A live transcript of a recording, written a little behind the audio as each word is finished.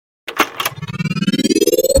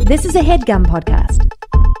This is a HeadGum podcast.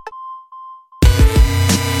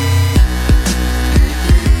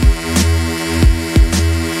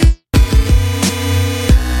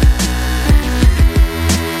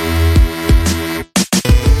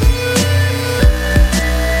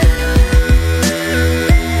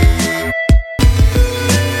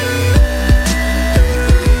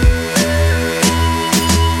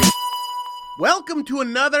 Welcome to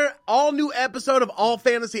another all-new episode of All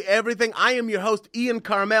Fantasy Everything. I am your host, Ian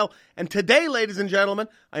Carmel, and today, ladies and gentlemen,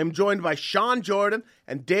 I am joined by Sean Jordan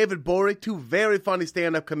and David Gborie, two very funny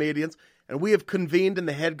stand-up comedians, and we have convened in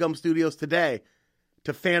the HeadGum studios today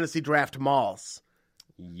to fantasy draft malls.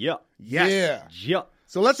 Yeah. Yes. Yeah.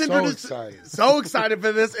 So let's introduce. Excited. So excited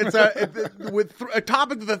for this! It's a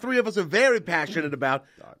topic that the three of us are very passionate about.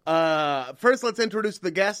 First, let's introduce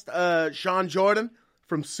the guest, Sean Jordan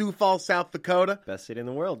from Sioux Falls, South Dakota. Best city in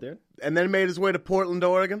the world, dude. And then made his way to Portland,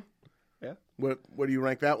 Oregon. Yeah. What do you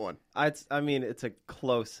rank that one? I mean, it's a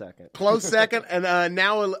close second. Close second, and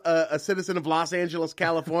now a citizen of Los Angeles,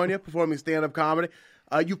 California, performing stand-up comedy.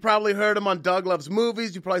 You've probably heard him on Doug Loves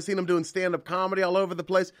Movies. You've probably seen him doing stand-up comedy all over the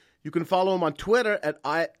place. You can follow him on Twitter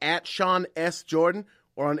at Sean S. Jordan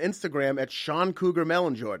or on Instagram at Sean Cougar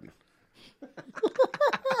Melon Jordan.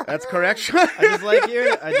 That's correct, Sean. I just like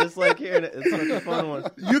hearing it. It's such a fun one.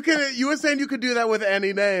 You were saying you could do that with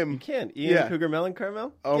any name. You can. Ian Cougar Melon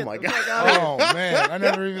Carmel? Oh, my God. Oh, man. I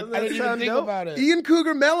didn't even think dope? about it. Ian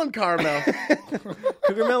Cougar Melon Carmel.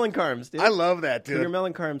 Cougar Melon Carms, dude. I love that, dude. Cougar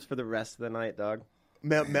Melon Carms for the rest of the night, dog.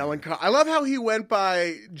 Melon Car. I love how he went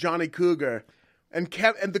by Johnny Cougar and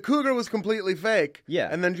the Cougar was completely fake. Yeah.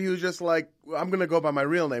 And then he was just like, I'm going to go by my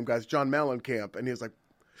real name, guys, John Mellencamp. And he was like,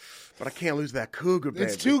 but I can't lose that Cougar, baby.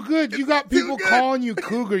 It's too good. You got people calling you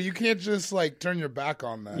Cougar. You can't just, turn your back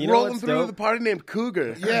on that. You know rolling what's through dope? the party named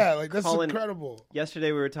Cougar. Yeah, that's Colin, incredible.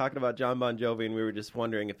 Yesterday we were talking about John Bon Jovi, and we were just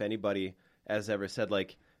wondering if anybody has ever said,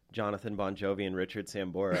 Jonathan Bon Jovi and Richard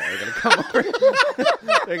Sambora are going to come over.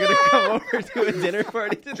 They're going to come over to a dinner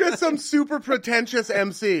party tonight. Just some super pretentious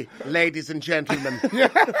MC. Ladies and gentlemen,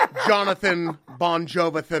 Jonathan Bon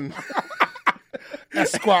Jovathan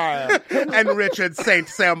Esquire. and Richard Saint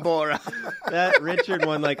Sambora. That Richard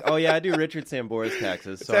one, I do Richard Sambora's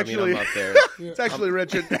taxes, so I'm up there. It's actually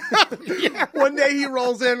Richard. One day he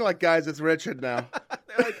rolls in guys, it's Richard now.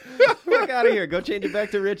 They're like, fuck out of here. Go change it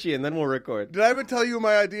back to Richie, and then we'll record. Did I ever tell you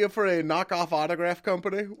my idea for a knockoff autograph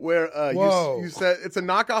company? Where you said it's a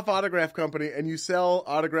knockoff autograph company, and you sell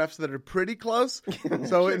autographs that are pretty close.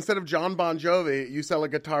 So instead of John Bon Jovi, you sell a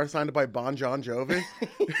guitar signed by Bon John Jovi.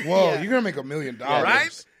 Whoa, you're going to make $1 million.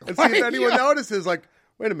 Right? And see if anyone notices,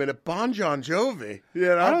 wait a minute, Bon John Jovi. You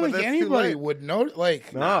know, I don't think anybody would know.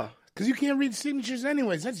 No. Because you can't read signatures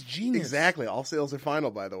anyways. That's genius. Exactly. All sales are final,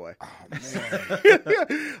 by the way. Oh,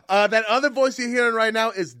 man. That other voice you're hearing right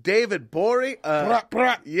now is David Gborie.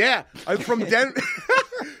 Yeah. From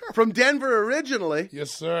from Denver originally.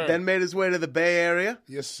 Yes, sir. Then made his way to the Bay Area.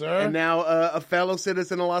 Yes, sir. And now a fellow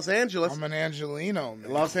citizen of Los Angeles. I'm an Angelino, man.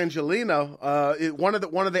 Los Angelino. One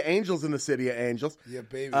of the angels in the city of angels. Yeah,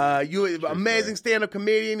 baby. Amazing stand-up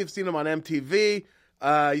comedian. You've seen him on MTV.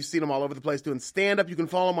 You've seen him all over the place doing stand-up. You can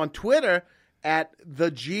follow him on Twitter at The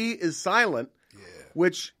G Is Silent,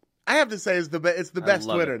 which I have to say is the best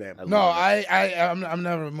Twitter name. I'm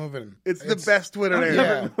never moving. It's the best Twitter name.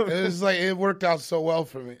 Yeah, it worked out so well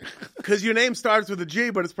for me. Because your name starts with a G,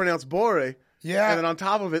 but it's pronounced Gborie. Yeah. And then on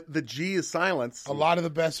top of it, the G is silence. A lot of the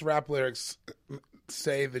best rap lyrics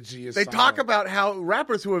say the G is silent. They talk about how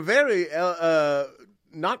rappers who are very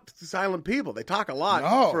not silent people. They talk a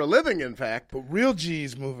lot for a living, in fact. But real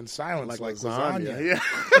G's move in silence like lasagna.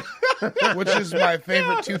 Yeah. Which is my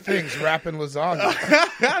favorite two things, rap and lasagna.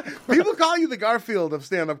 People call you the Garfield of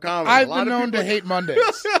stand-up comedy. I've been known to hate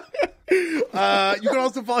Mondays. You can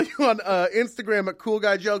also follow you on Instagram at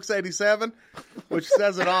CoolGuyJokes87, which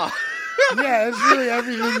says it all. Yeah, it's really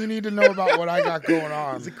everything you need to know about what I got going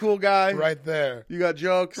on. He's a cool guy. Right there. You got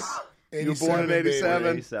jokes. You were born in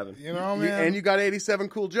 87. You know, man. And you got 87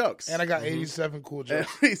 cool jokes. And I got 87 cool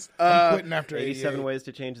jokes. I'm quitting after 87 ways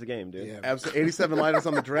to change the game, dude. Yeah. Absolutely. 87 lighters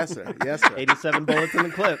on the dresser. Yes, sir. 87 bullets in the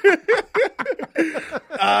clip.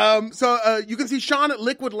 So you can see Sean at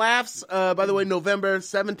Liquid Laughs, by the way, November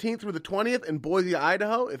 17th through the 20th in Boise,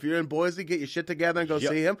 Idaho. If you're in Boise, get your shit together and go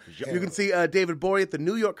see him. You can see David Gborie at the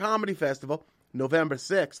New York Comedy Festival, November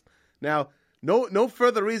 6th. Now, no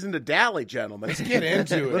further reason to dally, gentlemen. Let's get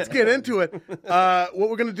into it. Let's get into it. What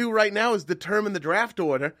we're going to do right now is determine the draft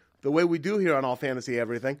order, the way we do here on All Fantasy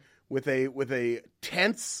Everything, with a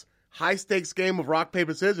tense high-stakes game of rock,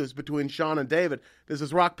 paper, scissors between Sean and David. This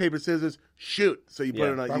is rock, paper, scissors, shoot. So you put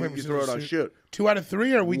it on, you throw it on shoot. 2 out of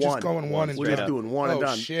 3, or are we just going one and We're done? just doing one and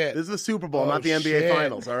done. Shit. This is the Super Bowl, not the NBA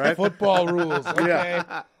Finals, all right? Football rules. Okay.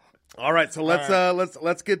 Yeah. All right, so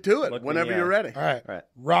let's get to it whenever you're ready. All right.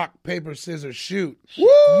 Rock, paper, scissors, shoot. Woo!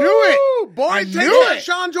 Knew it. Boy, I take knew that it.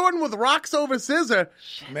 Sean Jordan with rocks over scissor.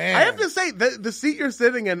 Man. I have to say, the seat you're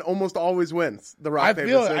sitting in almost always wins the rock, I paper,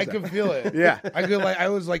 feel it. scissor. I can feel it. Yeah. I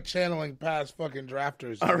was like channeling past fucking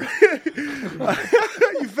drafters. All right.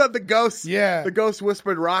 You felt the ghost. Yeah. The ghost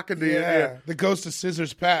whispered rock into your ear. The ghost of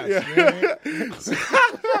scissors pass. You know what I mean?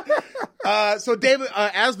 So, David,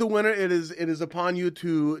 as the winner, it is upon you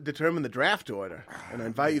to determine the draft order, and I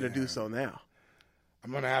invite you to do so now.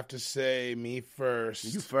 I'm going to have to say me first.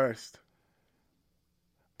 You first.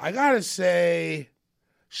 I got to say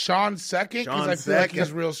Sean second because I feel like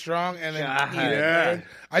he's real strong. And then third.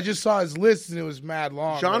 I just saw his list and it was mad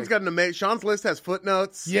long. Sean's got an amazing. Sean's list has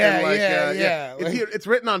footnotes. Yeah, and yeah. It's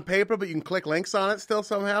written on paper, but you can click links on it still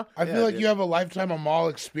somehow. I feel like you have a lifetime of mall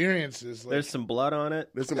experiences. There's some blood on it.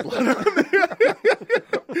 There's some blood on it.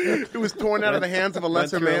 It was torn out of the hands of a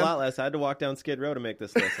lesser Went through man. a lot less. I had to walk down Skid Row to make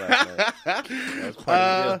this list last night. That was part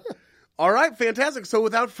of the deal. All right, fantastic. So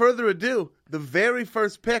without further ado, the very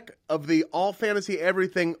first pick of the All Fantasy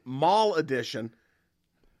Everything Mall Edition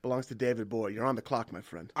belongs to David Boyd. You're on the clock, my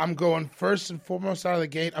friend. I'm going first and foremost out of the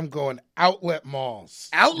gate. I'm going outlet malls.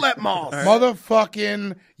 Outlet malls.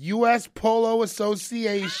 Motherfucking U.S. Polo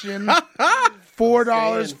Association.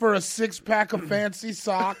 $4 for a 6-pack of fancy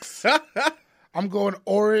socks. I'm going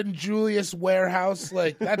Orange Julius Warehouse.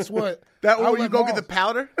 Like, that's what. That where you outlet go get malls. the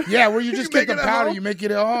powder? Yeah, where you just You get the make it at powder, home? you make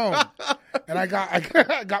it at home. And I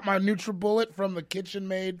got my NutriBullet from the Kitchen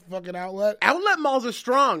Made fucking outlet. Outlet malls are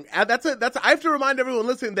strong. That's I have to remind everyone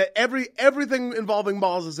listening that everything involving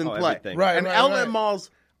malls is in play. Everything. Right, And right, outlet right.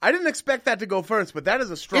 malls, I didn't expect that to go first, but that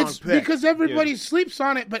is a strong It's pick. because everybody sleeps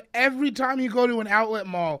on it, but every time you go to an outlet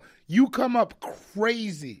mall, you come up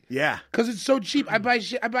crazy. Yeah. Because it's so cheap. I buy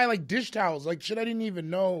shit. I buy like dish towels, like shit I didn't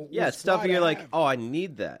even know. Yeah, was stuff fly you're to like, have. oh, I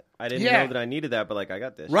need that. I didn't Yeah. know that I needed that, but like I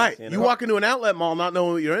got this. Right. You You know? walk into an outlet mall not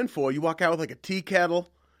knowing what you're in for. You walk out with like a tea kettle.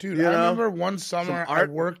 Dude, you I know? remember one summer Some I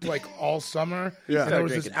art. worked like all summer. Yeah. And there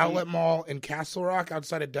was this Drinking tea. outlet mall in Castle Rock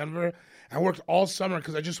outside of Denver. I worked all summer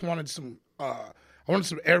because I just wanted some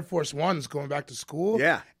Air Force Ones going back to school.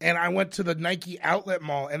 Yeah. And I went to the Nike outlet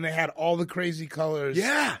mall and they had all the crazy colors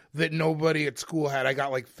Yeah. that nobody at school had. I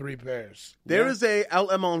got like 3 pairs. There is a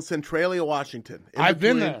outlet mall in Centralia, Washington. In I've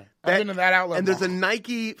been between there. I've been to that outlet And there's mall. a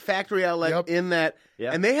Nike factory outlet Yep. in that.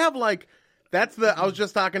 Yeah. And they have like, I was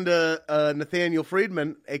just talking to Nathaniel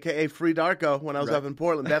Friedman, a.k.a. Free Darko, when I was up in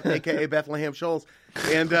Portland, a.k.a. Bethlehem Shoals.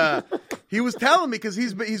 And he was telling me, because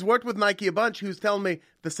he's worked with Nike a bunch, he was telling me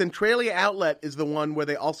the Centralia outlet is the one where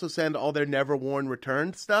they also send all their never-worn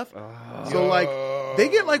returned stuff. So, like, they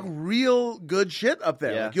get, like, real good shit up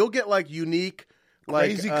there. Yeah. Like, you'll get, like, unique, like...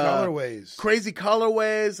 Crazy colorways. Crazy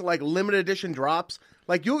colorways, like, limited edition drops.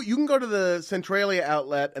 Like, you can go to the Centralia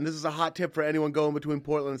outlet, and this is a hot tip for anyone going between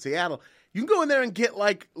Portland and Seattle. You can go in there and get,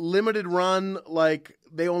 like, limited run, like,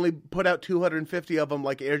 they only put out 250 of them,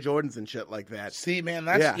 like Air Jordans and shit like that. See, man,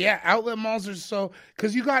 outlet malls are so,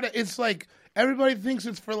 because you got to, it's like, everybody thinks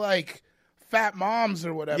it's for like fat moms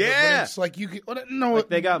or whatever. Yeah. But it's like, you can, no, Like,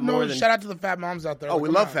 they got more than- shout out to the fat moms out there. Oh, Like, we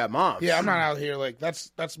I'm love not- fat moms. Yeah, I'm not out here, like,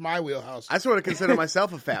 that's my wheelhouse. I sort of consider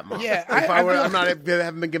myself a fat mom. Yeah, If I were, feel I'm not, I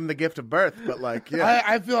haven't been given the gift of birth, but like, yeah.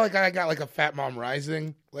 I feel like I got like a fat mom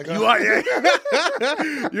rising. Like You are,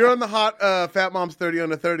 yeah. You're on the hot Fat Moms 30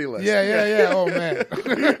 under 30 list. Yeah. Oh, man.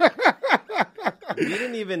 You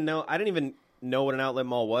didn't even know. I didn't even know what an outlet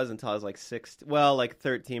mall was until I was like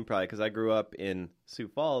 13 probably, because I grew up in Sioux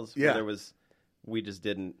Falls. Yeah. Where we just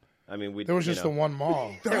didn't. I mean, There was just the one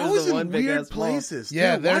mall. They're There was always the one in big weird ass mall. places.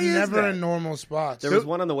 Yeah, Dude, they're why is never that? in normal spots. There was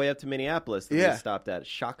one on the way up to Minneapolis that Yeah. we stopped at,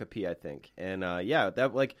 Shakopee, I think. And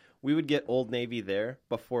that like we would get Old Navy there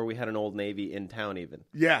before we had an Old Navy in town even.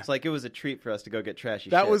 Yeah. It's like it was a treat for us to go get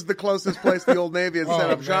trashy That shit. was the closest place the Old Navy had set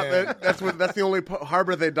Oh, up shop. man. That's the only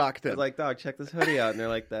harbor they docked in. I was like, dog, check this hoodie out. And they're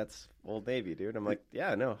like, that's Old Navy, dude. I'm like,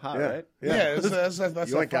 yeah, no, hot, Yeah. right? Yeah, that's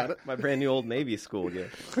you ain't got it. My brand new Old Navy school, yeah.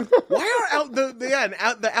 Why are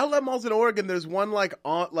the outlet malls in Oregon? There's one like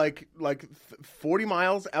 40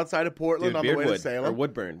 miles outside of Portland Dude, on the way to Beardwood, Salem, or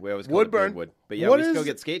Woodburn. We always call Woodburn. it Beardwood. But yeah, What we used to go is-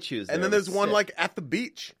 get skate shoes there. and then It was there's one sick. like at the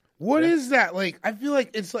beach. What is that? Like, I feel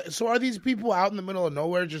like it's like, so are these people out in the middle of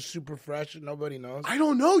nowhere just super fresh and nobody knows? I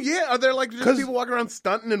don't know. Yeah, are there like just 'Cause- people walking around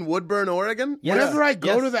stunting in Woodburn, Oregon? Yes. Whenever I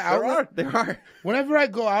go Yes, to the outlet, There are. whenever I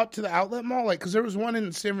go out to the outlet mall, like, because there was one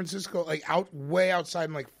in San Francisco, like way outside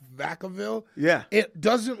in like Vacaville. Yeah. It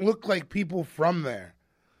doesn't look like people from there.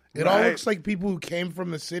 It all Right. looks like people who came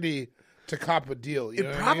from the city to cop a deal. You know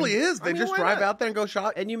It what I probably mean? is. They just why drive not? out there and go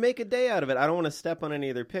shop. And you make a day out of it. I don't want to step on any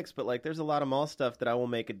of their picks, but like, there's a lot of mall stuff that I will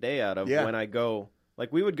make a day out of when I go.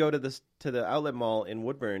 Like, we would go to the outlet mall in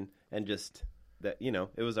Woodburn and just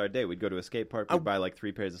it was our day. We'd go to a skate park. We'd buy like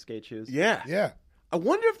 3 pairs of skate shoes. Yeah. Yeah. I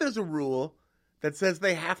wonder if there's a rule that says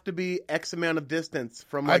they have to be X amount of distance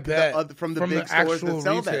from I like bet. from the From big the stores that actual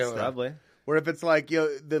sell that retailer. stuff. Probably. Where if it's like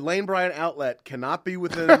the Lane Bryant outlet cannot be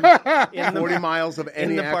within 40 miles of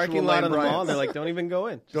any in the actual parking lot Lane of the mall, Bryant's. they're like, don't even go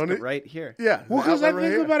in. Just Don't go it- right here. Yeah. Well, because the I outlet right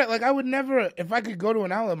think here. about it, like I would never, if I could go to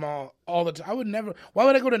an outlet mall all the time, I would never. Why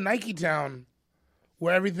would I go to Nike Town,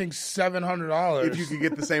 where everything's $700? If you could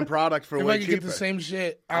get the same product for if way I could cheaper. get the same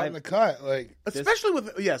shit out in the cut, like Especially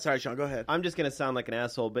with sorry, Sean, go ahead. I'm just gonna sound like an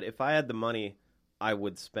asshole, but if I had the money, I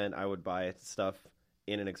would buy stuff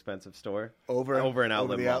in an expensive store Over an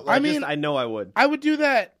outlet the mall. outlet. I mean- I know I would. I would do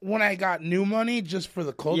that when I got new money just for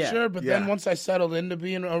the culture. Yeah, but yeah. then once I settled into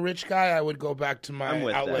being a rich guy, I would go back to my I'm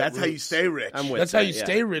with outlet. that. That's how you roots. stay rich. I'm with That's how that, you yeah.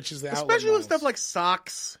 stay rich. Is the outlet Especially with malls. stuff like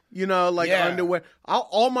socks, like Yeah. underwear.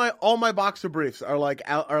 All my boxer briefs are like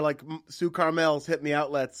Sue Carmel's hitting the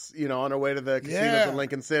outlets, on her way to the casinos Yeah. in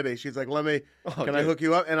Lincoln City. She's like, can I dude. hook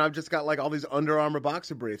you up? And I've just got like all these Under Armour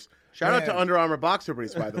boxer briefs. Shout out to Man. Under Armour boxer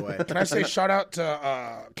briefs, by the way. Can I say shout out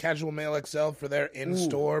to Casual Mail XL for their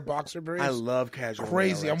in-store boxer briefs? I love Casual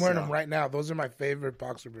Crazy. Mail I'm wearing XL. them right now. Those are my favorite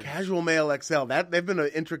boxer briefs. Casual Mail XL. They've been an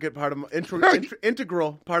intricate part of my,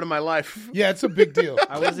 integral part of my life. Yeah, it's a big deal.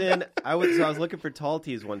 I was looking for tall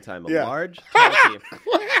tees one time, a Yeah. large tall tee.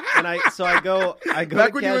 And I go Back to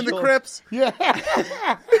when you were in the Casual- Crips. Yeah.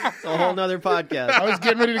 It's a whole nother podcast. I was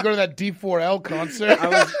getting ready to go to that D4L concert.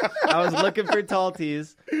 I was looking for tall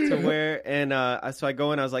tees to wear, and so I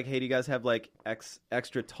go in. I was like, "Hey, do you guys have like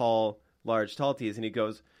extra tall, large tall tees?" And he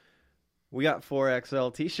goes, "We got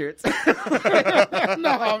 4XL t-shirts."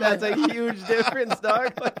 No, That's man. a huge difference,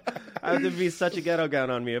 dog. Like, I have to be such a ghetto gown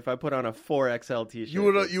on me if I put on a 4XL t-shirt. You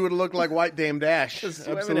would look like White Dame Dash. Just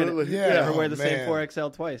swimming in Absolutely. it. Yeah. Never wear the man. same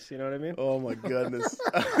 4XL twice. You know what I mean? Oh my goodness.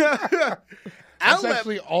 That's Outlet.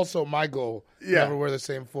 actually also my goal. Yeah. Never wear the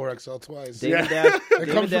same 4XL twice. David Yeah. Dash. It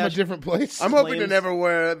David comes from a Dash different place. I'm hoping to Flames. never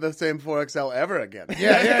wear the same 4XL ever again.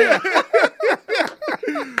 yeah.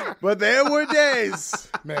 But there were days.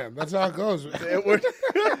 Man, that's how it goes. It were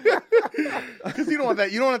because you don't want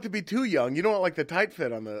that. You don't have to be too young. You don't want like the tight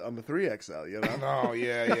fit on the 3XL. You know. No,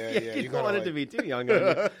 yeah. You don't gotta, want it like- to be too young.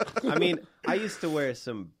 On you. I mean, I used to wear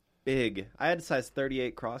some big. I had size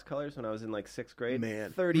 38 cross colors when I was in like 6th grade.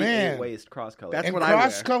 Man. 38 Man. waist cross colors. That's And what I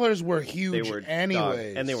cross wear. colors were They huge were anyways.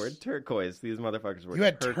 dog, and they were turquoise. These motherfuckers were. You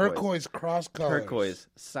had turquoise cross colors. turquoise,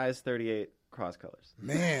 size 38 cross colors.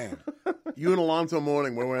 Man. You and Alonzo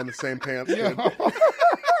Mourning were wearing the same pants. Dude.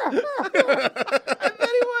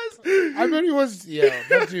 I bet he was. Yeah,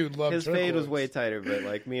 that dude loved His fade was turquoise. way tighter, but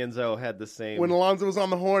like me and Zoe had the same. When Alonzo was on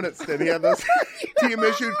the Hornets, then he had those team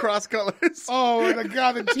issued cross colors. Oh, the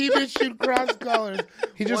God, the team issued cross colors.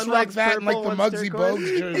 He just One rocked leg's that in like purple, the one's Muggsy turquoise.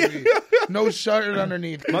 Bogues jersey. No shirt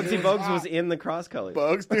underneath. Muggsy It was Bogues hot. was in the cross colors.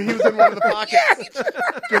 Bugs, dude, he was in one of the pockets,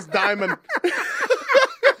 just diamond.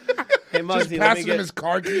 Hey Just Muggsy, let me passing him get. his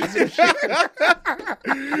car keys and shit.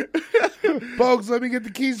 Bogues, let me get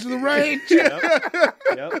the keys to the range.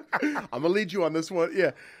 Yep. I'm gonna lead you on this one.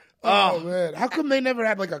 Yeah. Oh, man. How come they never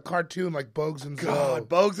had like a cartoon like Bogues and Zoe? God,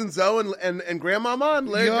 Bogues and Zoe and Grandmama and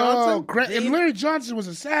Larry Johnson. And Larry Johnson was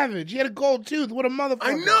a savage. He had a gold tooth. What a motherfucker.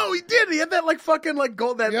 I know he did. He had that like fucking like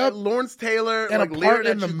gold that Yep. Lawrence Taylor And a like part Lear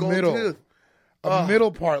in the etched gold middle. tooth. A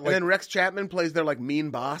middle part. And Like, then Rex Chapman plays their like mean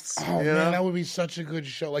boss. oh, you man, know? that would be such a good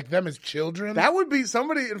show. Like them as children. That would be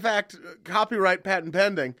somebody. In fact, copyright patent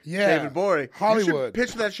pending. Yeah. David Gborie. Hollywood. You should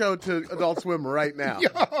pitch that show to Adult Swim right now.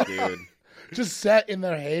 Dude. Just set in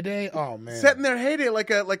their heyday. Oh, man. Set in their heyday, like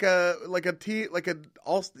a all,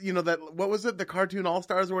 that, what was it, the cartoon All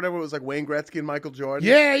Stars or whatever. It was like Wayne Gretzky and Michael Jordan.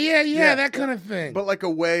 Yeah, that kind of thing. But like a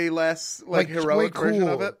way less like heroic way version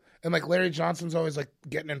of it. And like Larry Johnson's always like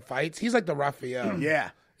getting in fights. He's like the Raphael. Yeah.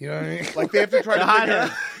 You know what I mean? Like they have to try to figure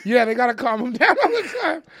out. Yeah, they gotta calm him down all the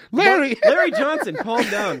time. Larry, Larry Johnson, calm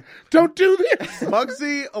down. don't do this.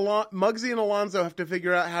 Muggsy and Alonzo have to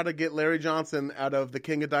figure out how to get Larry Johnson out of the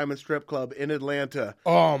King of Diamond strip club in Atlanta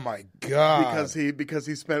Oh my God. because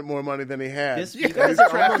he spent more money than he had. You guys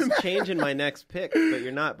are almost changing my next pick, but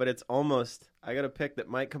you're not. But it's almost. I got a pick that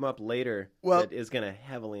might come up later Well, that is going to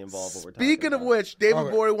heavily involve what we're talking Speaking about. of which, David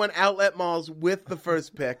Okay. Gborie went outlet malls with the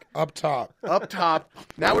first pick. Up top. Up top.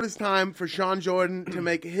 Now it is time for Sean Jordan to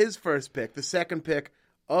make his first pick, the second pick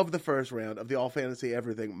of the first round of the All Fantasy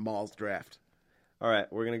Everything Malls draft. All right,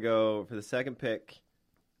 we're going to go for the second pick.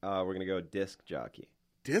 We're going to go disc jockey.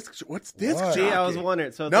 What's disc What? jockey? See, I was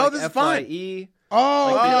wondering. So it's No, like this is fine. FYE.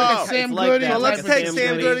 Oh, like Sam it's like Goody. that. So let's Like take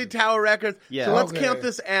Sam Goody, Tower Records. Yeah. So let's Okay. count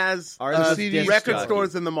this as Ours was CD record jockey.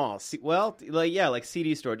 stores in the malls. Well, like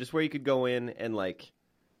CD store, just where you could go in and like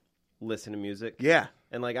listen to music. Yeah.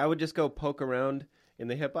 And like I would just go poke around in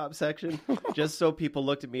the hip hop section just so people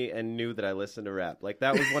looked at me and knew that I listened to rap. Like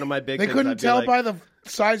that was one of my big They things. couldn't I'd be tell like, by the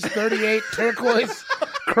size 38 turquoise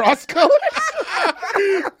cross colors.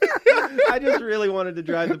 I just really wanted to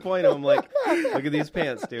drive the point home. Like, look at these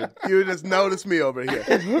pants, dude. You just noticed me over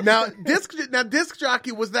here. Now, disc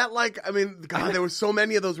jockey, was that like? I mean, God, there were so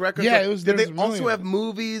many of those records. Yeah, it was. Did There's they a also million. have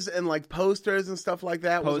movies and like posters and stuff like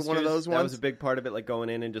that? Was it one of those ones? That was a big part of it. Like going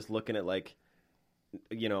in and just looking at like,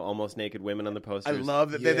 almost naked women on the posters. I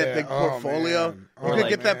love that they had that big Yeah. Oh, portfolio. man. You Oh, could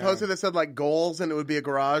get that man. poster that said like goals, and it would be a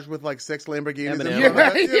garage with like 6 Lamborghinis. in Eminem. front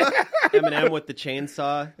of it, you know? Eminem with the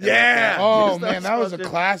chainsaw. Yeah. Oh Just man, those that was a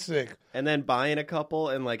posters. classic. And then buying a couple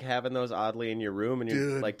and like having those oddly in your room, and you're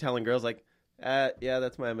Dude. like telling girls like, yeah,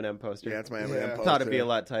 that's my Eminem poster. Yeah, it's my Eminem Yeah. poster. Thought it'd be a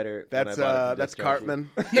lot tighter. when That's I bought it from that's Disc Jockey. Cartman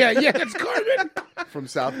Yeah, it's Cartman. from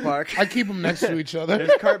South Park. I keep them next to each other.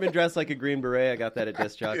 There's Cartman dressed like a Green Beret. I got that at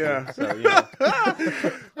Disc Jockey. Yeah. So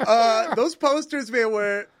Those posters, man,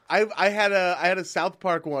 were I had a South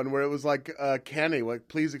Park one where it was like Kenny, like,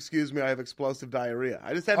 please excuse me, I have explosive diarrhea.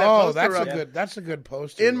 I just had that Oh, poster up that's a good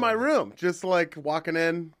poster. in my room, just like walking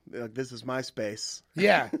in, like, this is my space.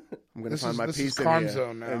 Yeah. I'm gonna This find is- my this peace is in Calm here.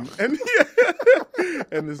 Zone now.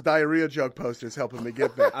 And this diarrhea joke poster is helping me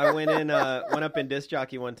get there. I went up in Disc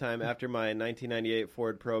Jockey one time after my 1998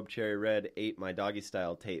 Ford Probe Cherry Red ate my Doggy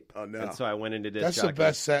Style tape. Oh, no. And so I went into Disc That's Jockey. the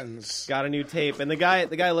best sentence. Got a new tape, and the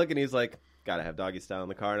guy looking, he's like, gotta have Doggy Style in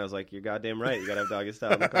the car, and I was like, you're goddamn right, you gotta have Doggy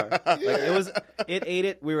Style in the car. Like, it ate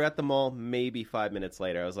it. We were at the mall maybe 5 minutes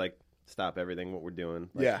later. I was like, stop everything, what we're doing.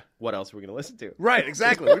 Like, Yeah. What else are we gonna listen to? Right,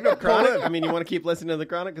 exactly. We're gonna pull Chronic. in. I mean, you want to keep listening to the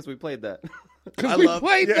Chronic because we played that. Because I we love-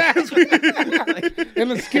 played yeah. that.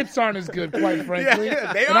 And the skits aren't as good, quite frankly.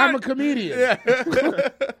 Yeah, they and I'm a aren't. comedian. Yeah.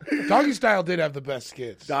 Doggy Style did have the best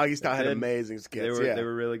skits. Doggy Style had did. amazing skits. They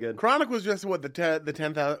were really good. Chronic was just what the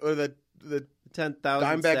 10,000 or the 10,000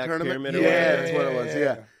 Dimebag sack tournament. pyramid. Yeah, or whatever. that's what it was.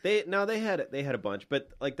 Yeah. They had a bunch, but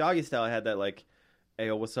like Doggy Style had that like, hey,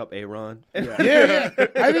 yo, what's up, A-Ron? Yeah.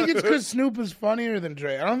 I think it's because Snoop is funnier than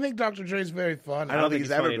Dre. I don't think Dr. Dre's very funny. I don't think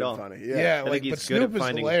he's ever funny at been all. funny. Yeah, Yeah. I think he's but good Snoop at is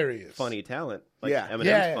finding hilarious. funny talent. Like Yeah.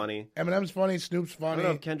 Eminem's funny. Eminem's funny. Snoop's I don't know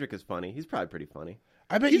funny. if Kendrick is funny. He's probably pretty funny.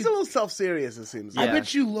 I bet He's a you. little self-serious, it seems. I Yeah.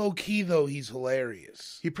 bet you, low key though, he's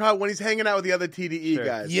hilarious. He probably, when he's hanging out with the other TDE Sure.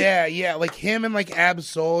 guys. Yeah, like him and like Ab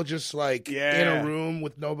Soul just like Yeah. in a room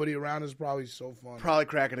with nobody around is probably so funny. Probably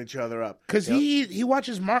cracking each other up. Because he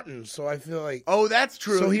watches Martin, so I feel like Oh, that's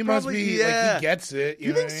true. so he must probably, be yeah. like he gets it. You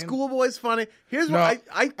know think what I mean? Schoolboy's funny? Here's No, what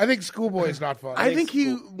I think Schoolboy is not funny. I think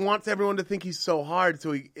he wants everyone to think he's so hard,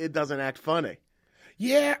 so it doesn't act funny.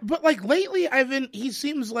 Yeah, but like lately, he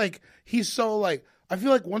seems like he's so like. I feel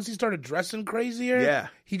like once he started dressing crazier, Yeah.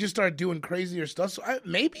 he just started doing crazier stuff. So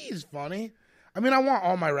maybe he's funny. I mean, I want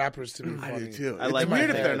all my rappers to be funny. I do too. I It's like weird to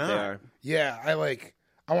if think they're that not. are. Yeah, I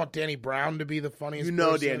want Danny Brown to be the funniest. You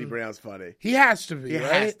know person. Danny Brown's funny. He has to be. He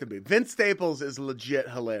right? has to be. Vince Staples is legit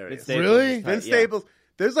hilarious. Staples Really? is tight, Vince yeah. Staples.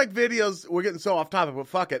 There's like videos. We're getting so off topic, but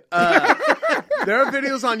fuck it. There are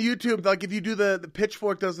videos on YouTube. Like if you do the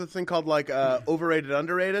Pitchfork does this thing called like overrated,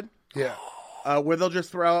 underrated. Yeah. Where they'll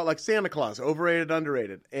just throw out like Santa Claus, overrated,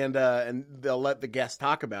 underrated, and they'll let the guests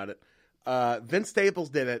talk about it. Vince Staples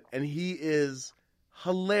did it, and he is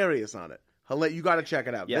hilarious on it. You got to check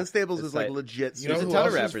it out. Yeah, Vince Staples it's is like tight. legit. You know There's a who ton else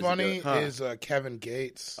of is rappers that do funny it. Huh. is Kevin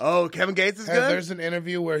Gates. Oh, Kevin Gates is Hey, good. there's an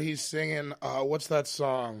interview where he's singing, what's that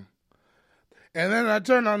song? And then I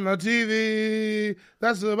turn on the TV.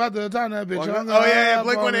 That's about the time that bitch. hung Oh, yeah, up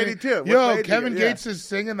Blink on me. 182. What Yo, page Kevin you get? Yeah. Gates is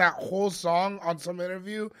singing that whole song on some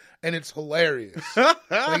interview, and it's hilarious.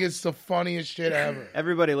 Like, it's the funniest shit ever.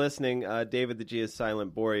 Everybody listening, David the G is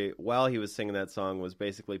Silent Gborie, while he was singing that song, was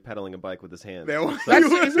basically pedaling a bike with his hands. There was- Is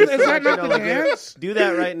that not the Like, dance? Do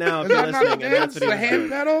that right now if Is you're that not the listening, and that's dance? what he The was hand doing.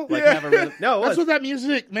 pedal? Like, have a rhythm. No, it That's was. what that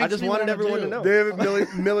music makes I just me wanted wanna everyone do. to know.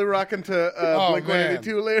 David Millie rocking to Blink man.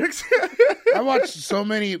 182 lyrics. I watched so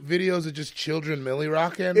many videos of just children Millie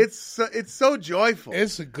rocking. It's so joyful.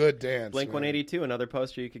 It's a good dance. Blink man. 182, another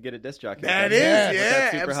poster you could get at Disc Jockey. That With is, with yeah,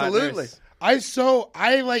 that super hot absolutely. nurse.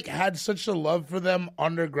 I had such a love for them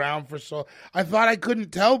underground for so. I thought I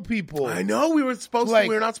couldn't tell people. I know we were Like,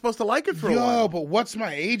 not supposed to like it for a while. But What's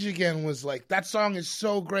My Age Again was like, that song is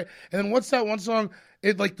so great. And then what's that one song?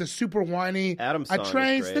 It like the super whiny. Adam's I song is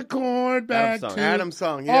trace great. the chord back Adam's song. to Adam's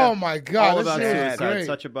song, yeah. Oh my god, All this about shit is sad. suicide. great.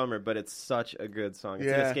 Such a bummer, but it's such a good song. It's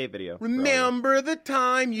an escape video. Remember the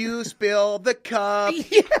time you spilled the cup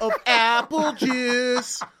of apple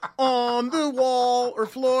juice on the wall or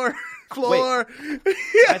floor.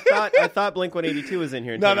 I thought Blink 182 was in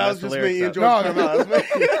here. No, until that you was messed the just me. lyrics You up.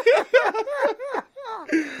 enjoyed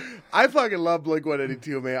I fucking love Blink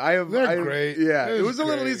 182, man. They're great. Yeah, It it was was a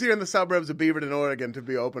little great. easier in the suburbs of Beaverton, Oregon, to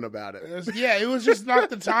be open about it. It was just not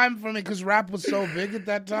the time for me because rap was so big at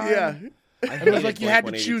that time. Yeah, It was like you had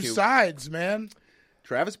to choose sides, man.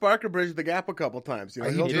 Travis Barker bridged the gap a couple times. You know,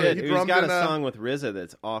 He He did. He's drummed got in, a song with RZA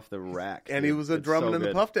that's off the rack. and dude. he was a It's drumming so in the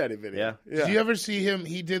good. Puff Daddy video. Yeah. yeah. Did you ever see him?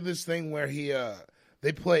 He did this thing where he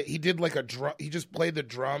did like a drum. He just played the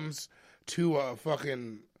drums to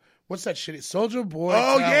fucking. What's that shit? Soulja Boy.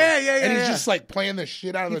 Oh, yeah. And he's yeah. just like playing the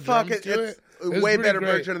shit out of He the drums fucking, to it's it. a It was way pretty better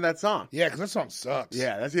great. version of that song. Yeah, because that song sucks.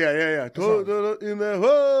 Yeah, yeah. song- In the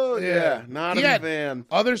hood. Yeah. Yeah, not He a had fan.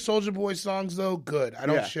 Other Soulja Boy songs though, good. I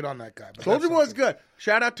don't Yeah. shit on that guy. But Soulja that Boy's song's good.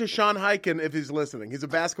 Shout out to Sean Hyken if he's listening. He's a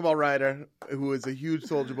basketball writer who is a huge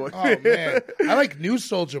Soulja Boy. Oh man, I like new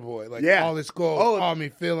Soulja Boy. Like Yeah. all this gold Oh. on me,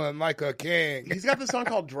 feeling like a king. He's got this song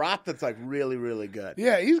called Drop that's like really, really good.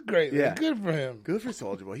 Yeah, he's great. Yeah. Yeah, good for him. Good for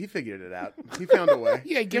Soulja Boy. He figured it out. He found a way.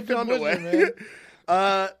 Yeah, he kept it found a way. pushing,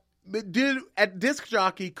 man. But at Disc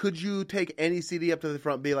Jockey, could you take any CD up to the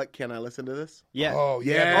front and be like, can I listen to this? Yeah. Oh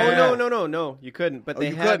Yeah. yeah. Oh no, you couldn't. But they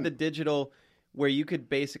you had couldn't. the digital where you could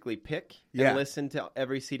basically pick Yeah. and listen to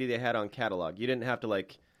every CD they had on catalog. You didn't have to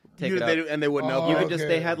like take You- it they, out. and they wouldn't Oh, know. You You could just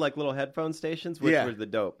okay. they had like little headphone stations, which Yeah. were the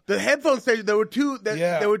dope. The headphone station, there were two.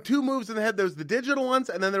 Yeah. There were two moves in the head. There was the digital ones,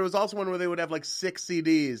 and then there was also one where they would have like 6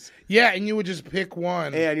 CDs, Yeah, and you would just pick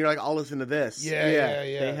one. and you're like, I'll listen to this. Yeah.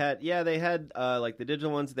 They had like the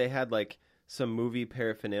digital ones. They had like some movie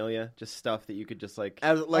paraphernalia, just stuff that you could just like.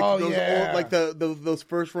 As, like Oh, those yeah. old, like those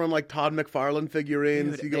first run like Todd McFarlane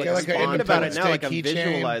figurines. Dude, you they- get like, like a a Spawn thinking about it Independence now, like Day I'm keychain.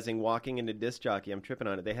 visualizing walking into Disc Jockey. I'm tripping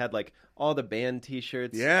on it. They had like all the band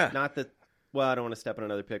T-shirts. Yeah. Not the. Well, I don't want to step on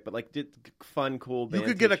another pick, but like fun, cool You band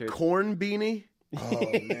could get a T-shirts. corn beanie,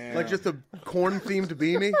 Oh man. like just a corn themed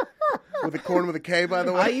beanie with a corn with a K, by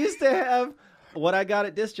the way. I used to have what I got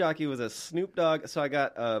at Disc Jockey was a Snoop Dogg. So I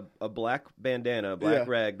got a black bandana, a black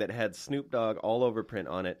Yeah. rag that had Snoop Dogg all over print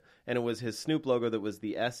on it, and it was his Snoop logo that was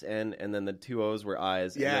the SN, and then the 2 O's were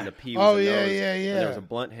eyes, Yeah. and then the P was Oh, a yeah, nose, yeah, and there yeah. was a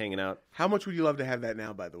blunt hanging out. How much would you love to have that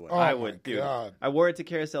now, by the way? Oh, I my would, dude. God. I wore it to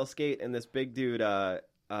Carousel Skate, and this big dude,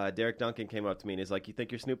 Derek Duncan, came up to me and he's like, "You think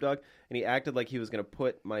you're Snoop Dogg?" And he acted like he was going to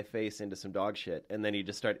put my face into some dog shit, and then he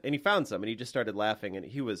just started, and he found some, and he just started laughing, and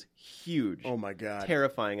he was huge, Oh my God.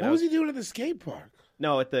 terrifying. And What I was he doing at the skate park?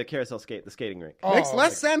 No, at the Carousel Skate, the skating rink. Oh, Makes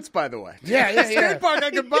less sense, by the way. Yeah. Skate park I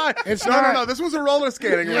could buy. It's no, not- no. This was a roller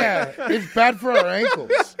skating rink. Yeah, it's bad for our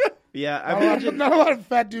ankles. Yeah, I Not a lot- imagine. not a lot of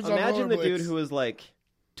fat dudes on Imagine the dude rollerblades. who was like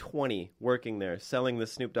 20 working there, selling the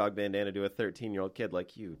Snoop Dogg bandana to a 13-year-old kid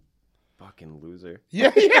like you. Fucking loser.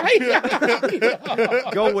 Yeah.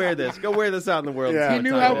 Go wear this. Go wear this out in the world. Yeah. and He see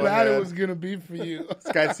knew what how time bad is. it was gonna be for you.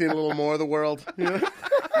 This guy's seen a little more of the world.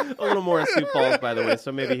 A little more Snoop balls, by the way.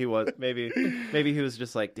 So maybe he was. Maybe he was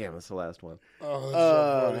just like, damn, that's the last one.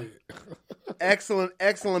 Oh, that's so funny.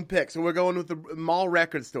 Excellent pick. So we're going with the mall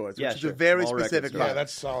record stores, which Yeah, is sure. a very Mall record specific stores. Yeah, pick.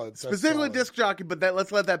 that's solid. That's Specifically solid. Disc Jockey, but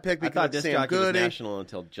let's let that pick I because thought it's Disc Sam Jockey was Goody. national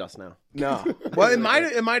until just now. No, well, it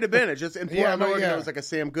might have been. It's just in Yeah, Portland, no, Oregon. yeah. There was like a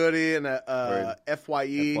Sam Goody and a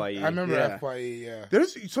FYE. FYE. I remember Yeah. FYE. Yeah.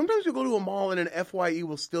 There's sometimes you go to a mall and an FYE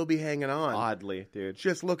will still be hanging on. Oddly, dude.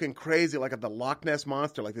 Just looking crazy, like at the Loch Ness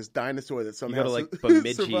monster, like this dinosaur that You somehow go to like survived.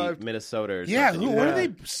 Bemidji, Minnesota. Or Yeah. something. What are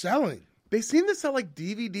they selling? They seem to sell like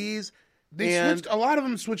DVDs. They and switched. A lot of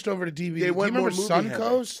them switched over to DVD. They Do you went more remember movie heavy.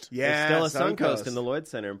 Suncoast? Yeah, There's still a Suncoast in the Lloyd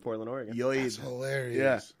Center in Portland, Oregon. That's Yoid. hilarious.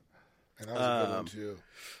 Yeah. And that was a good one too.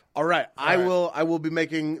 All right, I right. will be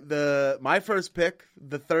making my first pick,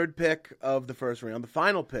 the third pick of the first round, the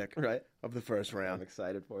final pick Right. of the first I'm round,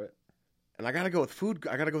 excited for it. and I gotta go with food.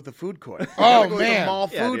 I gotta go with the food court. Oh, I gotta go with man. the mall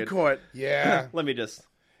Yeah, food dude. court. Yeah. Let me just.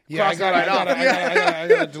 Yeah. Cross that right off. I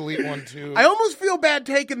gotta delete one too. I almost feel bad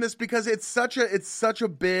taking this because it's such a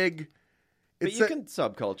big. But It's you a- can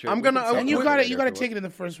subculture. I'm We gonna- can and and you subculture got it to You got to afterwards. take it in the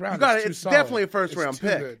first round. You got it. too It's solid. definitely a first round It's too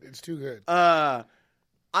pick. Good. It's too good.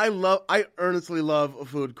 I earnestly love a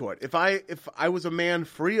food court. If I was a man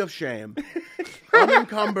free of shame,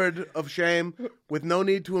 unencumbered of shame, with no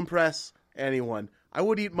need to impress anyone, I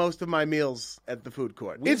would eat most of my meals at the food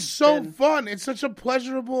court. It's so fun. It's such a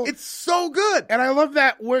pleasurable. It's so good. And I love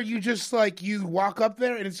that where you just like, you walk up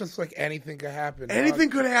there and it's just like anything could happen. Anything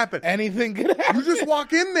could happen. Anything could happen. You just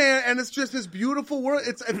walk in there and it's just this beautiful world.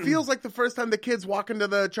 It feels like the first time the kids walk into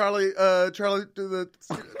the the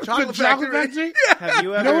chocolate factory. Yeah. Have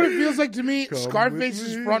you ever? You know what it feels like to me?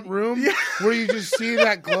 Scarface's front room, where you just see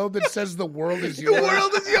that globe that says the world is yours. The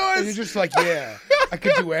world is yours. And you're just like, yeah, I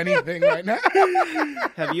could do anything right now.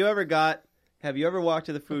 Have you ever walked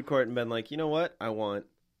to the food court and been like, you know what? I want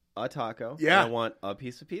a taco. Yeah. And I want a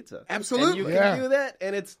piece of pizza. Absolutely. And you can do that,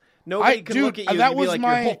 and it's nobody can look at you and be like,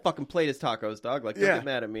 your whole fucking plate is tacos, dog. Like, don't get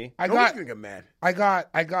mad at me. Nobody's gonna get mad. I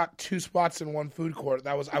got 2 spots in one food court.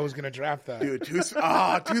 I was gonna draft that. Dude, 2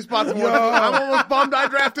 spots in one. I'm almost bummed I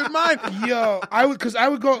drafted mine. Yo, I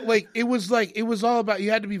would go like it was all about,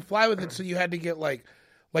 you had to be fly with it, so you had to get like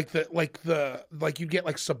you'd get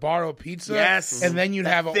like Sbarro pizza, yes, and then you'd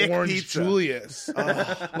have an Orange pizza. Julius.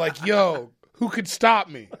 Like, yo, who could stop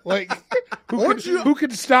me? Like, who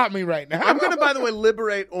could stop me right now? I'm gonna, by the way,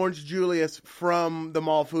 liberate Orange Julius from the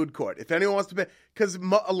mall food court. If anyone wants to be, because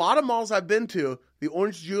a lot of malls I've been to, the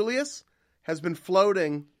Orange Julius has been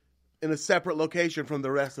floating in a separate location from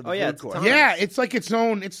the rest of the food court. Yeah, it's like its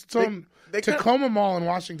own. Tacoma Mall in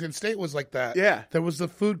Washington State was like that. Yeah. There was the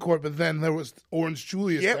food court, but then there was Orange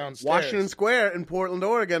Julius downstairs. Washington Square in Portland,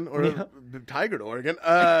 Oregon, or Tigard, Oregon.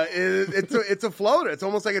 It's a floater. It's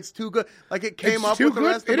almost like it's too good. Like it came up with the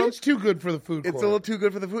rest of them. It is too good for the food court. It's a little too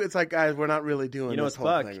good for the food. It's like, guys, we're not really doing this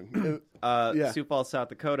whole thing. Sioux Falls, South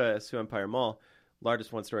Dakota, Sioux Empire Mall,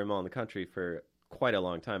 largest one-story mall in the country for quite a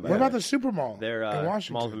long time. What about the Super Mall? They're in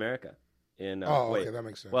Washington? Mall of America. Okay, that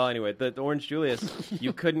makes sense. Well, anyway, the Orange Julius,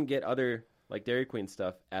 you couldn't get other like Dairy Queen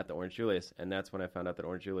stuff at the Orange Julius, and that's when I found out that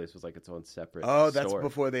Orange Julius was like its own separate store. That's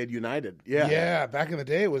before they had united. Yeah. Yeah, back in the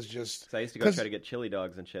day it was just... So I used to go try to get chili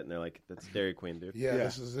dogs and shit, and they're like, that's Dairy Queen, dude. Yeah.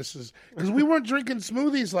 This is... Because we weren't drinking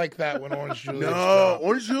smoothies like that when Orange Julius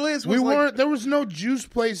Orange Julius was weren't... There was no juice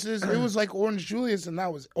places. It was like Orange Julius, and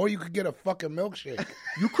that was... Or you could get a fucking milkshake.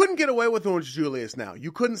 You couldn't get away with Orange Julius now.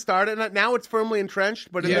 You couldn't start it. Now it's firmly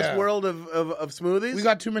entrenched, but in this world of smoothies... We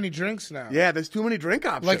got too many drinks now. Yeah, there's too many drink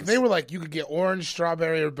options. Like, they were like, you could get orange,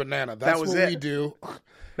 strawberry, or banana. That's what we do.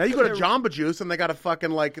 Now you go to Jamba Juice and they got a fucking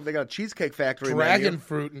they got a cheesecake factory. Dragon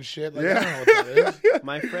fruit and shit. Like, I don't know what that is.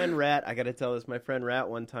 My friend Rat, I got to tell this. My friend Rat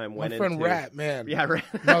one time went into... My friend Rat, man. Yeah, Rat.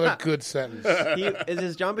 Another good sentence. Is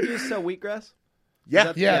his Jamba Juice sell wheatgrass?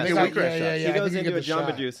 Yeah. He goes into a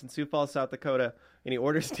Jamba Juice in Sioux Falls, South Dakota, and he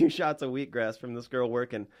orders 2 shots of wheatgrass from this girl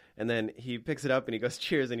working, and then he picks it up and he goes,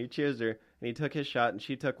 cheers, and he cheers her, and he took his shot, and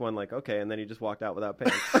she took one like, okay, and then he just walked out without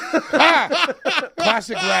paying.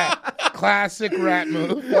 Classic rat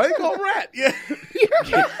move. Why do you call him Rat? Yeah.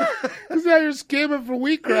 Because now you're scamming for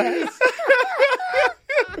wheatgrass.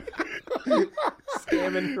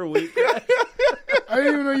 Scamming for wheatgrass. I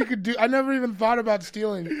didn't even know you could do... I never even thought about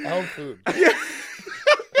stealing health food.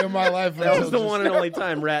 In my life. That was the one and only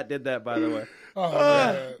time Rat did that, by the way.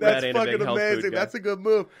 That's fucking amazing. That's a good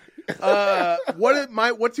move.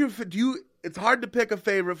 What's your... It's hard to pick a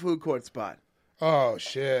favorite food court spot. Oh,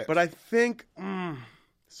 shit. But I think...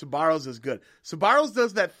 Sbarro's is good. Sbarro's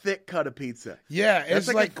does that thick cut of pizza. Yeah,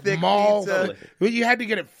 it's like thick mall. Pizza. But you had to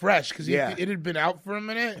get it fresh because it had been out for a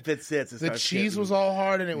minute. If it sits, the cheese was all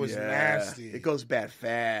hard and it was nasty. It goes bad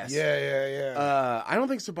fast. Yeah. I don't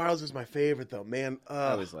think Sbarro's is my favorite though, man.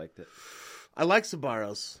 I always liked it. I like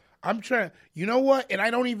Sbarro's. I'm trying. You know what? And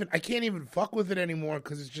I can't even fuck with it anymore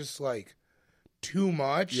because it's just like too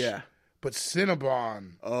much. Yeah. But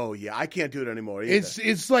Cinnabon. Oh yeah, I can't do it anymore either.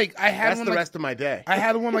 It's like I had That's one the like, rest of my day. I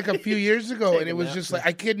had one like a few years ago, and it was just like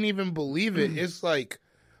I couldn't even believe it. It's like,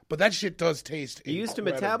 but that shit does taste. You used to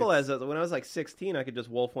metabolize it. When I was like 16, I could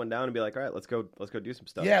just wolf one down and be like, all right, let's go do some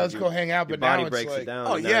stuff. Yeah, let's go hang out. Your But body now breaks it's like, it down.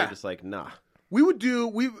 Oh and now yeah, you're just like nah.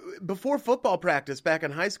 Before football practice back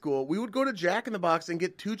in high school, we would go to Jack in the Box and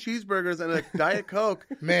get 2 cheeseburgers and a Diet Coke,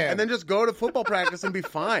 man, and then just go to football practice and be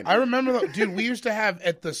fine. I remember, dude, we used to have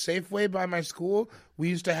at the Safeway by my school, we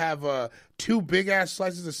used to have 2 big ass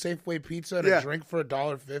slices of Safeway pizza and a drink for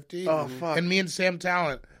 $1.50. Oh fuck! And me and Sam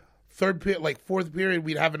Talent, fourth period,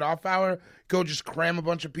 we'd have an off hour, go just cram a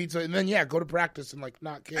bunch of pizza, and then go to practice and like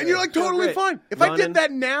not care. And you're like totally fine. If I did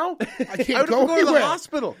that now, I can't I would go go to the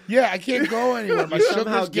hospital. Yeah, I can't go anywhere. My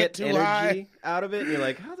sugars get too energy high out of it, and you're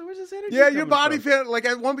like, where's this energy? Yeah, your body like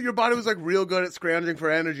at one point your body was like real good at scrounging for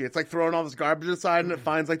energy. It's like throwing all this garbage aside and it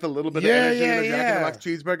finds like the little bit of energy in a Jack in the Box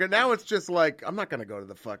cheeseburger. Now it's just like I'm not gonna go to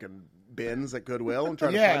the fucking bins at Goodwill and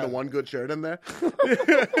try to find the one good shirt in there.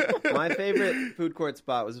 My favorite food court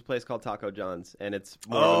spot was a place called Taco John's, and it's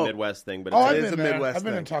more of a Midwest thing, but I've it's been a there. Midwest I've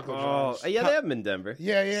been thing. in Taco John's. yeah, they have them in Denver.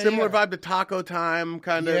 Yeah. Similar vibe to Taco Time,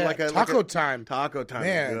 kind of like a Taco Time. Taco Time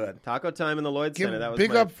Man. is good. Taco Time in the Lloyd Center. That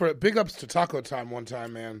was big ups to Taco Time one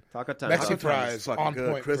time, man. Taco Time. Mexi Taco Time fries It's fucking on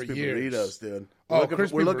good. point Crispy for years. burritos, dude.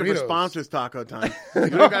 Crispy We're looking for burritos. sponsors, Taco Time. You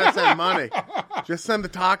don't gotta send money. Just send the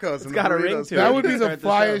tacos. It's got a ring to it. That would be You the can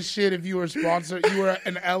start the flyest shit if you were sponsored. You were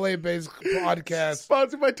an LA-based podcast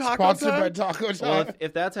Sponsored by Taco sponsored Time. by Taco Time. Well,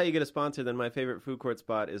 if that's how you get a sponsor, then my favorite food court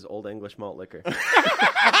spot is Old English Malt Liquor.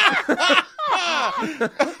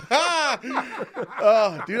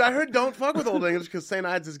 Oh, dude, I heard don't fuck with Old English because St.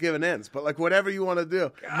 Ides is giving ends. But like whatever you want to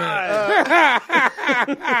do.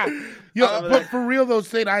 But for real though,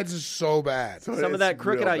 St. Ides is so bad. Some of that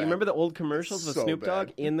Crooked Eye. You bad. remember the old commercials with So Snoop Dogg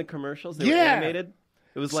bad. in the commercials? They were animated.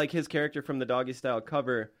 It was like his character from the Doggy Style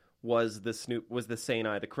cover was the St.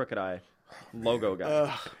 Eye, the Crooked Eye logo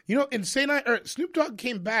guy. You know, in Snoop Dogg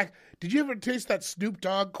came back. Did you ever taste that Snoop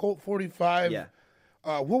Dogg Colt 45? Yeah.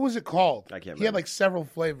 What was it called? I can't He had remember. like several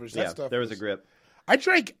flavors. That Yeah, stuff there was a grip. I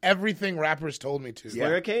drank everything rappers told me to.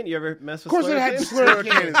 Slurricane? You ever mess with Of course it had Slurricane?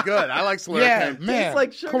 Slurricane is good. I like Slurricane. Yeah, man. It's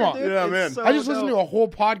like sugar, Come on. dude. Yeah, It's man. so I just listened to dope. a whole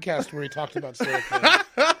podcast where he talked about Slurricane.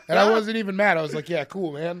 And I wasn't even mad. I was like, yeah,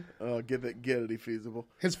 cool, man. Oh, get it feasible.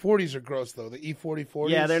 His 40s are gross, though. The E40 40s.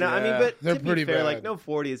 Yeah, they're not. I mean, Yeah. but They're to be pretty fair, bad. like no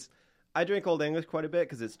 40s. I drink Old English quite a bit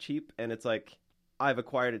because it's cheap and it's like I've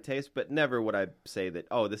acquired a taste, but never would I say that.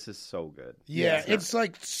 Oh, this is so good. Yeah, it's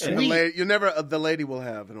like And sweet. the lady will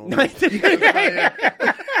have an Old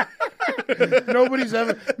Nobody's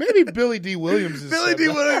ever. Maybe Billy D. Williams is. Billy D.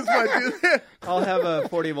 Williams might do that. I'll have a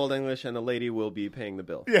 40 of Old English and the lady will be paying the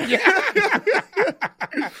bill.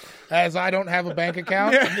 As I don't have a bank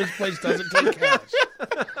account, and this place doesn't take cash.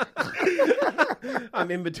 I'm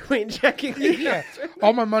in between checking. Yeah,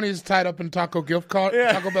 all my money is tied up in Taco Bell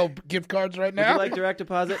gift cards right Would now. you like direct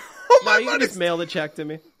deposit? my No, you can money's- just mail the check to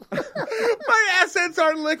me. My assets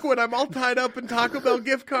aren't liquid. I'm all tied up in Taco Bell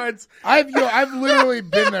gift cards. I've literally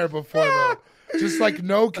been there before though. Just like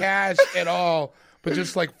no cash at all, but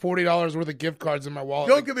just like $40 worth of gift cards in my wallet.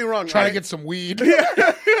 Don't get me wrong. Trying to get some weed.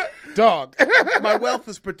 Dog. My wealth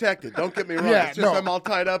is protected. Don't get me wrong. Yeah, it's just no. I'm all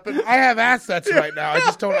tied up in. I have assets right now. I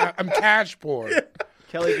just don't. I'm cash poor.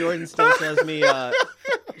 Kelly Jordan still sends me.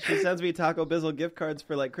 She sends me Taco Bizzle gift cards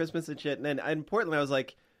for like Christmas and shit. And then in Portland, I was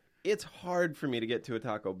like, it's hard for me to get to a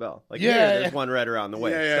Taco Bell. Like Yeah, here, yeah. there's one right around the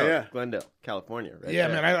way. Yeah, So, yeah. Glendale, California. Right Yeah,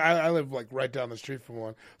 there. man. I live like right down the street from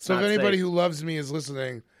one. So Not if anybody safe. who loves me is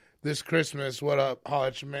listening this Christmas, what up? Holla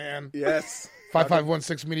at your man. Yes.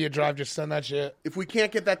 5516 Media Drive. Just send that shit. If we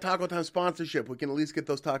can't get that Taco Time sponsorship, we can at least get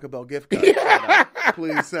those Taco Bell gift cards.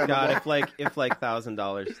 Please send God, them. if like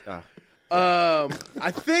 $1,000.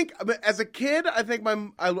 I think as a kid, I think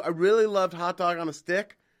I really loved hot dog on a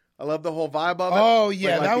stick. I love the whole vibe of it. Oh,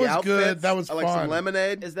 yeah, Like that the was outfits. good. That was I like some fun.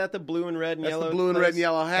 lemonade. Is that the blue and red and That's yellow? the blue and red and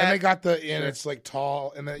yellow hat. And they got it's like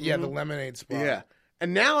tall, and the lemonade spot. Yeah.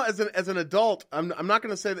 And now as an adult, I'm not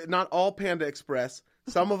going to say that not all Panda Express.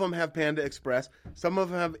 Some of them have Panda Express. Some of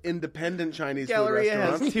them have independent Chinese Galleria food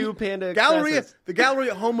restaurants. has 2 Panda Galleria, Expresses. the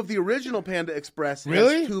Galleria, home of the original Panda Express,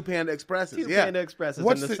 Really? has 2 Panda Expresses. 2 Yeah. Panda Expresses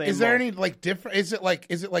What's in the same is there mall. any like different? Is it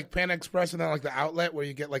like Panda Express and then like the outlet where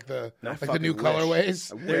you get like the fucking new wish.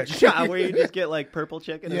 colorways? Yeah, where you just get like purple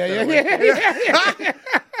chicken. Yeah, instead yeah, of, like, yeah.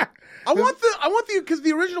 I want the because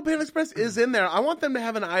the original Panda Express is in there. I want them to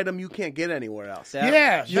have an item you can't get anywhere else. that-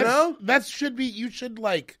 Yeah, You know? that should be. You should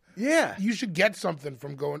like. Yeah. You should get something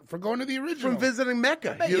from going to the original. From visiting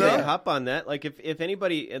Mecca, You you know, know? hop on that. Like if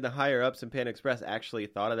anybody in the higher ups in Panda Express actually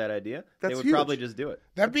thought of that idea, That's they would huge. probably just do it.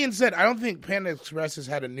 That being said, I don't think Panda Express has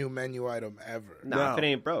had a new menu item ever. Nah, if it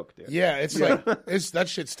ain't broke, dude. Yeah, it's like that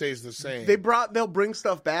shit stays the same. They'll bring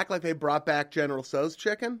stuff back, like they brought back General Tso's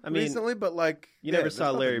chicken mean, recently, but like You never there's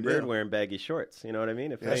saw Larry nothing Bird new. wearing baggy shorts. You know what I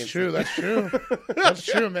mean? If it That's ain't- true. That's true. That's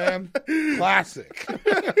true, man. Classic.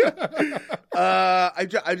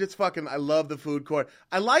 I just fucking I love the food court.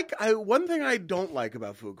 One thing I don't like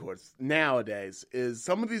about food courts nowadays is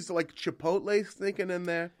some of these like Chipotle sneaking in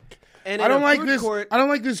there. And I in don't a like food this. court- I don't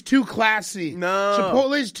like this too classy. No.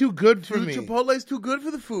 Chipotle's too good for Dude, me. Chipotle's too good for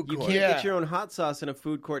the food You court. can't Yeah. get your own hot sauce in a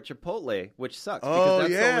food court Chipotle, which sucks. Oh, Because that's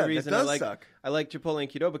the yeah, that only reason does I like suck. I like Chipotle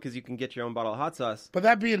and Qdoba because you can get your own bottle of hot sauce. But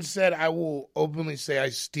that being said, I will openly say I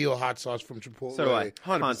steal hot sauce from Chipotle. So do I.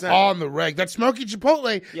 100%. On the reg. That smoky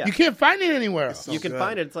Chipotle, Yeah. you can't find it anywhere else. You can good.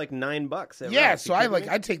 find it. It's like $9 at Yeah, Ralph's. so You I kidding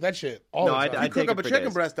me? I take that shit all No, the I- time. I You cook take up it a for chicken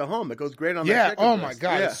days. breast at home. It goes great on that yeah. chicken Oh breast. my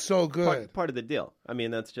god, Yeah. it's so good. part of the deal. I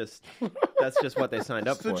mean, that's just what they signed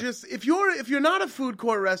up So for. just if you're not a food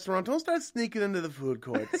court restaurant, don't start sneaking into the food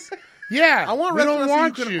courts. Yeah, I want we don't restaurants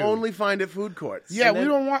want that you can only find at food courts. Yeah, we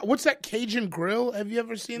don't want. What's that Cajun Grill? Have you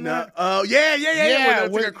ever seen that? Oh, yeah. Where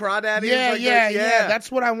it's like a crawdaddy. Yeah.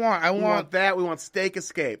 That's what I want. We want that. We want Steak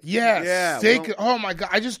Escape. Yeah, steak. Oh my god,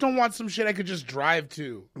 I just don't want some shit I could just drive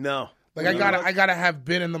to. No. Like I gotta have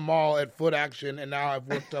been in the mall at Foot Action, and now I've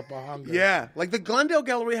worked up a hunger. Yeah, like the Glendale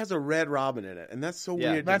Galleria has a Red Robin in it, and that's so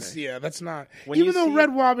weird. That's not. Even though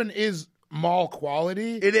Red Robin is mall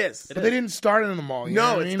quality, it is. But they didn't start it in the mall. You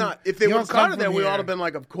know what it's I mean? not. If they would have started there, we ought to have been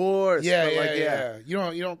like, of course. Yeah. You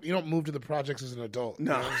don't move to the projects as an adult.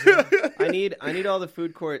 No. You know I need all the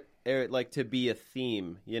food court like to be a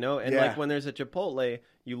theme, you know, and like when there's a Chipotle,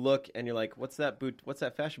 you look and you're like, what's that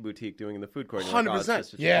fashion boutique doing in the food court? 100%. Like, it's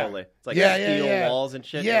just a Chipotle. It's like steel walls and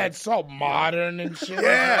shit. Yeah, it's all modern and shit.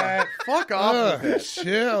 Fuck off with it.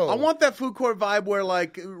 Chill. I want that food court vibe where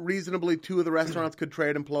like reasonably 2 of the restaurants could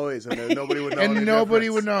trade employees and nobody would know. And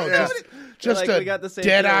nobody would know. Yeah. Just like, a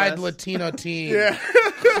dead-eyed Latino team. Yeah.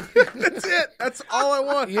 That's it. That's all I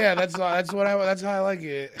want. Yeah, that's how I like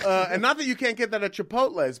it. And not that you can't get that at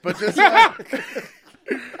Chipotle's, but just like...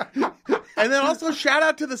 And then also shout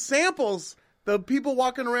out to the samples. The people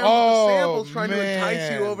walking around with the samples trying to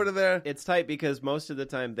entice you over to their... It's tight because most of the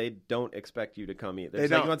time they don't expect you to come eat. They're They like,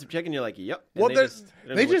 don't. you want some chicken? You're like, yep. And Well, they're just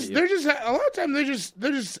a lot of times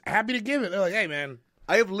they're just happy to give it. They're like, hey man.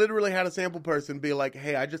 I have literally had a sample person be like,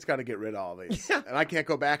 hey, I just got to get rid of all these. And I can't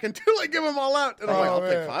go back until I give them all out. And I'm like, I'll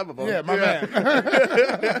take 5 of them. Yeah, my man.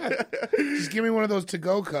 Just give me one of those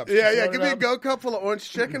to-go cups. Yeah. Give me a Go Cup full of orange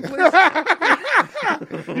chicken, please.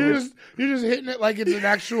 You're just hitting it like it's an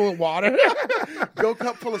actual water. Go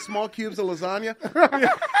Cup full of small cubes of lasagna.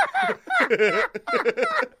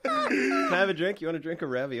 Can I have a drink? You want to drink a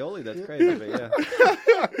ravioli? That's crazy, but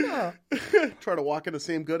yeah. Try to walk in the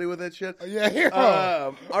same goodie with that shit. Yeah.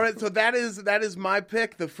 All right, so that is my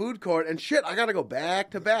pick, the food court, and shit, I gotta go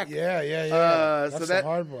back to back. Yeah. That's so the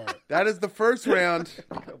hard part. That is the first round.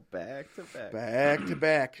 Go back to back. Back to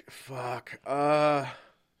back. Fuck. I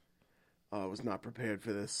was not prepared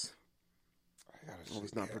for this. I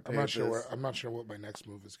was not prepared. I'm not sure what my next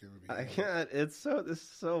move is going to be. I can't. This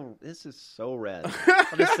is so rad.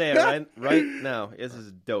 I'll just say it right now. This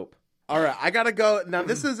is dope. All right, I gotta go now.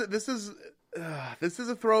 This is a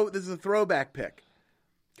throwback pick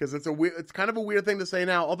because it's kind of a weird thing to say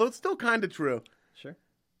now, although it's still kind of true. Sure.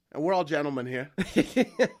 And we're all gentlemen here.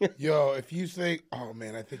 Yo, if you think, oh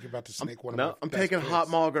man, I think you're about to snake one of my I'm best taking picks. Hot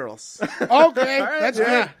Mall Girls. Okay, that's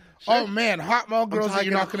yeah. good. Sure. Oh man, Hot Mall Girls that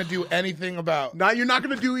you're not going to do anything about. You're not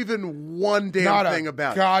going to do even one damn thing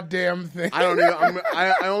about. Goddamn thing. I don't even.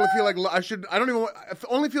 I only feel like I should. I don't even. I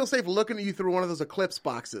only feel safe looking at you through one of those Eclipse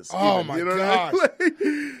boxes. Oh even, my you know god, what I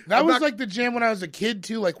mean? that was like the jam when I was a kid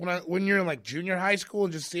too. Like when you're in like junior high school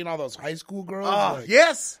and just seeing all those high school girls. Oh like,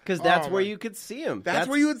 yes, because that's where you could see them. That's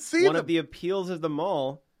where you would see one them. of the appeals of the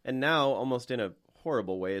mall, and now almost in a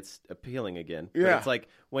horrible way, it's appealing again. Yeah. But it's like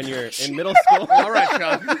when you're in middle school. All right,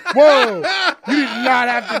 Sean. Whoa, you did not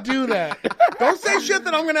have to do that. Don't say shit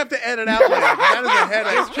that I'm going to have to edit out later. That is a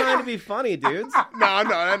headache. Just trying to be funny, dudes. No,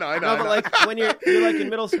 I know. No, but like when you're like in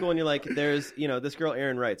middle school and you're like, there's this girl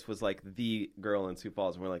Erin Wrights was like the girl in Sioux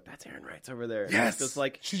Falls, and we're like, that's Erin Wrights over there. Yes, and just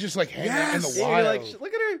like she's just like hanging out in the and wild. you're like,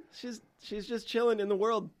 look at her. She's just chilling in the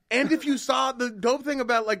world. And if you saw the dope thing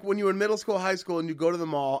about like when you were in middle school, high school, and you go to the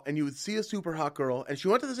mall and you would see a super hot girl and she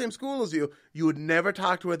went to the same school as you, you would never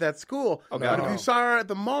talk to her at that school. Okay. But if you saw her at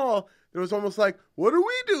the mall, there was almost like, what are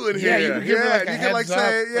we doing here? Yeah, you could give her like a heads up.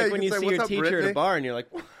 say, yeah, Like when you say, see what's your up, teacher Brittany? at a bar and you're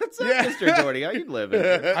like, what's up, Yeah. Mr. Doherty? How you living?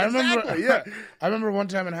 I remember, Exactly, yeah. I remember one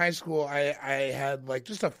time in high school, I had like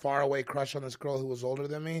just a faraway crush on this girl who was older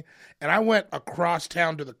than me, and I went across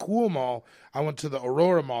town to the cool mall. I went to the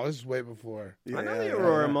Aurora Mall. This is way before. I know the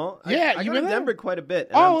Aurora Mall. Yeah, I you go to been there? Denver quite a bit.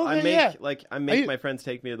 And Oh, I okay, make yeah. I make my friends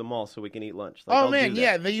take me to the mall so we can eat lunch. Like, Oh I'll man, do that.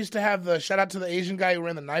 yeah, they used to have the shout out to the Asian guy who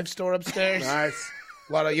ran the knife store upstairs. Nice.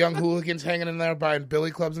 A lot of young hooligans hanging in there buying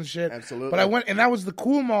billy clubs and shit. Absolutely. But I went, and that was the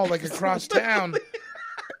cool mall, like across town.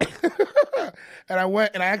 And I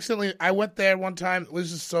went there one time.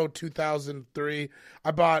 This is so 2003.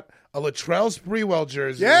 I bought a Latrell Sprewell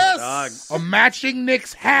jersey. Yes. A matching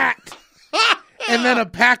Knicks hat. And then a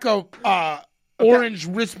pack of orange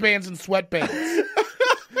wristbands and sweatbands.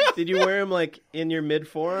 Did you wear them like in your mid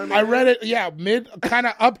forearm? I read it, yeah, mid, kind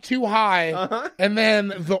of up too high, and then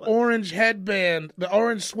the orange headband, the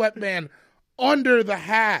orange sweatband, under the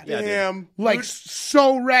hat. Yeah, Damn. Like,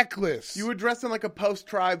 so reckless. You were dressed in like a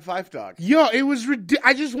post-tribe Fife dog. Yo, it was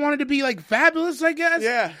I just wanted to be like fabulous, I guess.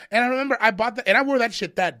 Yeah. And I remember I bought that, and I wore that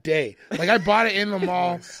shit that day. Like, I bought it in the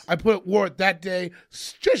mall. Wore it that day,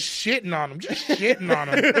 just shitting on him.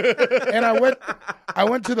 And I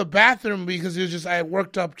went to the bathroom because it was just,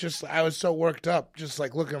 I was so worked up, just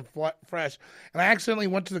like looking fresh. And I accidentally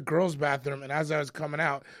went to the girls' bathroom, and as I was coming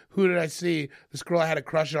out, who did I see? This girl I had a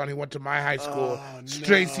crush on who went to my high school,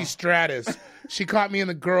 Tracy Stratus. She caught me in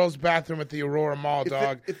the girls' bathroom at the Aurora Mall,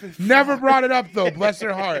 dog. Never brought it up, though, bless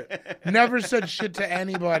her heart. Never said shit to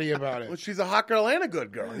anybody about it. Well, she's a hot girl and a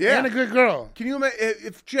good girl. Yeah. And a good girl. Can you imagine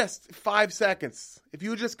if just 5 seconds, if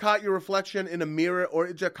you just caught your reflection in a mirror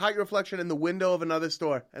or just caught your reflection in the window of another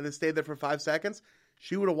store and then stayed there for 5 seconds,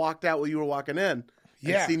 she would have walked out while you were walking in.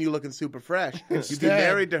 Yeah. Seen you looking super fresh. You'd be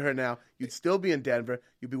married to her now. You'd still be in Denver.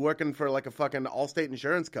 You'd be working for like a fucking Allstate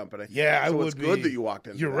insurance company. Yeah, so I would it's be. good that you walked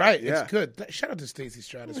in. You're right. Yeah. It's good. Shout out to Stacey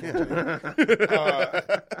Stratus.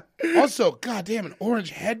 Also, goddamn, an orange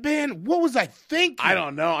headband. What was I thinking? I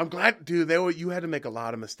don't know. I'm glad, dude. You had to make a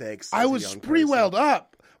lot of mistakes. I was spree-welled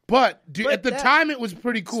up. But, dude, at the time, it was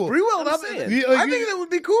pretty cool. Sprewelled up. I think that would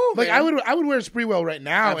be cool. Like, man. I would wear a Sprewell right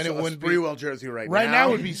now, and it wouldn't be. Sprewell jersey right now. Right now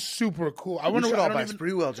would be super cool. I wonder We should what all buy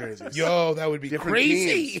Sprewell jerseys. Yo, that would be Different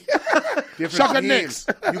crazy. Different Shotgun teams. Knicks.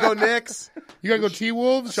 You go Knicks. You gotta go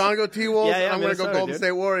T-Wolves? Sean go T-Wolves. Yeah, I'm gonna go Minnesota, Golden dude.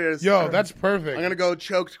 State Warriors. Yo, that's perfect. I'm gonna go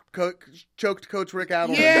choked Coach Rick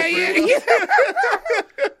Adelman. Yeah.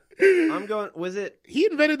 I'm going. Was it? He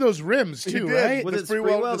invented those rims, too, did. right? Was The it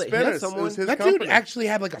Sprewell, Sprewell the that he had spinners. someone? It was his That company. dude actually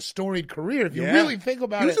had like a storied career, if you Yeah. really think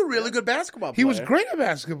about He was it. a really good basketball player. He was great at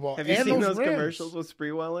basketball. Have you and seen those rims. commercials with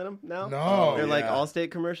Sprewell in them now? No. They're like Yeah.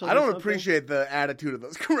 Allstate commercials. I or don't something? appreciate the attitude of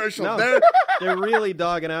those commercials. No, they're really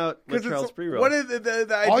dogging out 'Cause Latrell it's- Sprewell. What is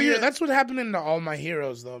the idea? That's what happened to all my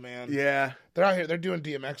heroes, though, man. Yeah. They're out here. They're doing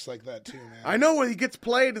DMX like that, too, man. I know when he gets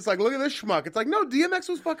played, it's like, look at this schmuck. It's like, no, DMX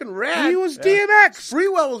was fucking rad. He was DMX.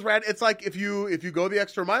 Sprewell was rad. It's like if you go the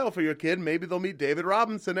extra mile for your kid, maybe they'll meet David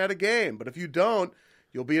Robinson at a game. But if you don't,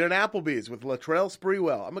 you'll be at an Applebee's with Latrell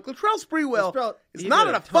Sprewell. I'm like, Latrell Sprewell is he not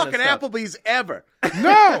did at a a ton of fucking stuff. Applebee's ever.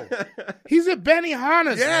 No. He's at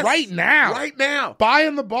Benihana's Yes. right now. Right now.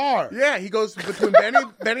 Buying the bar. Yeah, he goes between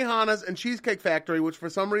Benihana's and Cheesecake Factory, which for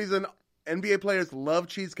some reason NBA players love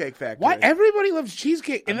Cheesecake Factory. Why? Everybody loves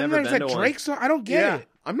cheesecake. And I've then never there's been that to one. Drake song. I don't get Yeah. it.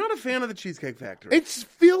 I'm not a fan of the Cheesecake Factory. It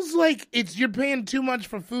feels like you're paying too much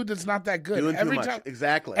for food that's not that good. Doing every too much. time,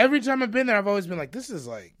 Exactly. Every time I've been there, I've always been like, this is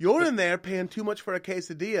like. You're in there paying too much for a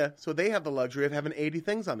quesadilla, so they have the luxury of having 80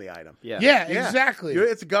 things on the item. Yeah. Yeah, exactly.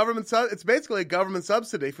 It's a government. It's basically a government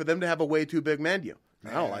subsidy for them to have a way too big menu.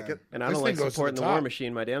 I don't like it. And I This don't like thing goes to supporting the the war top.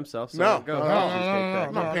 machine my damn self. So No. I don't go. No, to no, Cheesecake no, no, Factory.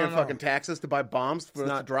 I'm not paying fucking taxes to buy bombs for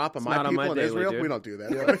us to drop on it's my not on people my in daily, Israel. dude. We don't do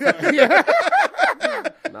that.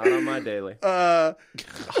 Not on my daily.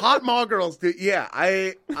 Hot mall girls, dude. Yeah,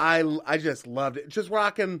 I just loved it. Just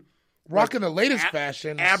rocking Rocking the latest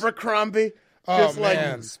fashions. Abercrombie. Oh, Just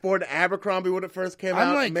man. like sporting Abercrombie when it first came I'm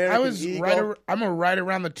out. like, American I was Eagle. I'm right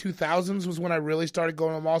around the 2000s was when I really started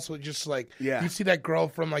going to the mall. So just like, Yeah. you see that girl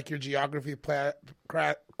from like your geography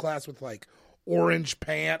class with like orange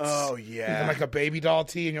pants. Oh, yeah. And like a baby doll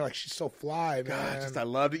tee, and you're like, she's so fly, man. God, I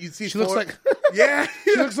loved it. You see, She looks like yeah.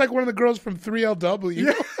 she looks like one of the girls from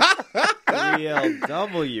 3LW.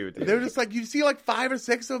 ELW, dude. They're just like you see like 5 or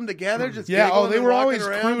 6 of them together. Just Yeah. Oh, giggling they and were walking always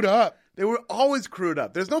around. crewed up. They were always crewed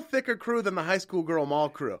up. There's no thicker crew than the high school girl mall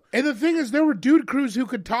crew. And the thing is, there were dude crews who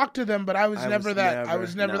could talk to them, but I was never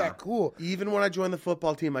that cool. Even when I joined the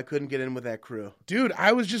football team, I couldn't get in with that crew. Dude,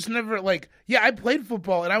 I was just never like, yeah, I played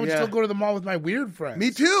football, and I would Yeah. still go to the mall with my weird friends.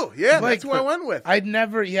 Me too. Yeah, Like, that's who I went with. I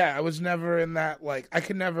was never in that, like, I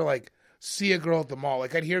could never, like, see a girl at the mall.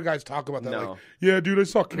 Like, I'd hear guys talk about that, No. like, yeah, dude, I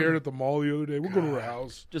saw Karen at the mall the other day. We'll go to her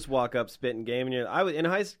house. Just walk up, spit and game, and I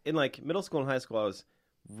was in like middle school and high school. I was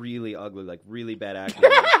really ugly, like really bad acting,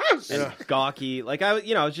 and gawky. Like I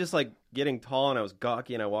was just like getting tall, and I was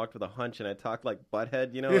gawky, and I walked with a hunch, and I talked like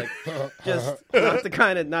butthead, like just not the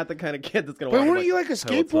kind of kid that's gonna. But walk up weren't you like a "Hey, what's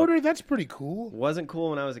up?" skateboarder? That's pretty cool. Wasn't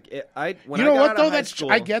cool when I was a kid. When You I know got what, out though? of high That's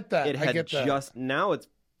school, I get that. It I had get that. just now it's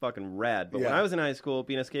fucking rad. But when Yeah. I was in high school,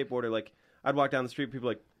 being a skateboarder, like I'd walk down the street, people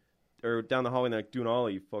like, or down the hallway, and they're like, doing all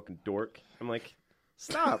you fucking dork. I'm like,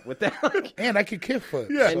 stop with that. Like, And I could kickflip.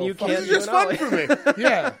 Yeah. and you This can't is do just an fun ollie. for me.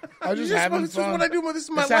 Yeah. I was just having This is fun. what I do. This is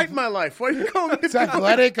my It's light, ath- my life. Why are you calling me? It's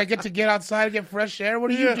athletic. I get to get outside and get fresh air. What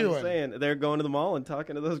are you I'm doing? saying they're going to the mall and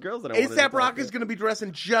talking to those girls that I wanted to ASAP talk Rock to. is going to be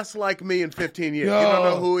dressing just like me in 15 years. Yo. You don't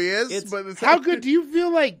know who he is, It's- but it's How good do you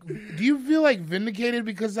feel like vindicated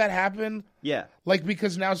because that happened? Yeah, Like,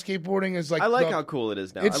 because now skateboarding is like I like how cool it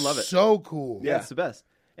is now. it's I love it. so cool. Yeah, it's the best.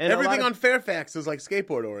 And everything on Fairfax is like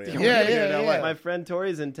skateboard oriented. Yeah. My friend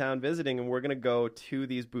Tori's in town visiting, and we're gonna go to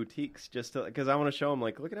these boutiques just because I want to show him,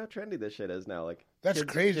 like, look at how trendy this shit is now. Like, that's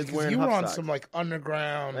crazy because you were on some like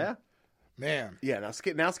underground. Yeah. Man. Yeah, now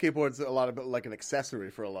skateboard's a lot of like an accessory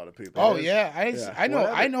for a lot of people. Oh yeah, I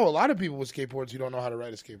know a lot of people with skateboards who don't know how to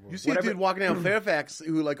ride a skateboard. You see a dude walking down Fairfax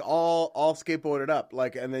who like all skateboarded up,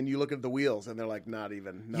 like, and then you look at the wheels and they're like not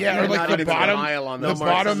even. Or like the bottom. The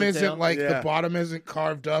bottom isn't like the bottom isn't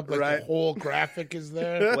carved up. Like the whole graphic is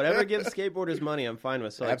there. Whatever gives skateboarders money, I'm fine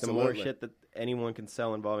with. So like Absolutely. the more shit that anyone can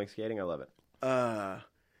sell involving skating, I love it.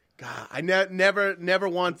 God, I never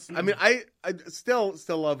once. I mean, I still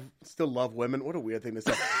love women. What a weird thing to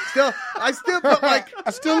say. But like,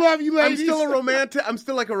 I still love you, ladies. I'm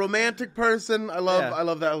still like a romantic person. I love that. I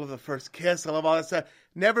love the first kiss. I love all that stuff.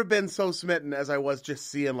 Never been so smitten as I was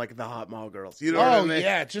just seeing like the hot mall girls. You know what I mean?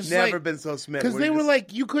 Yeah, just never been so smitten because they were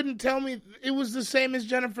like, you couldn't tell me it was the same as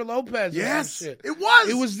Jennifer Lopez. Yes, it was.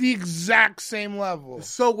 It was the exact same level.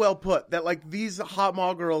 So well put that like these hot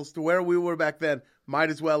mall girls to where we were back then might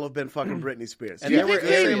as well have been fucking Britney Spears. Do you think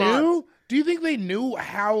they knew? Do you think they knew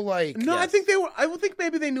how like? No, yes. I think they were. I would think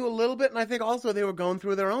maybe they knew a little bit, and I think also they were going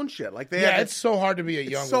through their own shit. Like they it's so hard to be a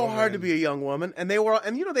young. It's so woman. hard to be a young woman, and they were,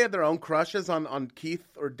 and you know, they had their own crushes on Keith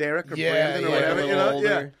or Derek or Brandon or whatever.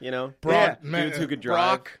 Older, you know, dudes who could drive.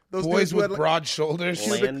 Brock, those boys with like, broad shoulders,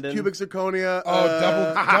 cubic zirconia.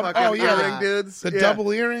 Earring dudes. The double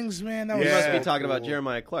earrings, man. That was you must be talking about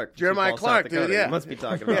Jeremiah Clark. Jeremiah Clark, dude. Yeah, you must be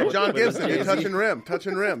talking about John Gibson,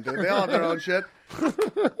 touching rim, dude. They all have their own shit.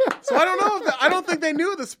 So I don't know. I don't think they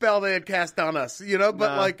knew the spell they had cast on us, you know.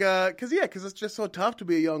 But like, because it's just so tough to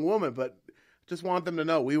be a young woman. But just want them to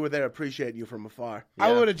know we were there, appreciating you from afar. Yeah.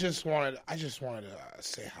 I just wanted to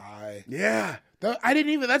say hi. Yeah, I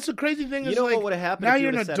didn't even. That's the crazy thing. You is know like, what would have happened? Now if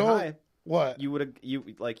you you're an adult. Hi? What you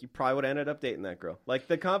probably would have ended up dating that girl. Like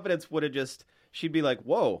the confidence would have just. She'd be like,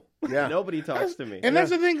 "Whoa, nobody talks to me." And that's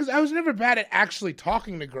the thing, because I was never bad at actually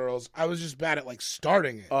talking to girls. I was just bad at like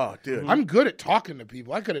starting it. Oh, dude, I'm good at talking to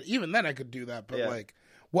people. I could even then I could do that, but like,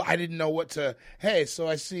 I didn't know what to. Hey, so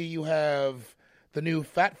I see you have the new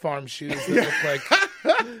Fat Farm shoes that look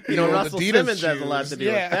like you know Russell Adidas Simmons shoes. has a lot to do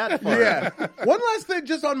with Fat Farm. Yeah. One last thing,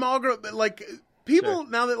 just on Margaret, like people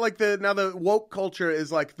now that like the woke culture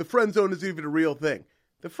is like the friend zone is even a real thing.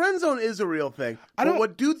 The friend zone is a real thing. But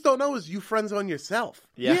what dudes don't know is you friend zone yourself.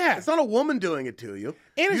 Yeah. It's not a woman doing it to you.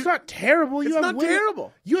 And it's not terrible. It's not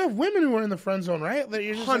terrible. You have women who are in the friend zone, right? That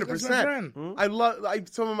you're just 100%. Like, I love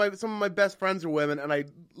some of my best friends are women, and I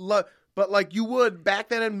love. But like you would back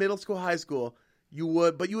then in middle school, high school. You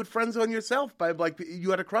would friend zone yourself by like you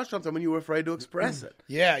had a crush on someone, you were afraid to express it.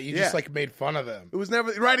 Yeah, you just like made fun of them. It was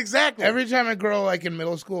never right, exactly. Every time a girl like in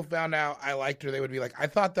middle school found out I liked her, they would be like, "I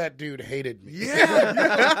thought that dude hated me."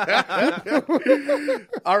 Yeah.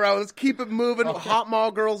 All right, let's keep it moving. Okay. Hot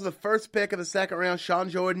Mall Girls, the first pick of the second round. Sean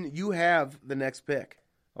Jordan, you have the next pick.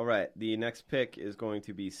 All right, the next pick is going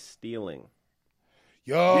to be stealing.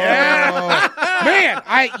 Man,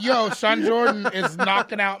 Sean Jordan is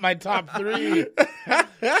knocking out my top 3.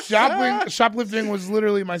 Shoplifting was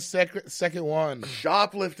literally my second one.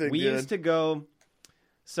 Shoplifting. We used to go.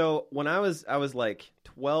 So when I was like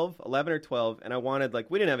 11 or 12, and I wanted like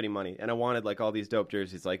we didn't have any money, and I wanted like all these dope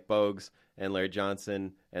jerseys like Bogues and Larry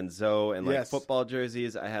Johnson and Zoe and like football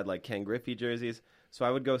jerseys. I had like Ken Griffey jerseys, so I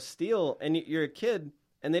would go steal. And you're a kid,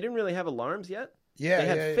 and they didn't really have alarms yet. Yeah, they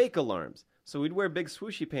had fake alarms. So we'd wear big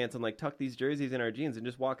swooshy pants and like tuck these jerseys in our jeans and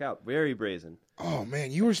just walk out, very brazen. Oh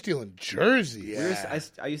man, you were stealing jerseys. Yeah.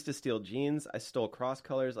 I used to steal jeans. I stole cross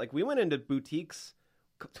colors. Like we went into boutiques.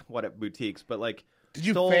 What at boutiques? But like, did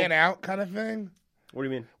you fan out kind of thing? What do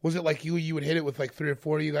you mean? Was it like you would hit it with like 3 or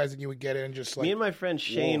 4 of you guys, and you would get in and just like me and my friend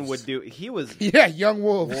Shane would do. He was young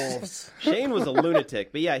wolves. Shane was a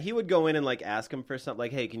lunatic, but yeah, he would go in and like ask him for something.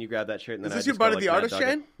 Like, hey, can you grab that shirt? And then is this your buddy, the artist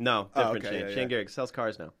Shane? No, different Shane. Shane Garrick sells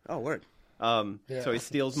cars now. Oh, word. So he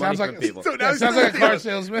steals money from people. Sounds like a car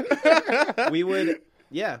salesman. we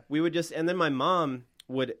would just, and then my mom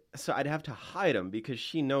would, so I'd have to hide them because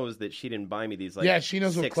she knows that she didn't buy me these like she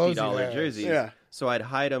knows what clothes $60 jerseys. Yeah. So I'd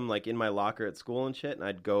hide them like in my locker at school and shit, and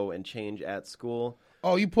I'd go and change at school.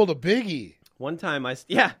 Oh, you pulled a biggie. One time I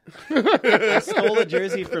stole a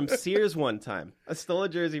jersey from Sears one time.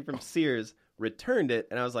 Returned it,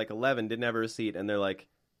 and I was like 11, didn't have a receipt, and they're like,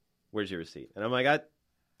 where's your receipt? And I'm like, I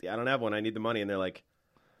don't have one. I need the money. And they're like,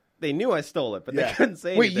 they knew I stole it, but they couldn't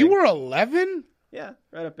say anything. Wait, you were 11? Yeah,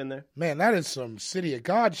 right up in there. Man, that is some City of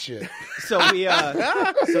God shit. So we,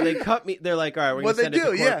 so they cut me. They're like, all right, we're going to send it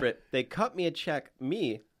to corporate. Yeah. They cut me a check,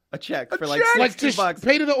 a check for like check? $60.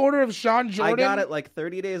 Pay to the order of Sean Jordan. I got it like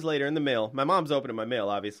 30 days later in the mail. My mom's opening my mail,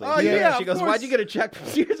 obviously. Oh, yeah, She of goes, course. "Why'd you get a check from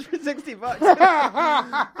Sears for $60?"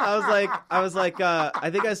 I was like, I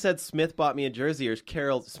think I said Smith bought me a jersey or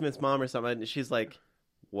Carol Smith's mom or something. And she's like,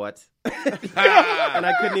 "What?" And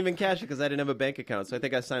I couldn't even cash it because I didn't have a bank account. So I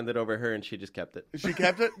think I signed it over her and she just kept it. She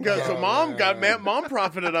kept it? So mom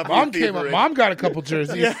profited up. Mom came up. Mom got a couple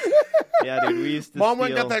jerseys. Yeah, dude, we used to Mom steal...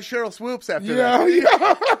 went and got that Cheryl Swoops after that.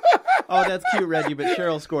 Yeah. Oh, that's cute, Reggie, but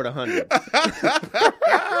Cheryl scored 100.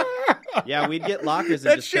 Yeah, we'd get lockers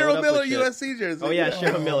and That's just fill it Cheryl up Miller with shit. USC jersey. Oh, yeah,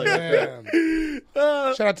 Cheryl Miller. Man.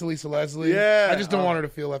 Shout out to Lisa Leslie. Yeah. I just don't want her to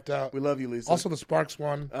feel left out. We love you, Lisa. Also, the Sparks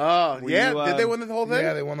won. Oh, Were yeah. you, Did they win the whole thing?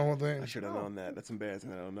 Yeah, they won the whole thing. I should have known that. That's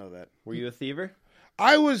embarrassing. I don't know that. Were you a thiever?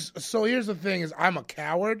 I was. So here's the thing: is I'm a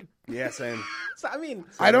coward. Yeah, same. So, I mean...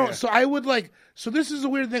 I don't. So I would like. So this is a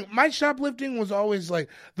weird thing. My shoplifting was always like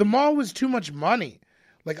the mall was too much money.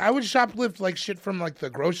 Like I would shoplift like shit from like the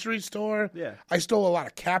grocery store. Yeah. I stole a lot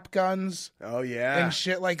of cap guns Oh, yeah. and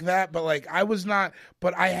shit like that. But like I was not.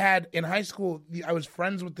 But I had in high school. I was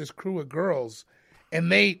friends with this crew of girls,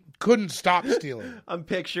 and they couldn't stop stealing. I'm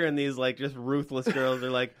picturing these like just ruthless girls.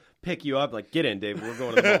 They're like, pick you up, like, get in, David. We're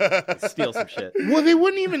going to the mall. Steal some shit. Well, they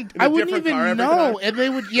wouldn't even. I wouldn't different car even every know, time? and they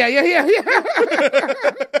would. Yeah.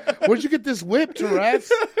 Where'd you get this whip,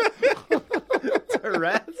 Therese?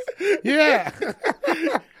 Rats? Yeah.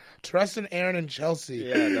 Trust in Aaron and Chelsea.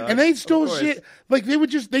 Yeah, no, and they stole of course. shit. Like,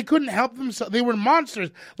 they couldn't help themselves. They were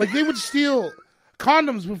monsters. Like, they would steal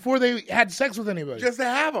condoms before they had sex with anybody. Just to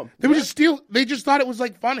have them. They would just steal. They just thought it was,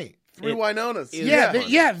 like, funny. 3 Winonas.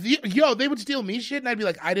 Yo, they would steal me shit, and I'd be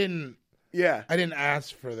like, I didn't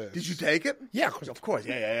ask for this. Did you take it? Yeah, of course. Of course.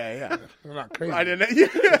 Yeah. I'm not crazy. I didn't.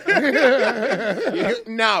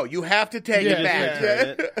 No, you have to take it back.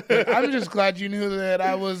 Return it. I'm just glad you knew that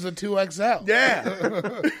I was a 2XL.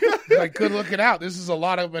 Yeah. Like, good looking out. This is a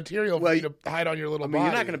lot of material for Well, you to hide on your little I mean, body.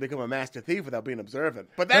 you're not going to become a master thief without being observant.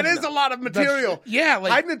 But that is a lot of material. Yeah,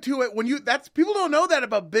 like Hiding it to it when you. That's people don't know that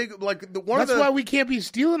about big like the one. that's of the, why we can't be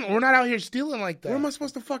stealing. We're not out here stealing like that. Where am I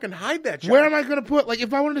supposed to fucking hide that? Where am I going to put? Like,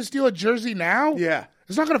 if I wanted to steal a jersey now, Yeah.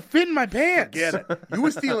 it's not going to fit in my pants. Get it? You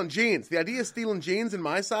were stealing jeans. The idea of stealing jeans in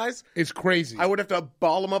my size, It's crazy. I would have to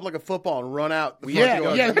ball them up like a football and run out. The Yeah, front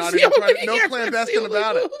door. yeah, Not see even what trying, we- no yeah, clandestine see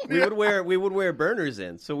about it. We would wear burners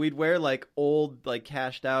in. So we'd wear like old, like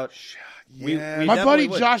cashed out. Yeah. We my buddy definitely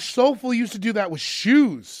would. Josh Sofel used to do that with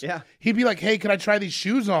shoes. Yeah. He'd be like, "Hey, can I try these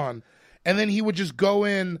shoes on?" And then he would just go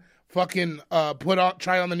in, fucking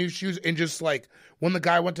try on the new shoes, and just like when the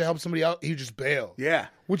guy went to help somebody else, he'd just bail. Yeah.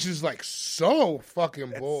 Which is like so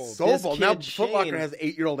fucking bold. So This bold. Now kid, Foot Locker Shane- has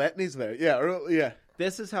 8-year-old Etnies there. Yeah.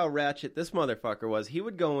 This is how ratchet this motherfucker was. He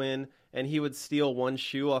would go in and he would steal one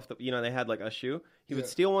shoe off the. You know, they had like a shoe. He would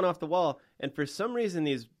steal one off the wall, and for some reason,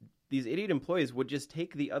 these idiot employees would just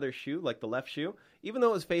take the other shoe, like the left shoe, even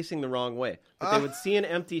though it was facing the wrong way. But they would see an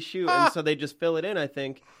empty shoe, and so they just fill it in, I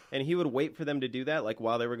think. And he would wait for them to do that, like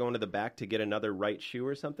while they were going to the back to get another right shoe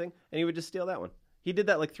or something, and he would just steal that one. He did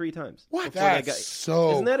that like 3 times. What? before they That's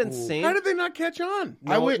so Isn't that cool. insane? How did they not catch on?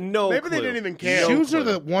 No, I would- no Maybe they clue. didn't even care. No Shoes are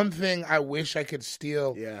clue. the one thing I wish I could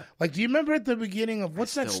steal. Yeah. Like, do you remember at the beginning of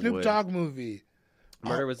what's that still Snoop would. Dogg movie?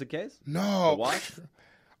 Murder was the case? No. The Wash?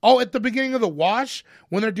 Oh, at the beginning of The Wash,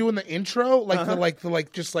 when they're doing the intro, like the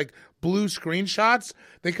just like blue screenshots,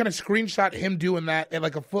 they kind of screenshot him doing that at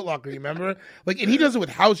like a Foot Locker, you remember? Like, and he does it with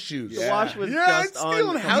house shoes. The Wash was Yeah, just it's on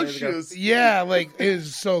stealing some house days ago. shoes. Yeah, like it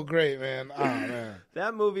is so great, man. Oh man.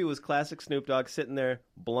 That movie was classic Snoop Dogg sitting there,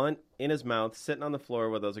 blunt in his mouth, sitting on the floor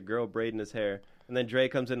where there was a girl braiding his hair. And then Dre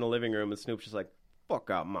comes in the living room and Snoop's just like, fuck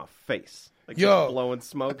out my face. Like, Yo, just blowing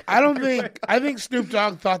smoke. I think Snoop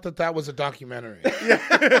Dogg thought that was a documentary. Just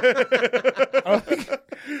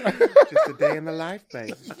a day in the life,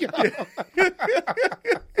 baby.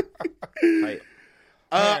 Right.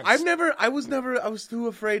 I was too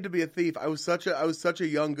afraid to be a thief. I was such a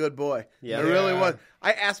young good boy. Yeah. I really Yeah. was.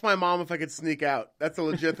 I asked my mom if I could sneak out. That's a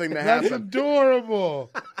legit thing to That's happen.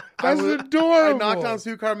 adorable. That's I adorable. knocked on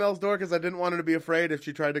Sue Carmel's door because I didn't want her to be afraid if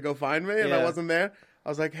she tried to go find me and I Yeah. wasn't there. I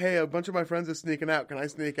was like, hey, a bunch of my friends are sneaking out. Can I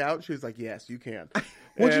sneak out? She was like, yes, you can.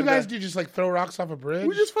 What'd you And, guys do? Just like throw rocks off a bridge?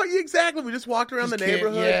 We just exactly. We just walked around Just the can't-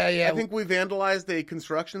 neighborhood. yeah. I think we vandalized a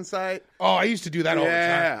construction site. Oh, I used to do that all the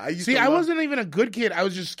Yeah, time. I used See, to I love- wasn't even a good kid. I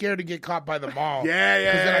was just scared to get caught by the mall. Yeah.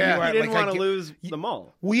 'Cause then I knew yeah. I- You didn't like, I want to get- lose the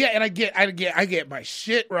mall. Well, yeah, and I get my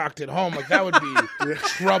shit rocked at home. Like that would be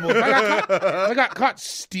trouble. If I got caught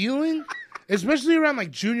stealing, especially around like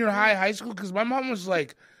junior high, high school, because my mom was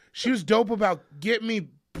like, she was dope about getting me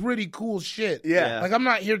pretty cool shit. Yeah. Like I'm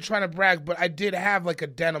not here trying to brag, but I did have like a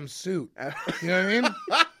denim suit. You know what I mean?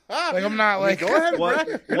 Like I'm not like. Go ahead, What-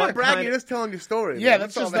 brag. You're what not bragging. kind You're just telling your story. Yeah, man.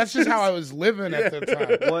 that's all just that how is. I was living at the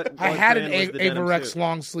time. What I had an brand was the denim Averex suit?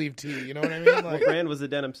 long sleeve tee. You know what I mean? What Like brand was the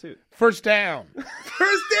denim suit? first down.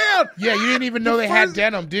 First down. Yeah, you didn't even know they had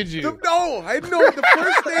denim, did you? No, I didn't know the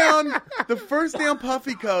first down. The first down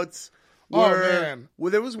puffy coats were. Oh, man.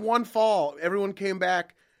 Well, there was one fall. Everyone came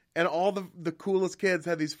back, and all the coolest kids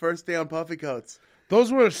had these first down puffy coats. Those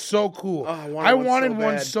were so cool. Oh, I wanted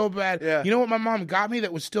one so so bad. Yeah. You know what my mom got me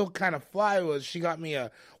that was still kind of fly was she got me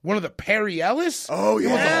one of the Perry Ellis. Oh, It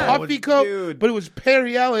was yeah. a puffy coat, dude. but it was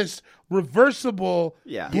Perry Ellis reversible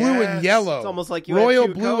Yeah. blue Yes. and yellow. It's almost like you had royal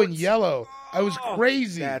two blue and coats. yellow. I was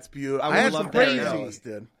crazy. That's beautiful. I I had love some Perry Perry Ellis. Ellis,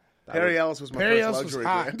 dude. Perry Ellis was my Perry first Ellis was luxury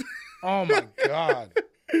hot. brand. Oh my god.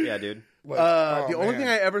 Yeah, dude. Like, The only thing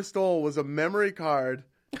I ever stole was a memory card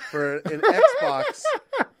for an Xbox.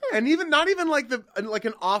 And not even like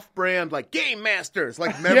an off-brand like Game Masters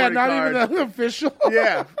like memory yeah, not card. even the official.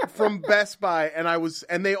 Yeah, from Best Buy,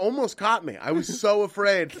 and they almost caught me. I was so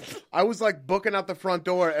afraid. I was like booking out the front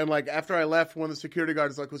door, and like after I left, one of the security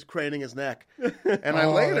guards like was craning his neck. And I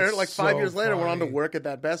later, that's like 5 so years later, went on to funny. work at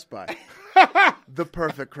that Best Buy. The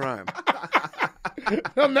perfect crime.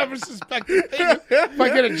 They'll never suspect a thing. If I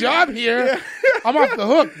get a job here, I'm off the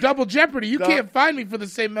hook. Double jeopardy. You can't find me for the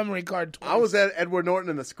same memory card twice. I was at Edward Norton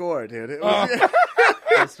in The Score, dude. It was,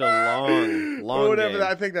 Just a long or whatever. game.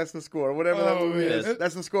 I think that's The Score. Whatever that movie man. is.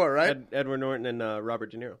 That's The Score, right? Edward Norton and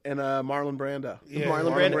Robert De Niro. And Marlon Brando. Yeah.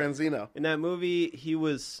 Marlon Marlon Brando. Branzino. In that movie, he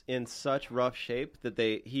was in such rough shape that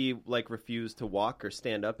he like refused to walk or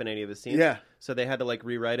stand up in any of his scenes. Yeah. So they had to like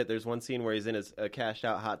rewrite it. There's one scene where he's in a cashed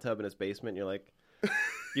out hot tub in his basement. And you're like,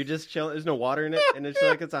 you're just chilling. There's no water in it, and it's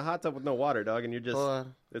like it's a hot tub with no water, dog. And you're just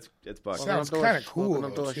it's bugged. Sounds kind of cool.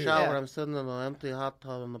 I'm though, do a too. shower. Yeah. I'm sitting in an empty hot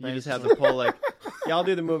tub in the basement. You just have to pull like, yeah, I'll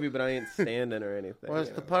do the movie, but I ain't standing or anything. Well, it's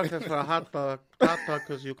you the know? perfect for a hot dog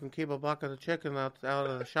because you can keep a bucket of chicken out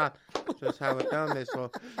of the shot. Just have it down there. So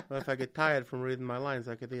if I get tired from reading my lines,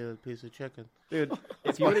 I could eat a piece of chicken. Dude,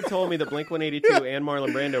 if you would have told me that Blink-182 and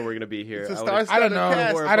Marlon Brando were going to be here, It's a I would've- I don't star-studded know.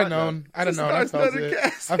 cast. Or a I don't button-up. know. I don't It's a know. I felt star-studded it.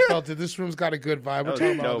 cast. I felt it. This room's got a good vibe. We're was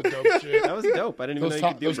talking about all the dope. dope shit. That was dope. I didn't even Those know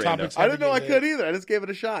you could do those Brando. topics I didn't know I get could hit. either. I just gave it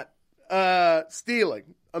a shot. Stealing.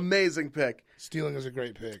 Amazing pick. Stealing is a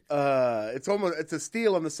great pick. It's a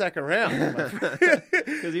steal in the second round.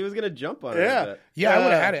 Because he was going to jump on it. Yeah. I bet. Yeah, I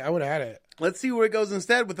would have had it. I would have had it. Let's see where it goes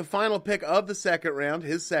instead with the final pick of the second round.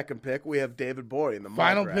 His second pick, we have David Gborie in the mock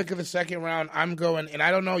Final draft. pick of the second round. I'm going, and I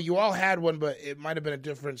don't know. You all had one, but it might have been a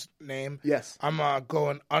different name. Yes. I'm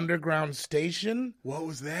going Underground Station. What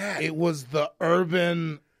was that? It was the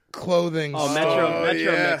urban clothing. Oh, store. Metro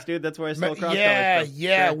yeah. Mix, dude. That's where I stole cross Yeah, colors from.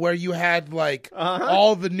 yeah, Sure. where you had like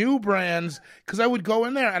all the new brands. Because I would go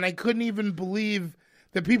in there and I couldn't even believe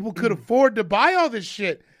that people could afford to buy all this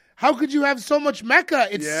shit. How could you have so much Mecca?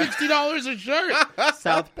 It's Yeah. $60 a shirt.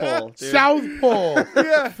 South Pole, dude. South Pole,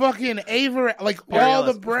 fucking Avery, like all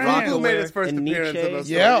the Rockaway. brands. Who made his first And appearance Nietzsche. in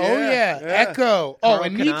those Yeah, stores? oh yeah, Echo. Carl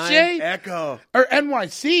And Kanai. Nietzsche Echo. or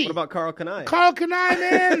NYC. What about Carl Kanai? Carl Kanai,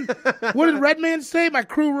 man? What did Redman say? My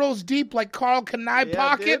crew rolls deep like Carl Kanai Yeah,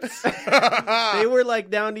 pockets. They were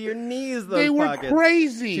like down to your knees, those They were pockets.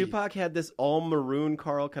 crazy. Tupac had this all maroon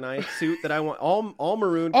Carl Kanai suit that I want. All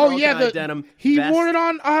maroon Oh Carl yeah, Kanai denim. he vest. wore it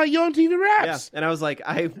on Yo on TV Raps. Yeah, and I was like,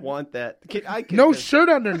 I want that. I could No just- shirt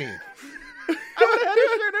underneath. I would have had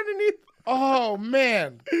a shirt underneath. Oh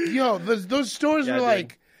man, yo, those stores Yeah, were dude.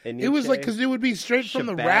 like, And it was like Nietzsche, because it would be straight from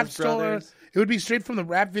the Shabazz rap store. Brothers. It would be straight from the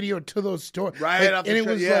rap video to those stores. Right Like, up the and it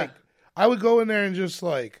street, was yeah. like I would go in there and just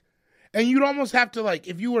like, and you'd almost have to like,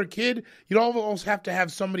 if you were a kid, you'd almost have to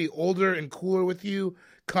have somebody older and cooler with you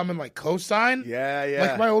come and like co-sign. Yeah, yeah.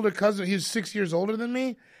 Like my older cousin, he was 6 years older than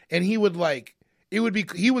me, and he would like, it would be,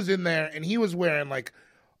 he was in there and he was wearing like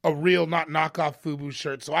a real, not knockoff FUBU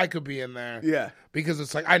shirt, so I could be in there. Yeah. Because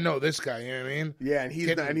it's like, I know this guy, you know what I mean? Yeah, and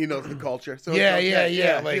he knows the culture. So Yeah, it's okay.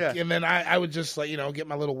 yeah. Like, yeah. and then I would just like, get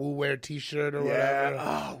my little Woo Wear t-shirt or whatever.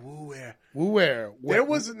 Oh, woo wear. Woo Wear. There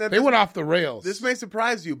wasn't that. They went off the rails. This may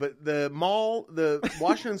surprise you, but the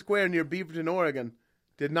Washington Square near Beaverton, Oregon,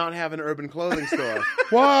 did not have an urban clothing store.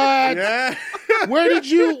 What? Yeah. Where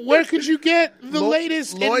could you get the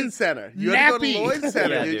latest Lloyd in Center. You had to go to nappy? Lloyd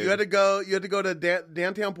Center. Yeah, you dude. had to go to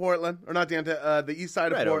downtown Portland, or not downtown, the east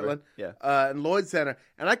side of Right over. Portland. Yeah. And Lloyd Center.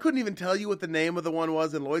 And I couldn't even tell you what the name of the one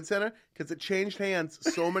was in Lloyd Center because it changed hands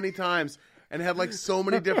so many times and had like so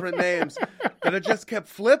many different names. But it just kept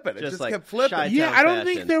flipping. It just like kept flipping. Chi-town Yeah, I don't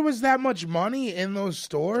fashion. think there was that much money in those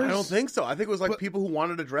stores. I don't think so. I think it was like people who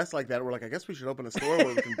wanted to dress like that were like, I guess we should open a store where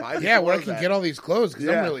we can buy these Yeah, where I clothes can at. get all these clothes because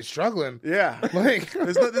Yeah. I'm really struggling. Yeah. Like,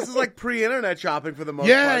 this is like pre-internet shopping for the most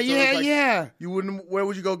yeah, part. So yeah, it's like, yeah. You wouldn't. Where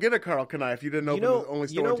would you go get a Carl Kanai if you didn't open the only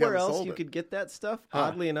store in town where that else sold you it? could get that stuff?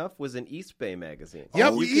 Oddly enough, was in East Bay magazine.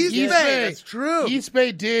 Yep, Oh, you could East get- Bay. That's true. East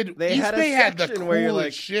Bay did. They East had a Bay had the section where you're coolest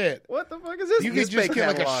like, shit. What the fuck is this? You could East just Bay get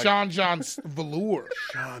like a catalog. Sean John's velour.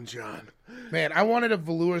 Sean John. Man, I wanted a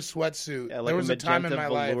velour sweatsuit. Yeah, like there was a a time in my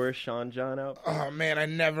life. velour Sean John out. Oh man, I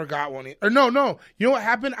never got one. Or no. You know what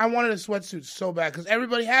happened? I wanted a sweatsuit so bad because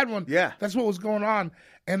everybody had one. Yeah. That's what was going on.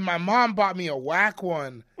 And my mom bought me a whack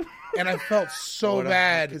one, and I felt so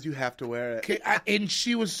bad. Because you have to wear it. And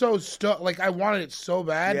she was so like I wanted it so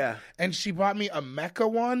bad. Yeah. And she bought me a Mecca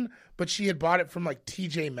one, but she had bought it from like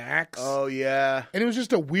TJ Maxx. Oh yeah. And it was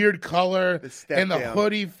just a weird color, step and the down.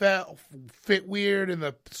 hoodie fit weird, and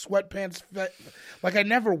the sweatpants fit. Like I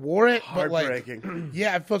never wore it, but like, Heartbreaking.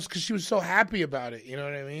 yeah, I felt because she was so happy about it. You know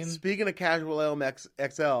what I mean? Speaking of casual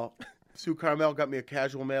XL, Sue Carmel got me a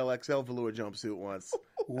casual male XL velour jumpsuit once.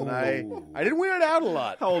 And I didn't wear it out a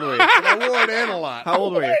lot. How old were you? But I wore it in a lot. How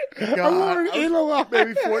old were you? God, I wore it in a lot.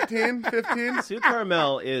 Maybe 14, 15. Sue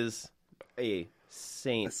Carmel is a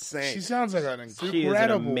saint. Saint. She sounds like an She is an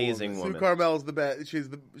incredible amazing Sue woman. Carmel is the best. She's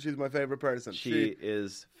my favorite person. She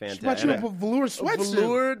is She bought fantastic. you a velour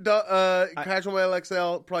sweatsuit. velour, casual male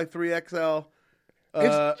XL, probably 3XL.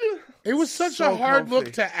 It was such so a hard comfy.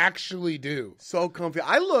 look to actually do. So comfy.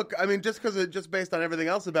 I mean, just based on everything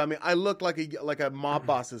else about me, I look like a mob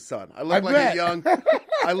boss's son. I look I like bet. a young.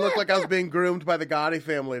 I look like I was being groomed by the Gotti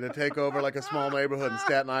family to take over like a small neighborhood in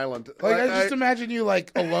Staten Island. Like I just imagine you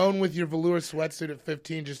like alone with your velour sweatsuit at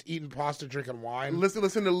 15, just eating pasta, drinking wine.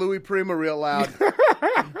 listen to Louis Prima real loud,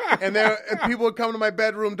 and people would come to my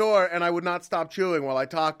bedroom door, and I would not stop chewing while I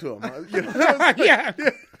talked to them. You know? Yeah.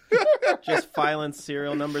 Just filing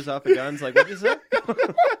serial numbers off of guns. Like, what you say?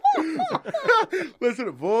 Listen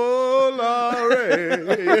to Volare.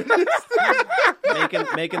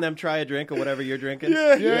 making them try a drink of whatever you're drinking.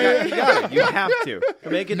 Yeah. You got it. You have to.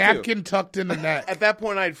 Make it Napkin tucked in the neck. At that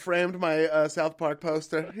point, I'd framed my South Park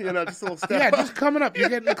poster. You know, just a little step. Yeah, up. just coming up. You're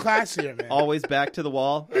getting classier, man. Always back to the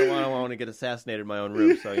wall. I don't want to get assassinated in my own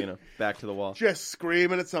room, so, back to the wall. Just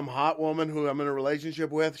screaming at some hot woman who I'm in a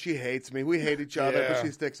relationship with. She hates me. We hate each other, Yeah. but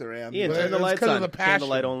she sticks around. Ian, But turn the it's lights 'cause of on. the passion.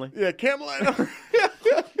 Candlelight only. Yeah, Camelot.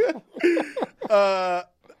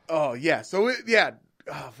 Oh yeah. So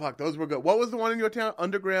oh fuck, those were good. What was the one in your town?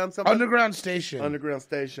 Underground something. Underground Station. Underground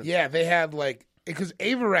Station. Yeah, they had like because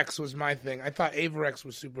Averex was my thing. I thought Averex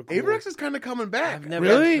was super cool. Averex is kind of coming back. I've never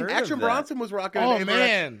Really? heard of Action that. Bronson was rocking. Oh an Averex.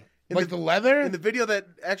 man, In like the leather. In the video that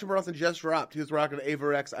Action Bronson just dropped, he was rocking an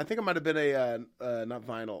Averex. I think it might have been a not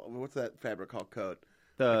vinyl. What's that fabric called? Coat.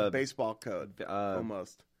 Like a The baseball coat.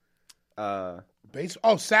 Almost. Base.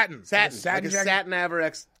 Oh, satin. Satin. Satin Like a jacket. satin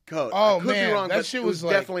Averex coat. Oh, I could man, be wrong, that but shit it was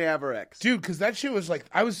like- definitely Averex. Dude, because that shit was like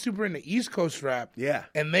I was super into East Coast rap. Yeah.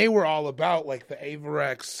 and they were all about like the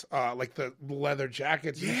Averex, like the leather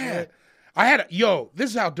jackets. And Yeah. shit. I had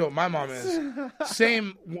this is how dope my mom is.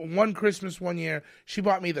 Same one Christmas one year, she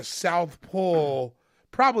bought me the South Pole.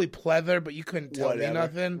 Probably pleather, but you couldn't tell me Whatever.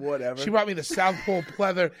 nothing. Whatever. She brought me the South Pole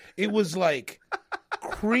pleather. It was like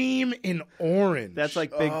cream and orange. That's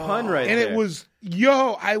like Big Pun right and there. it was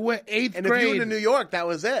I went 8th And if grade. you were in New York, that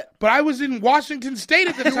was it. But I was in Washington State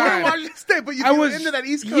at the You were in time. Washington State, but you I were was into that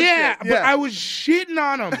East Coast yeah, shit. but I was shitting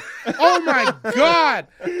on them. Oh my god!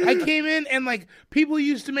 I came in and like people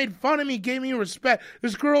used to make fun of me, gave me respect.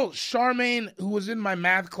 This girl Charmaine, who was in my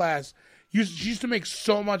math class, she used to make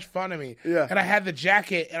so much fun of me. Yeah. And I had the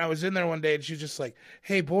jacket, and I was in there one day, and she was just like,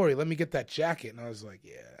 "Hey, Gborie, let me get that jacket." And I was like,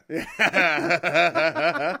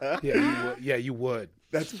 "Yeah, yeah, you would."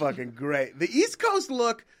 That's fucking great. The East Coast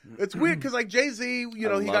look, it's weird because like Jay-Z, he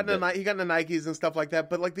got into Nikes and stuff like that.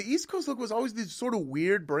 But like the East Coast look was always these sort of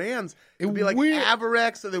weird brands. It'd be like Weird.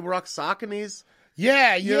 Averex, or they would rock Sauconys.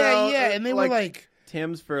 Yeah, You know, and they like- were like.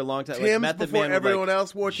 Tim's for a long time. Tim's like Method before Man with, everyone like,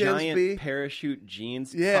 else wore Tim's giant B. parachute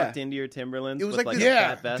jeans Yeah. tucked into your Timberlands. It was with, like a this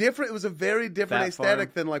fat vest. different. It was a very different Fat aesthetic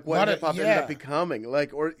farm. than like Lot what of- hip hop ended yeah. up becoming.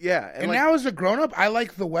 Like And like, now as a grown up, I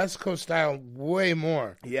like the West Coast style way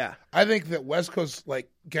more. yeah. I think that West Coast like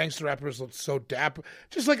gangster rappers look so dapper,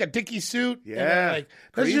 just like a Dickie suit. and Yeah. then, like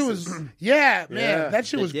that shit was, Creases. man, Yeah. that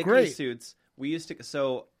shit The was Dickie great. suits. We used to.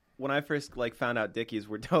 So when I first found out Dickies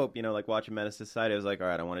were dope, like watching Menace to Society, I was like, all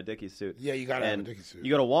right, I want a Dickie suit. Yeah, you gotta have a And Dickie suit.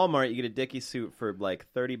 you go to Walmart, you get a Dickie suit for like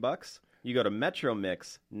 $30. You go to Metro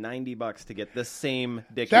Mix, $90 to get the same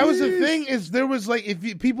Dickies. That was the thing is there was like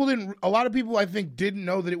a lot of people I think didn't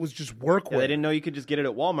know that it was just workwear. Yeah, they didn't know you could just get it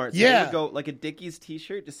at Walmart. So Yeah. they would go like a Dickies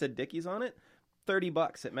T-shirt just said Dickies on it,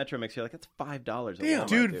 $30 at Metro Mix. You're like, that's $5 at Walmart,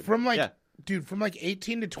 dude. From like yeah.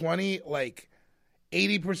 18 to 20, like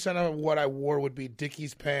 80% of what I wore would be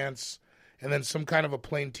Dickies pants. And then some kind of a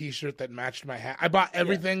plain T-shirt that matched my hat. I bought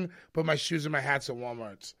everything but my shoes and my hats at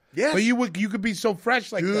Walmart's. Yes. But you could be so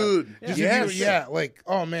fresh like dude. that. Yes. Like,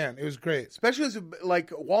 oh man, it was great. Especially as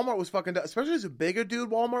Walmart was fucking dope. Especially as a bigger dude,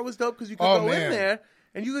 Walmart was dope because you could go in there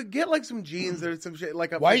and you could get like some jeans or some shit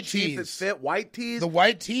like a white cheap tees that fit. White tees. The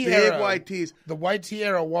white tee big era. white tees. The white tee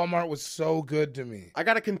era Walmart was so good to me. I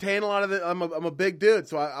got to contain a lot of it. I'm a big dude,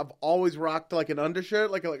 so I've always rocked like an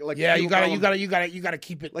undershirt, like yeah. You gotta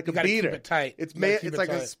keep it like a beater. Keep it tight. It's like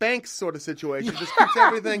a Spanx sort of situation. Just keeps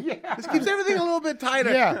everything. Just keeps everything a little bit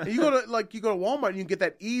tighter. Yeah. And you go to Walmart and you can get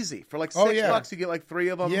that easy for like $6. You get like 3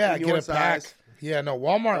 of them. Yeah, in get your a size. pack. Yeah, no,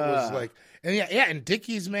 Walmart was like, and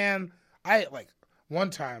Dickies, man. I like one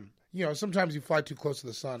time. You know, sometimes you fly too close to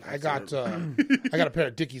the sun. I got a pair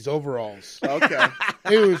of Dickies overalls. Okay.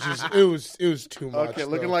 It was too much. Okay,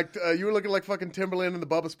 looking like you were looking like fucking Timberland in the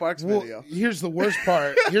Bubba Sparks well, video. Here's the worst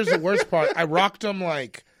part. I rocked them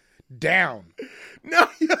like down. No.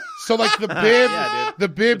 So like the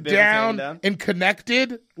bib down and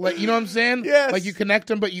connected, like you know what I'm saying? Yes. Like you connect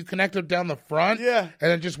them, but you connect them down the front. Yeah.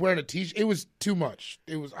 And then just wearing a t-shirt. It was too much.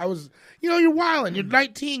 You're wilding. You're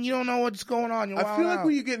 19. You don't know what's going on. I feel like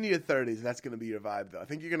when you get into your 30s, that's going to be your vibe, though. I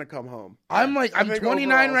think you're going to come home. I'm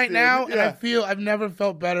 29 right now, and I feel I've never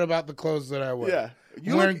felt better about the clothes that I wear. Yeah.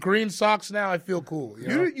 I'm wearing green socks now. I feel cool.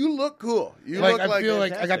 You look cool. I feel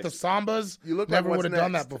like I got the Sambas. You look never like would have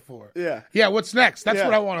done that before. Yeah. Yeah. What's next? That's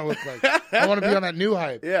what I want to look like. I want to be on that new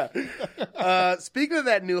hype. Yeah. Speaking of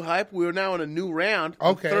that new hype, we're now in a new round.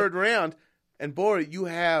 Okay. Third round. And Gborie, you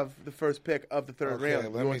have the first pick of the third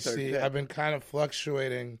round. Let me see. Pick. I've been kind of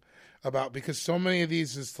fluctuating because so many of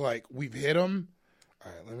these is like we've hit them.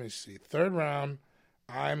 All right, let me see. Third round,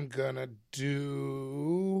 I'm gonna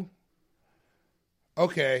do.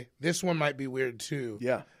 Okay, this one might be weird too.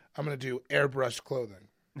 Yeah, I'm gonna do airbrush clothing.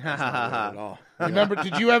 at all. Remember?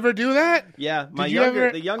 Did you ever do that? Yeah, the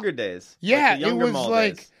younger days. Yeah, like the younger it was mall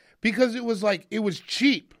like days. because it was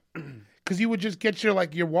cheap. Because you would just get your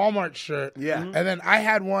Walmart shirt. Yeah. And then I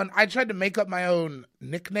had one. I tried to make up my own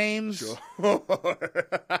nicknames. Sure.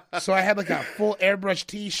 So I had like a full airbrush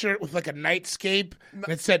T-shirt with like a nightscape. And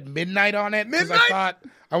it said Midnight on it. Because I Midnight? thought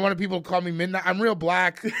I wanted people to call me Midnight. I'm real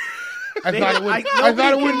black. I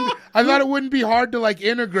thought it wouldn't be hard to like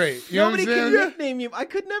integrate. You Nobody know what I'm can saying? nickname you. I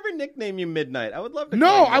could never nickname you Midnight. I would love to. No,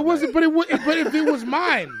 call you I Midnight. wasn't. But if it was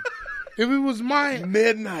mine. If it was mine,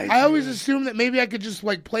 Midnight. I always assumed that maybe I could just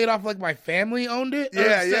like play it off like my family owned it,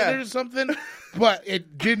 or something. But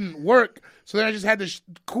it didn't work. So then I just had this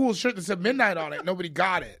cool shirt that said Midnight on it. Nobody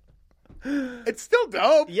got it. It's still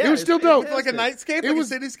dope. Yeah, it was still dope. Like a nightscape. It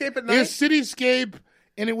was a cityscape at night. It was cityscape,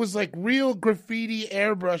 and it was like real graffiti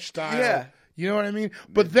airbrush style. Yeah. You know what I mean?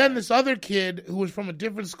 But then this other kid who was from a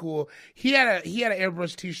different school, he had an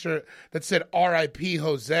airbrush T-shirt that said R.I.P.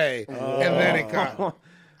 Jose, and then it got.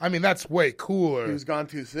 I mean, that's way cooler. He was gone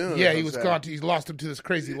too soon. Yeah, he was gone. He lost him to this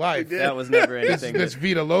crazy life. That was never anything. This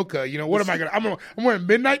Vita Loca. You know, what am I going to... I'm wearing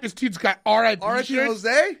Midnight. This dude's got R.I.P. R.I.P. shirts.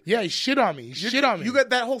 Jose? Yeah, he shit on me. You got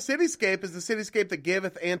that whole cityscape is the cityscape that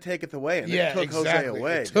giveth and taketh away. And it took exactly. Jose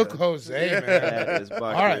away. It took Jose, man. That is bucket.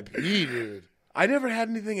 R.I.P., dude. I never had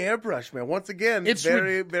anything airbrushed, man. Once again, It's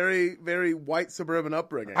very, very, very white suburban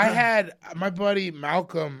upbringing. I had... My buddy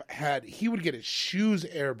Malcolm he would get his shoes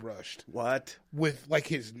airbrushed. What? With, like,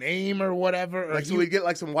 his name or whatever. Or Like, so we'd get,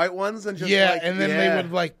 like, some white ones and just, and then they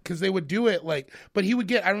would, like... Because they would do it, like... But he would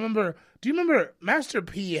get... I remember... Do you remember Master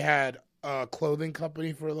P had a clothing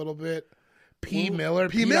company for a little bit? P. Miller.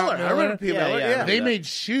 P. Miller. I remember P. Miller, yeah. They made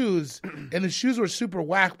shoes, and the shoes were super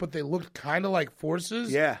whack, but they looked kind of like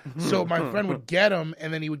Forces. Yeah. So my friend would get them,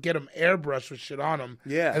 and then he would get them airbrushed with shit on them.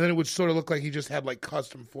 Yeah. And then it would sort of look like he just had, like,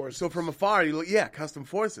 custom Forces. So from afar, you look, custom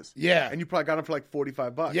Forces. Yeah. And you probably got them for, like,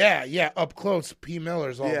 $45. Yeah. Up close, P.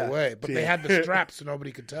 Miller's all Yeah. the way. But they had the straps so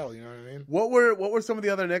nobody could tell, you know what I mean? What were some of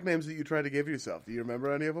the other nicknames that you tried to give yourself? Do you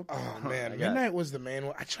remember any of them? Oh, man. Midnight was the main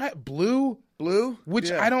one. I tried Blue. Blue?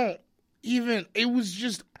 Which Yeah. I don't...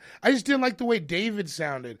 I just didn't like the way David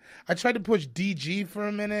sounded. I tried to push DG for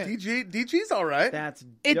a minute. DG's all right. That's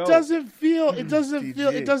It dope. doesn't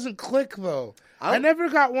click though. I I'm- never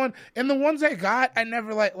got one, and the ones I got, I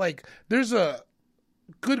never like there's a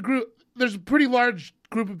good group. There's a pretty large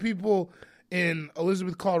group of people in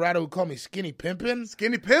Elizabeth, Colorado, who call me Skinny Pimpin'.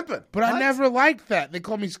 Skinny Pimpin'. But I never liked that. They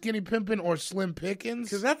call me Skinny Pimpin' or Slim Pickens.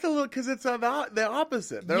 Because that's because it's the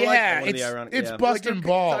opposite. They're it's busting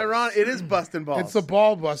balls. It's ironic. It is busting balls. It's the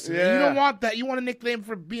ball busting. Yeah. You don't want that. You want a nickname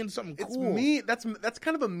for being something cool. It's mean. That's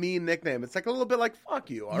kind of a mean nickname. It's like a little bit like "fuck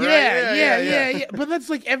you." All right? Yeah. But that's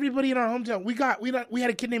like everybody in our hometown. We had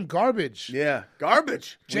a kid named Garbage. Yeah,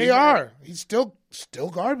 Garbage. JR. He's still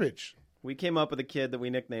garbage. We came up with a kid that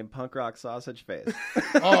we nicknamed Punk Rock Sausage Face.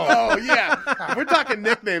 Oh yeah. If we're talking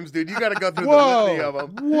nicknames, dude, you got to go through the litany of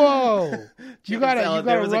them. Whoa. You gotta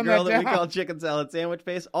There was run a girl that we down. called Chicken Salad Sandwich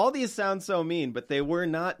Face. All these sound so mean, but they were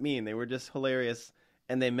not mean. They were just hilarious,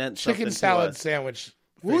 and they meant something Chicken salad to us. sandwich.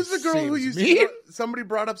 Who's the girl who used mean? somebody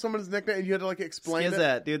brought up someone's nickname and you had to like explain it?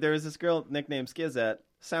 Skizette, dude. There was this girl nicknamed Skizette.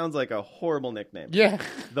 Sounds like a horrible nickname. Yeah.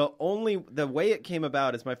 The way it came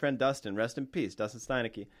about is my friend Dustin, rest in peace, Dustin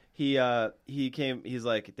Steinecke. He's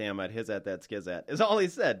like, damn, I'd his at that Skizette. Is all he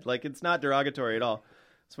said. Like, it's not derogatory at all.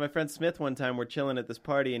 So my friend Smith one time, we're chilling at this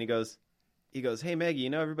party, and he goes, hey Maggie,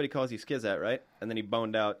 you know everybody calls you Skizette, right? And then he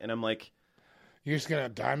boned out, and I'm like, you're just gonna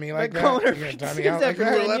die me like calling that? her You're gonna die me out Skizette like for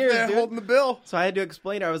that? 10 left years, there dude. holding the bill. So I had to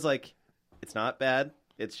explain her. I was like, it's not bad.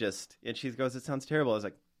 It's just, and she goes, it sounds terrible. I was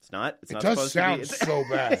like, it's not. It's not does supposed sound to be. so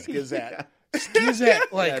bad. Skizette.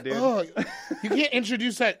 Skizette, like, Yeah, dude. oh, you can't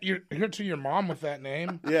introduce that to your mom with that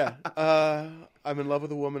name. Yeah. I'm in love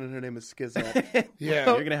with a woman and her name is Skizette. Yeah,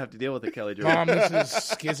 You're gonna have to deal with it, Kelly. Mom, this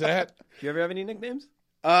is Skizette. Do you ever have any nicknames?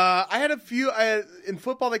 I had a few. In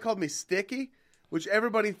football, they called me Sticky, which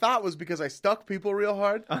everybody thought was because I stuck people real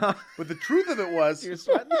hard. But the truth of it was, You're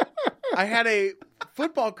sweating. I had a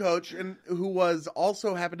football coach who was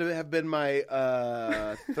also happened to have been my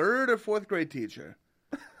third or fourth grade teacher.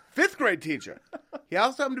 Fifth grade teacher. He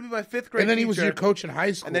also happened to be my fifth grade teacher. And then he was your coach in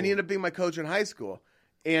high school. And then he ended up being my coach in high school.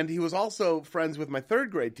 And he was also friends with my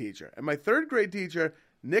third grade teacher. And my third grade teacher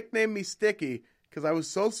nicknamed me Sticky because I was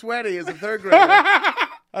so sweaty as a third grader.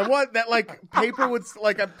 I want that a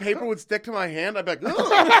paper would stick to my hand. I'd be like,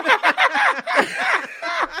 ugh.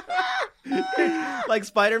 Like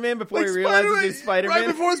Spider-Man before Like he realizes he's Spider-Man. Right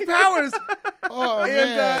before his powers. Oh, and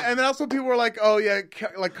man. and then also people were like, oh yeah,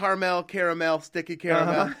 like caramel, sticky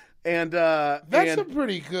caramel. Uh-huh. And That's a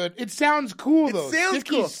pretty good. It sounds cool though. sounds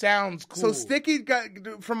Sticky cool. sounds cool. So Sticky got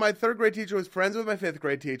from my third grade teacher was friends with my fifth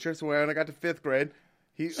grade teacher. So when I got to fifth grade,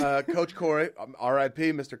 he Coach Corey,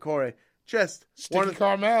 R.I.P. Mr. Corey, just Sticky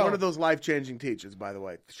Carmel. one of those life-changing teachers, by the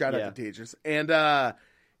way. Shout out to teachers. And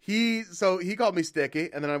he called me Sticky,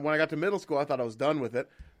 and then when I got to middle school, I thought I was done with it.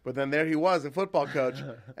 But then there he was, a football coach,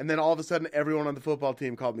 and then all of a sudden, everyone on the football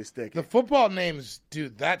team called me Sticky. The football names,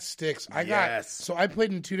 dude, that sticks. Yes. I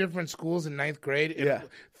played in two different schools in ninth grade. And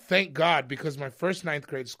thank God, because my first ninth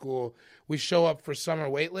grade school, we show up for summer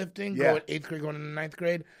weightlifting, go at eighth grade, going into ninth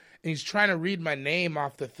grade, and he's trying to read my name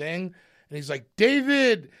off the thing. And he's like,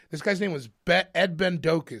 David. This guy's name was Ed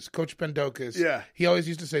Bendokas, Coach Bendokas. Yeah. He always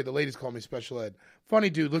used to say, the ladies call me Special Ed. Funny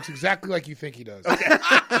dude, looks exactly like you think he does.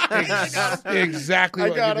 Exactly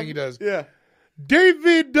what you think he does. Yeah.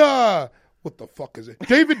 David, what the fuck is it?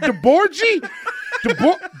 David DeBorgie?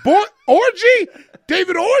 Orgy?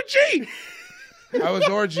 David Orgy? I was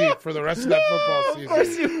Orgy for the rest of that football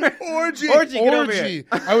season. Orgy. Get over here.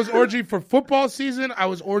 I was Orgy for football season. I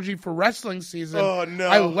was Orgy for wrestling season. Oh, no.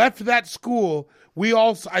 I left that school.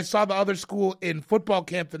 I saw the other school in football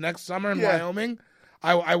camp the next summer in Wyoming.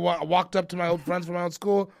 I walked up to my old friends from my old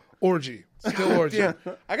school. Orgy. Still Orgy. Yeah.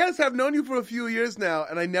 I gotta say, I've known you for a few years now,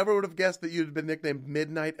 and I never would have guessed that you'd been nicknamed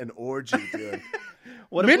Midnight and Orgy, dude.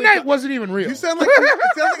 Midnight wasn't even real. You sound like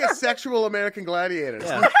it sounds like a sexual American gladiator.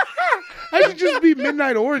 Yeah. I should just be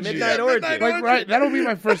Midnight Orgy. Midnight Orgy. Midnight Like, Orgy. right, that'll be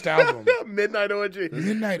my first album. Midnight Orgy.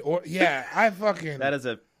 Yeah, I fucking. That is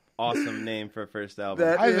a awesome name for a first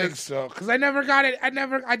album. I think so, because I never got it.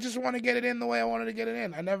 I just want to get it in the way I wanted to get it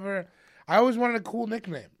in. I always wanted a cool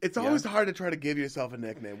nickname. It's always hard to try to give yourself a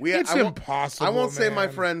nickname. It's impossible. I won't say my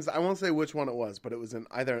man. friends. I won't say which one it was, but it was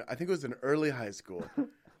I think it was in early high school,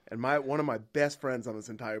 and one of my best friends on this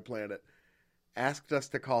entire planet asked us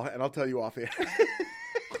to call, and I'll tell you off here.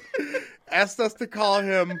 Asked us to call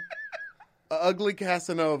him Ugly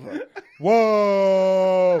Casanova.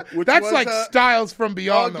 Whoa, Which that's was like Styles from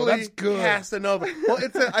Beyond. Though. Ugly That's good. Casanova. Well,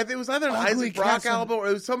 I think it was either an Ugly Isaac Brock Casanova. album or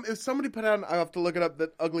it was somebody put out. I have to look it up.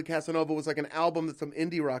 That Ugly Casanova was like an album that some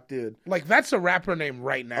indie rock dude. Like that's a rapper name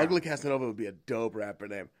right now. Ugly Casanova would be a dope rapper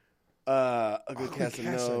name. Ugly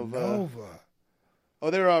Casanova. Oh,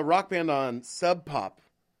 they're a rock band on Sub Pop.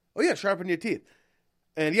 Oh yeah, Sharpen Your Teeth.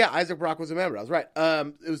 And yeah, Isaac Brock was a member. I was right.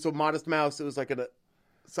 It was so Modest Mouse. It was like a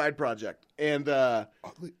side project. And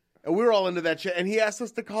And we were all into that shit. And he asked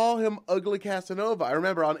us to call him Ugly Casanova. I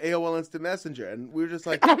remember on AOL Instant Messenger. And we were just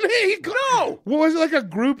like, no! What was it, like a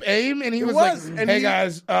group aim? And he was like, and hey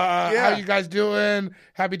guys, how you guys doing?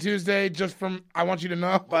 Happy Tuesday. Just from, I want you to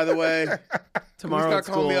know. By the way, tomorrow can we at start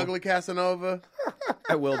calling school, me Ugly Casanova?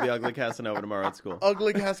 I will be Ugly Casanova tomorrow at school.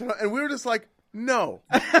 Ugly Casanova. And we were just like, no.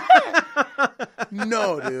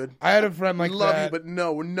 No, dude. I had a friend like Love that. you, but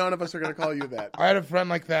no, none of us are going to call you that. I had a friend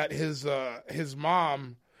like that. His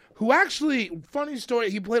mom, who actually, funny story,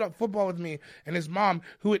 he played football with me, and his mom,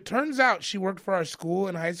 who it turns out she worked for our school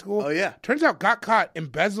in high school. Oh, yeah. Turns out got caught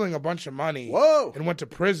embezzling a bunch of money. Whoa. And went to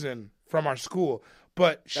prison from our school.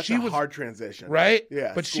 But That's she a was hard transition. right.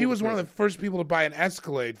 Yeah. But she was one of the first people to buy an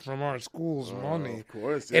Escalade from our school's money. Of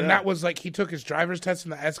course. Yeah. And that was like, he took his driver's test in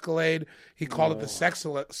the Escalade. He called it the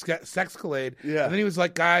Sexcalade. Yeah. And then he was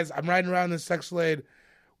like, guys, I'm riding around this Sexcalade.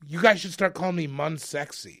 You guys should start calling me Mun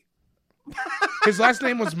Sexy. His last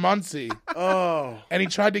name was Muncie. Oh. And he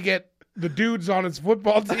tried to get the dudes on his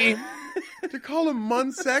football team. To call him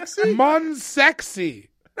Mun Sexy? Mun Sexy.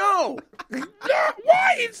 No. No,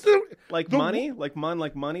 why? It's Like money? Like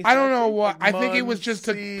money? I don't know what. I think it was just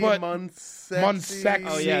to Muncie, put Mun Mun Sexy. Sexy.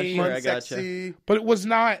 Oh, yeah, sure, Mun I gotcha. Sexy. But it was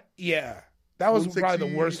not, yeah. That was Mun probably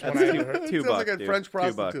Sexy. the worst one I That's ever heard. $2, Sounds like a dude. French $2.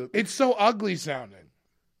 prostitute. It's so ugly sounding.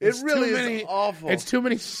 It It's really too is many- awful. It's too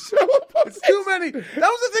many syllables. It's too many. That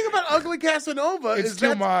was the thing about Ugly Casanova. It's is too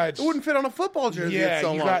that much. It wouldn't fit on a football jersey. Yeah, It's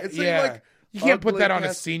so you long. got, It's yeah. like You can't put Ugly that on a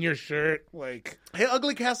Cas- senior shirt. Like, Hey,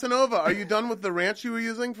 Ugly Casanova, are you done with the ranch you were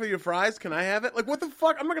using for your fries? Can I have it? Like, what the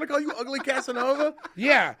fuck? I'm not going to call you Ugly Casanova.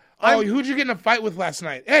 yeah. Oh, who'd you get in a fight with last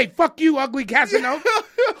night? Hey, fuck you, Ugly Casanova.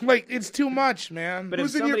 Like, it's too much, man. But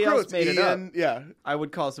Who's if in your somebody crew? else It's made it up, Ian. Yeah. I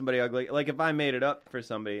would call somebody ugly. Like if I made it up for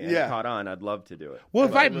somebody and Yeah. it caught on, I'd love to do it. Well,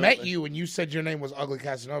 if I met you and you said your name was Ugly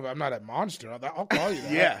Casanova, I'm not a monster. I'll call you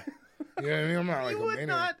that. Yeah. You know what I mean? I'm not like You a would maniac.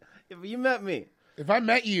 not. If you met me If I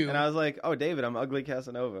met you, and I was like, "Oh, David, I'm Ugly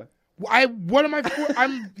Casanova." what am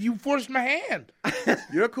I? You forced my hand.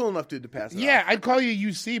 You're a cool enough dude to pass it Yeah, off. I'd call you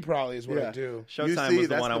UC probably is what Yeah. I do. Showtime You see, was the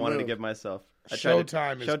that's one I the wanted to move. give myself.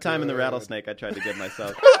 Showtime is Showtime and the good. Rattlesnake. I tried to give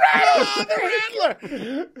myself. The Rattler.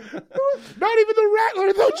 Not even the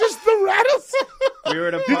Rattler though, just the Rattlesnake. We were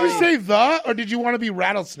at a Did party. you say the, or did you want to be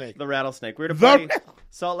Rattlesnake? The Rattlesnake. We were at a The party, Rattlesnake.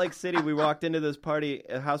 Salt Lake City. We walked into this party,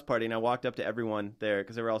 a house party, and I walked up to everyone there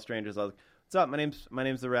because they were all strangers. I was like, "What's up? My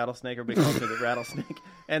name's the Rattlesnake." Everybody calls me the Rattlesnake.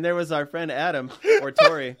 And there was our friend Adam or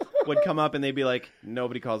Tori would come up and they'd be like,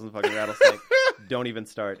 "Nobody calls him the fucking Rattlesnake. Don't even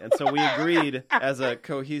start." And so we agreed as a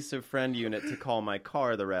cohesive friend unit to call my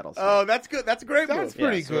car the Rattlesnake. Oh, that's good. That's a great That's move. Yeah,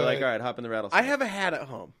 pretty so we're like, good. all right, hop in the Rattlesnake. I have a hat at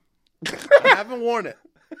home. I haven't worn it.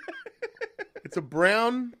 It's a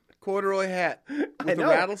brown corduroy hat with a know.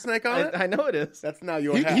 rattlesnake on it. I know it is. That's now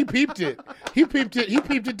your hat. He peeped it. He peeped it. He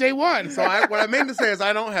peeped it day one. So what I mean to say is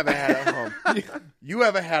I don't have a hat at home. You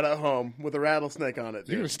have a hat at home with a rattlesnake on it.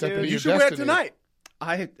 You're gonna Dude. step Dude, into You your should wear it destiny. tonight.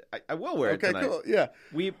 I will wear it Okay, tonight. cool. Yeah.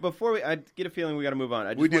 I get a feeling we got to move on.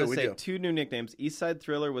 I We just do, want to we say do. 2 new nicknames. Eastside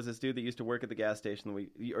Thriller was this dude that used to work at the gas station,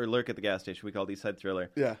 or lurk at the gas station. We called Eastside Thriller.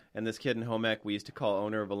 Yeah. And this kid in home ec we used to call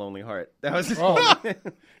Owner of a Lonely Heart. That was his Oh. You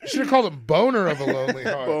should have called him Boner of a Lonely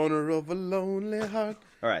Heart. Boner of a lonely heart.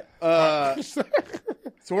 All right.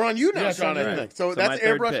 So we're on you now, Yes, Sean, I'm I right. think. So So that's my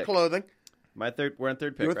third airbrush pick. clothing. We're on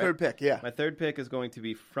third pick, Your right? third pick, yeah. My third pick is going to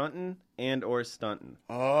be frontin' and or stuntin'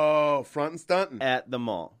 Oh, front and stunting. at the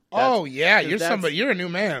mall. Oh yeah, you're that's- somebody. You're a new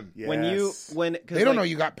man. Yes. Cause They don't know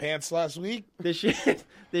you got pants last week. the shit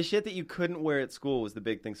that you couldn't wear at school was the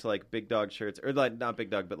big thing. So like Big Dog shirts, or like not Big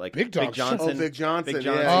Dog, but like Big Dog Johnson, Oh, Big Johnson. Big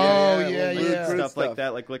Johnson. Oh, little yeah, Rude yeah. Crude stuff like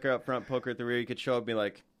that, like liquor up front, poker at the rear. You could show up and be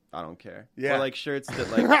like, I don't care. Yeah. Or like shirts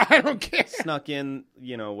that like I don't care. snuck in,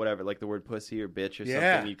 whatever, like the word pussy or bitch or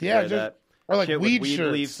Yeah. something. You could Yeah, wear just- that. Or like Shit weed with weed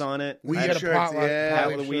shirts. leaves on it. Weed I You had get a shirts, potluck yeah. hat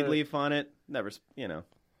potluck with a weed shirt. leaf on it. Never,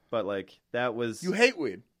 but like that was. You hate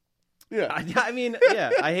weed. Yeah. I mean, yeah,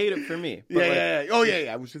 I hate it for me. But Yeah. Oh,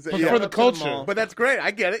 yeah. I was just saying. But Yeah. for the Up to culture. mall. But that's great.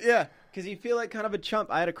 I get it. Yeah. Because you feel like kind of a chump.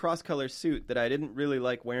 I had a cross-color suit that I didn't really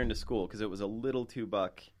like wearing to school because it was a little too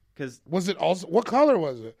buck. Because Was it also what color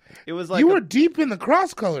was it? it was like You were deep in the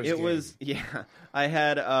cross colors. it game. was yeah. I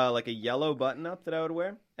had like a yellow button-up that I would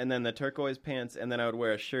wear, and then the turquoise pants, and then I would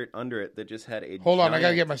wear a shirt under it that just had a. Hold on, I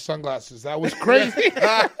gotta get my sunglasses. That was crazy.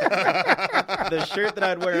 The shirt that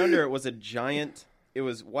I'd wear under it was a giant. It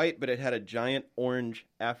was white, but it had a giant orange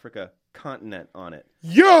Africa continent on it.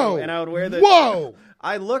 Yo, And I would wear the. Whoa,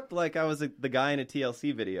 I looked like I was the guy in a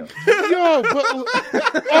TLC video. yo, but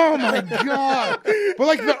oh my god! But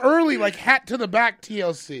like the early, like hat to the back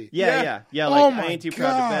TLC. Yeah. Oh Like my I ain't too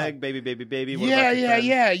proud God. to beg, baby. What Yeah, about your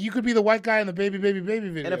friends? You could be the white guy in the baby video.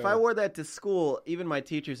 And if I wore that to school, even my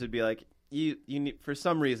teachers would be like, you need, for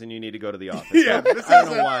some reason you need to go to the office. Yeah, I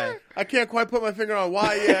don't know why. I can't quite put my finger on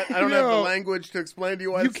why yet. I don't have the language to explain to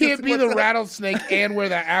you why. You can't be the rattlesnake and wear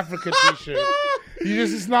that Africa t-shirt.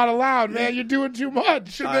 It's not allowed, man. You're doing too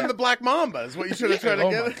much. Should have been the Black Mamba is what you should have tried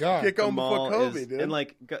to get going before Kobe, dude. And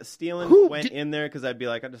like stealing went in there because I'd be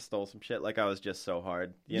like, I just stole some shit. Like I was just so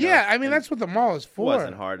hard. You know? Yeah, I mean that's what the mall is for. It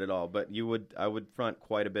wasn't hard at all, but I would front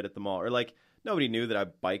quite a bit at the mall, or like. Nobody knew that I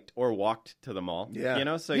biked or walked to the mall. Yeah. You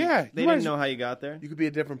know, so they didn't know how you got there. You could be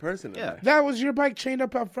a different person. Yeah. That was your bike chained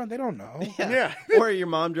up out front. They don't know. Yeah. Or your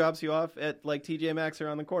mom drops you off at like TJ Maxx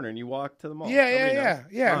around the corner and you walk to the mall. Yeah.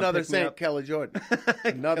 Another Saint, Kelly Jordan.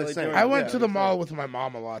 Another Saint. I went to the mall with my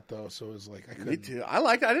mom a lot, though, so it was like I couldn't. Me too. I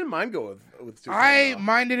liked it. I didn't mind going with Super I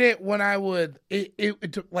minded it when I would.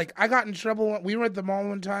 It took, like, I got in trouble. We were at the mall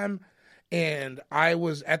one time. And I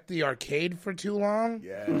was at the arcade for too long.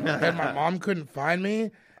 Yeah. And my mom couldn't find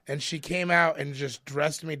me. And she came out and just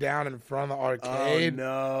dressed me down in front of the arcade.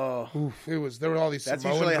 Oh, no. Oof, there were all these That's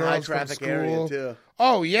Samoan usually a girls high-traffic from area, school. too.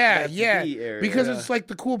 Oh, yeah, That's yeah. the area. Because it's like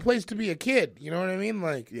the cool place to be a kid. You know what I mean?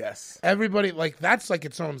 Like, yes. Everybody, like, that's like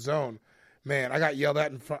its own zone. Man, I got yelled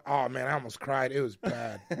at in front. Oh, man, I almost cried. It was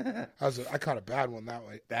bad. I caught a bad one that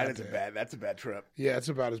way. That's a bad trip. Yeah, it's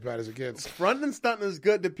about as bad as it gets. Fronting and stunting is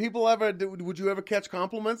good. Would you ever catch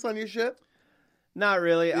compliments on your shit? Not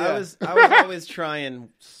really. Yeah. I was always trying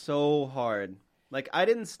so hard. Like, I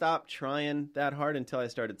didn't stop trying that hard until I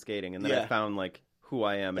started skating. And then I found, like, who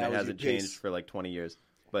I am. And it hasn't changed for, like, 20 years.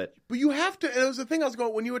 But you have to. It was the thing I was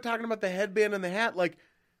going, when you were talking about the headband and the hat, like,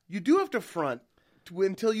 you do have to front.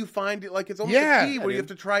 Until you find it, like it's almost a key where you have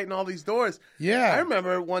to try it in all these doors. Yeah, I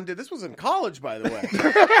remember one day. This was in college, by the way. This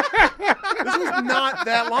was not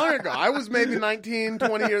that long ago. I was maybe 19,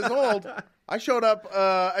 20 years old. I showed up to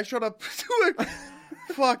a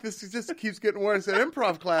fuck. This just keeps getting worse. An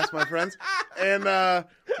improv class, my friends, and I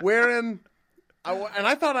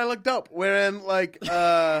thought I looked dope wearing like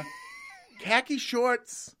khaki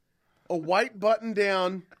shorts, a white button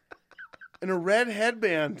down, and a red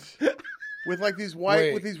headband. With like these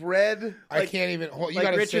white, with these red. Like, I can't even. You like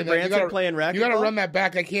gotta Richard Branson playing racquetball. You gotta run that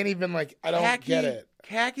back. I can't even like. I don't get it.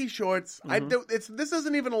 Khaki shorts. Mm-hmm. This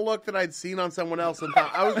isn't even a look that I'd seen on someone else. And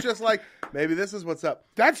I was just like, maybe this is what's up.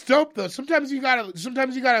 That's dope though. Sometimes you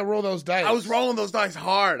gotta roll those dice. I was rolling those dice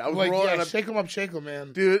hard. I was like, rolling. Yeah, shake them up,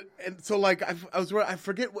 man, dude. And so like I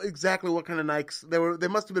forget exactly what kind of Nikes they were. They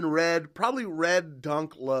must have been red, probably red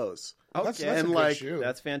Dunk Lows. Okay. That's a good shoe.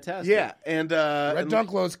 That's fantastic. Yeah, and red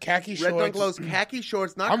Dunk Lows, khaki shorts. Red Dunk Lows, khaki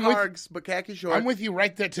shorts, not cargs, but khaki shorts. I'm with you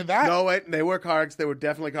right there to that. No, wait, they were cargs. They were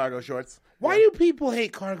definitely cargo shorts. Why do people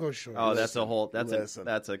hate cargo shorts? Oh, that's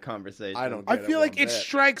a conversation. I feel like it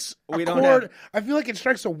strikes a chord. I feel like it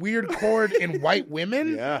strikes a weird chord in white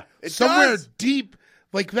women. Yeah, it somewhere does. deep.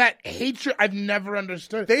 Like that hatred, I've never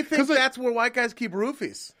understood. They think that's where white guys keep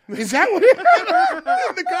roofies. Is that what?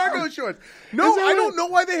 The cargo shorts. No, I don't know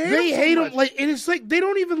why they hate them. They hate them. Like, and it's like they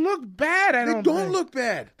don't even look bad. They don't look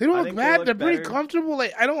bad. They don't look bad. They're pretty comfortable.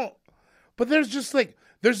 Like I don't. But there's this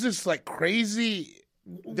like crazy.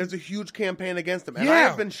 There's a huge campaign against them, and I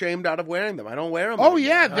have been shamed out of wearing them. I don't wear them. Oh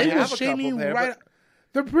yeah, they will shame you right.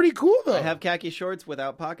 They're pretty cool, though. I have khaki shorts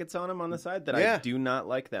without pockets on them on the side that I do not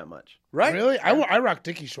like that much. Right? Really? I rock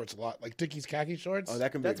Dickie shorts a lot, like Dickie's khaki shorts. Oh,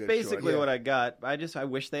 that can be. That's basically what I got. I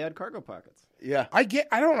wish they had cargo pockets. Yeah, I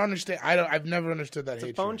don't understand. I've never understood that. It's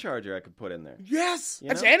a phone charger I could put in there. Yes,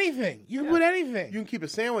 that's anything. You can put anything. You can keep a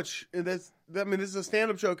sandwich. This is a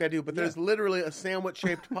stand-up joke I do, but there's literally a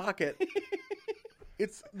sandwich-shaped pocket.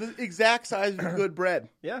 It's the exact size of good bread.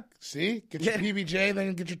 Yeah. See? Get your PBJ,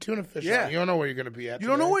 then get your tuna fish on. You don't know where you're going to be at. You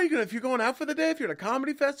don't know where you're going to. If you're going out for the day, if you're at a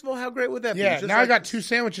comedy festival, how great would that be? Yeah, now I got 2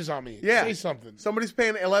 sandwiches on me. Yeah. Say something. Somebody's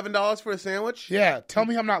paying $11 for a sandwich? Yeah. Tell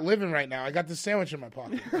me I'm not living right now. I got this sandwich in my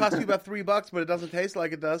pocket. It costs you about $3, but it doesn't taste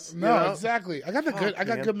like it does. No, exactly. I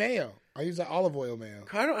got good mayo. I use that olive oil mayo.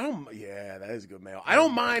 Yeah, that is good mayo. I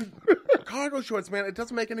don't mind cargo shorts, man. It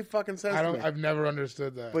doesn't make any fucking sense to me. I've never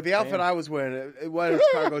understood that. But the outfit I was wearing, it was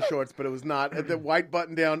cargo shorts, but it was not. The white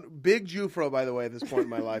button down. Big Jufro, by the way, at this point in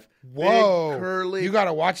my life. Whoa. Big, curly. You got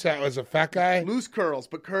to watch that as a fat guy. Loose curls,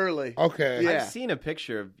 but curly. Okay. Yeah. I've seen a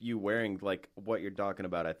picture of you wearing, like, what you're talking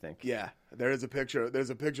about, I think. Yeah. There is a picture. There's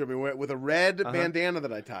a picture of me with a red bandana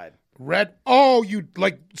that I tied. Red? Oh, you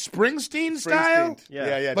like Springsteen style?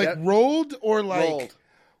 Yeah. Like rolled or like? Rolled.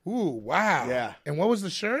 Ooh, wow. Yeah. And what was the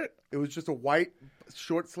shirt? It was just a white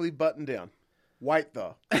short sleeve button down. White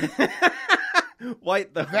though.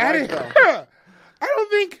 White though.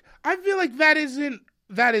 I feel like that isn't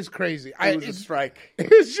that is crazy. It was a strike.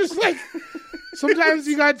 It's just like sometimes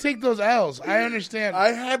you gotta take those L's. I understand.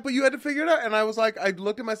 But you had to figure it out. And I was like, I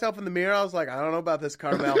looked at myself in the mirror. I was like, I don't know about this,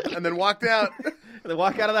 Carmel, and then walked out. They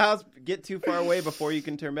walk out of the house, get too far away before you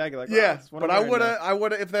can turn back. You're like, but I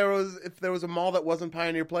would have, if there was a mall that wasn't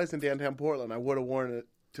Pioneer Place in downtown Portland, I would have worn it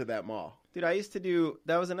to that mall. Dude, I used to do.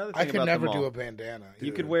 That was another thing. I could about never the mall. do a bandana.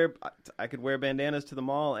 You could wear. I could wear bandanas to the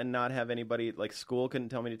mall and not have anybody like school couldn't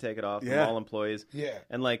tell me to take it off. Yeah. The mall employees. Yeah.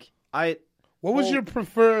 And like What was your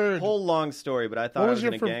preferred? Whole long story, but I thought I was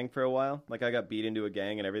in a your gang for a while. Like I got beat into a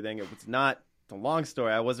gang and everything. It was not. It's a long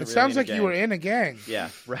story. I wasn't. It really sounds in a like gang. you were in a gang.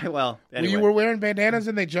 Yeah. Right. Well. Anyway. You were wearing bandanas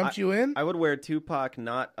and they jumped you in. I would wear Tupac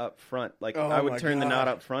not up front. Like Oh I would my turn the knot God.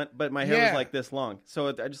 up front, but my hair Yeah. was like this long, so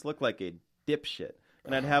I just looked like a dipshit.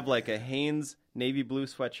 And I'd have like a Hanes navy blue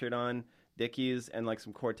sweatshirt on, Dickies, and like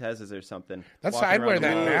some Cortezes or something. That's walking I'd around wear the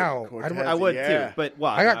that mall. now. Cortez. I would Yeah. too, but well,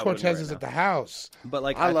 I got wouldn't wear it Cortezes now. at the house. But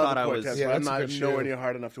like I I love thought the I Cortez, was, Yeah, but I'm that's a not good nowhere shoe. near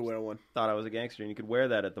hard enough to wear one. thought I was a gangster, and you could wear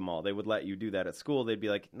that at the mall. They would let you do that at school. They'd be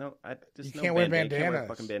like, "No, I just You no can't wear bandana. You can't wear a bandanas.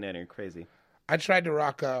 fucking bandana. You're crazy." I tried to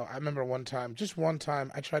rock. I remember one time,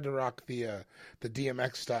 I tried to rock the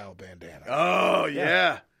DMX style bandana. Oh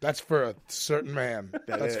yeah, That's for a certain man.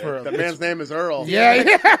 That's for that man's name is Earl.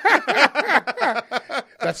 Yeah.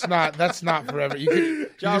 That's not forever. You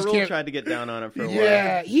Ja just Rule can't. tried to get down on it for a while.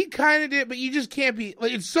 Yeah, he kind of did, but you just can't be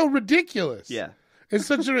like. It's so ridiculous. Yeah. It's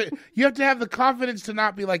such a. You have to have the confidence to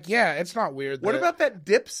not be like, yeah, it's not weird. What about that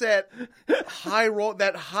Dipset high roll,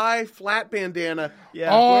 that high flat bandana? Yeah.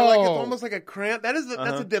 Where like it's Oh. almost like a cramp. That's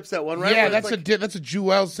a Dipset one, right? Yeah, Where it's that's like, that's a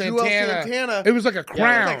Jewel Santana. Santana. It was like a it's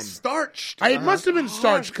crown. like starched. It must have been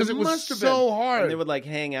starched because It it was must have so been. hard. And they would like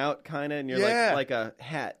hang out kind of, and you're Yeah. like a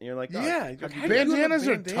hat, and you're like, oh, Yeah, how'd you like, do that? Bandanas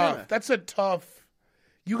are bandana. tough. That's a tough.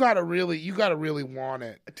 You gotta really want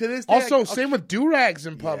it. To this day, Also, same with do rags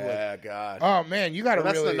in public. Yeah, God. Oh man, you gotta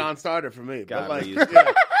Well, that's really. the non-starter for me. God, but like, we used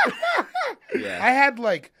yeah.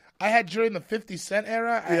 Yeah. I had during the 50 Cent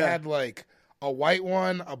era, I Yeah. had like a white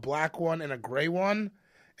one, a black one, and a gray one,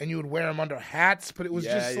 and you would wear them under hats. But it was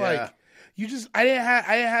just like I didn't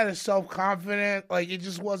have a self-confident, like it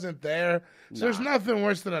just wasn't there. So there's nothing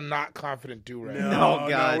worse than a not confident do rag. No,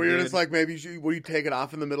 God, where you're dude. just like maybe will you take it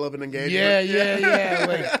off in the middle of an engagement? Yeah.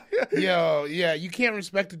 Like, you can't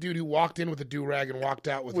respect a dude who walked in with a do rag and walked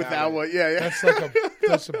out without it. one. Yeah.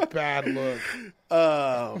 That's a bad look.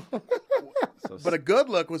 Oh, So but a good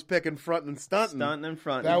look was picking front and stunting. stunting in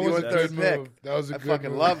front. That was a third good pick. move. That was a I good fucking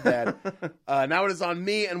move. love that. Now it is on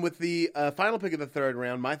me, and with the final pick of the third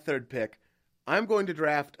round, my third pick, I'm going to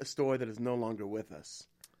draft a story that is no longer with us.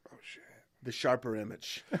 Oh shit. The Sharper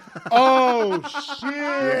Image. Oh shit.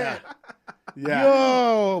 Yeah.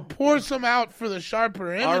 Yo, pour some out for the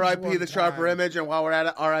Sharper Image. R.I.P. one the Sharper time. Image, and while we're at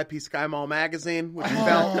it, R.I.P. Sky Mall Magazine, which Oh,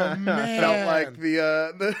 felt man. like the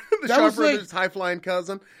That was Sharper like- Image's high flying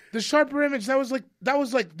cousin. The Sharper Image, that was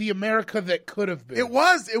like the America that could have been. It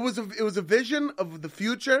was a vision of the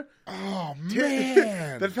future. Oh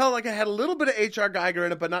man. That felt like it had a little bit of H.R. Geiger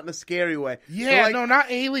in it, but not in a scary way. Yeah, But like, no,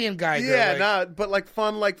 not Alien Geiger. yeah, like, no, but like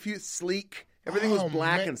fun, like sleek. Everything was Oh,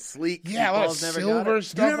 black man. and sleek. Yeah, a lot of Balls never got silver it.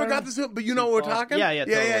 stuff. You never got this, but you know what we're talking? Yeah,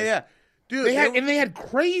 totally. yeah. Dude, They had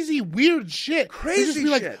crazy weird shit. Crazy It'd just be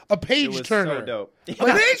like shit. a It page was turner. so dope. Like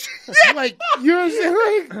you know what I'm saying?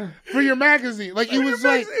 Like for your magazine. Like it was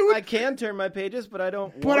like I can turn my pages, but I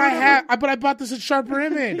don't. but I bought this at Sharper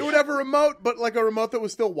Image. it would have a remote, but like a remote that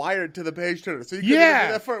was still wired to the page turner. So you could Yeah.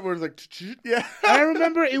 do that part where it was like, yeah. I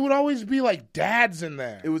remember it would always be like dads in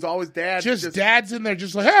there. It was always dad. just dads in there,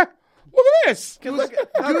 just like, hey, look at this. Look,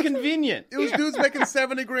 how convenient. It was dudes making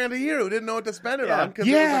 $70,000 a year who didn't know what to spend it Yeah. on because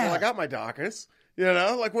it was like, Yeah. well, I got my Dockers. You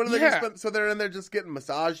know, like what are they going to Yeah. spend? So they're in there just getting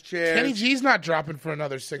massage chairs. Kenny G's not dropping for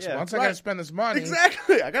another 6 Yeah, months. I right. gotta spend this money.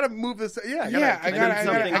 Exactly. I got to move this. Yeah, I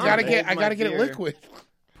gotta get it liquid.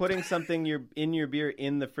 Putting something in your beer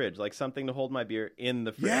in the fridge, like something to hold my beer in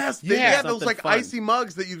the fridge. Yes, Yeah. those Something like fun. icy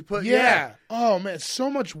mugs that you'd put. Yeah. Oh man, so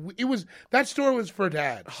much. It was that store was for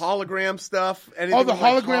dads. Hologram stuff. Anything Oh, the with,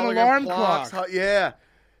 like, hologram alarm clocks. clock. Yeah.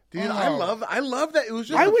 Dude, I Oh. love that. It was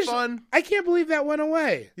just fun. I can't believe that went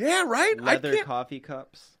away. Yeah, right? Leather coffee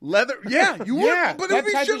cups. Leather. Yeah, you Yeah, would. But it would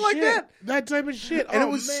be type shit of like that. That type of shit. And Oh,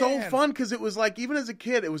 it was so man. fun because it was like, even as a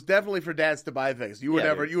kid, it was definitely for dads to buy things. You were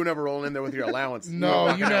Yeah, dude. never rolling in there with your allowance.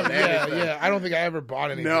 No, you never. Anything. Yeah. I don't think I ever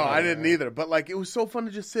bought anything. No, like I didn't that. either. But like, it was so fun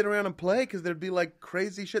to just sit around and play because there'd be like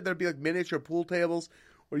crazy shit. There'd be like miniature pool tables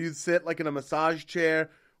where you'd sit like in a massage chair,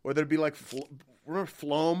 or there'd be like remember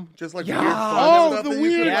Floam? Just like Yeah. weird fun Oh, stuff the that you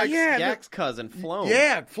weird- could, like, yeah. Gak's cousin, Floam.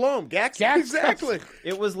 Yeah, Floam. Gax. Exactly.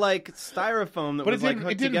 It was like styrofoam that But it was like didn't-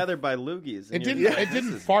 hooked it didn't- together by loogies. and It you're didn't. like, It this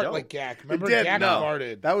didn't is fart dope. like Gak. Remember, It did, Gak no.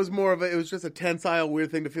 farted. That was more of a. It was just a tensile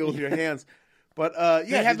weird thing to feel with your hands. But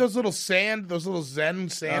They had those little Zen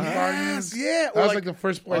sand gardens. yeah. That was like the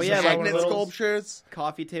first place. yeah, I saw like one of magnet those. sculptures.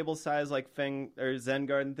 Coffee table size like Zen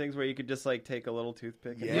garden things where you could just like take a little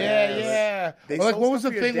toothpick. And Yeah. They Or like, sold what was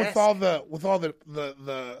stuff the for your thing with desk. all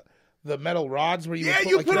the metal rods where you Yeah, would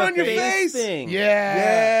you like, put it on your face. Thing. Yeah.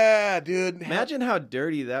 Yeah, dude. Imagine how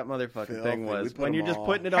dirty that motherfucking Filthy. thing We was put when them you're just all.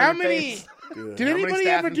 putting it on How your many? face. Dude, Did how many anybody staph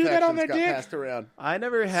ever do that on their infections got dick? passed around? I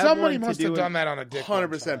never had Somebody one to must do have it- done that on a dick. one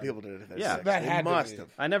 100% time. people did it. Yeah. That They had to must be. have.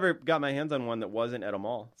 I never got my hands on one that wasn't at a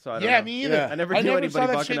mall. So I don't Yeah, know. me either. Yeah. I never knew anybody saw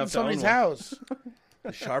that buck shit in enough to own somebody's one. house.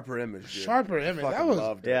 Sharper Image. Dude. Sharper Image. That Fucking was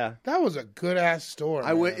loved it. Yeah. that was a good ass store.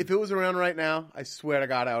 I would, man. if it was around right now, I swear to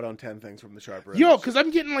God, out on 10 things from the Sharper Image. Yo, because I'm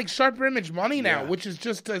getting like Sharper Image money now, Yeah. which is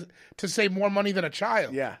just to save more money than a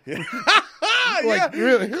child. Yeah. Like,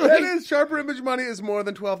 really? That is, Sharper Image money is more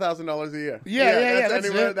than $12,000 a year. Yeah. That's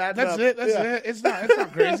anywhere it. That's That's up. it. That's Yeah. it. It's not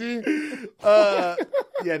crazy.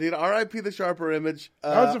 Yeah, dude, RIP the Sharper Image.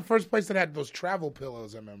 That was the first place that had those travel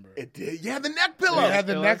pillows. I remember. It did. Yeah, the neck pillow. They had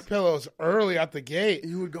the pillows. neck pillows early out the gate.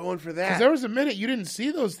 You were going for that. Because there was a minute you didn't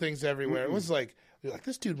see those things everywhere. It was like you're like,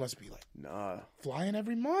 this dude must be like Nah. flying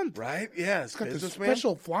every month. Right? Yeah, it's Got this businessman.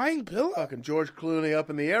 special flying pillow. Fucking George Clooney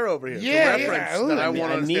up in the air over here. It's a Yeah, reference yeah. that I I won't I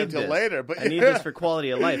understand need until this. later. But I need this for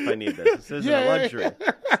quality of life. I need this. This isn't Yeah, a yeah, luxury.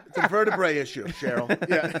 It's a vertebrae issue, Cheryl.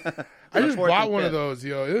 Yeah. I just fourth bought and one of fifth. those.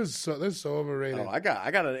 Yo, they're so overrated. Oh, I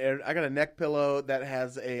got a neck pillow that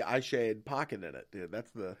has a eye shade pocket in it, dude.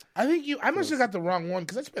 That's the I think I must have got the wrong one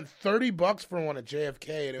because I spent $30 for one at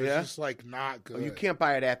JFK and it was Yeah? just like not good. you can't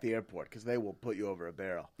buy it at the airport because they will put you over a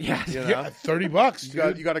barrel. Yeah. You know? Yeah,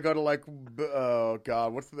 $30. You got to go to like oh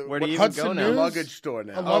god, what's the Where do you even Hudson go now? News? luggage store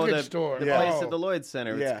now? A luggage the, store. The Yeah. place Oh. at the Lloyd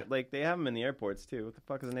Center. Yeah. It's, like they have them in the airports too. What the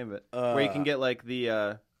fuck is the name of it? Where you can get like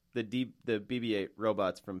the BB-8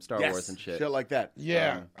 robots from Star Yes, Wars and shit. like that.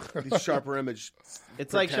 Yeah. These Sharper Image.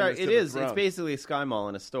 It's like pretenders it to the is. It's throne. basically a Sky Mall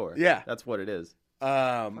in a store. Yeah. That's what it is. What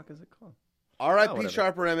the fuck is it called? R.I.P. whatever.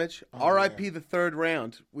 Sharper Image. R.I.P. the third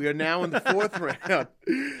round. We are now in the fourth round.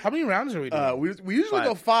 How many rounds are we doing? We usually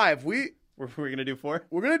go 5. We're We're gonna do 4.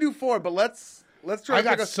 gonna do 4, but let's try. I to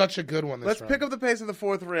pick got up, such a good one this let's round. pick up the pace of the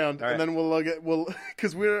fourth round, All right. and then we'll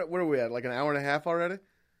because where are we at? Like an hour and a half already.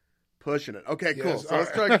 Pushing it. Okay, cool. Yes, So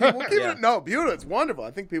let's all try. We'll keep Yeah. it. No, beautiful. It's wonderful. I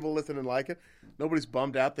think people listening like it. Nobody's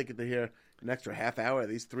bummed out. They get to hear an extra half hour of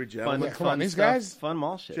these three gentlemen. Come on, these stuff. guys? Fun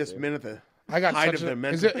mall shit. Just dude. minute the I got height such of a, their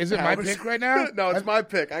mental is it my powers. pick right now? No, it's my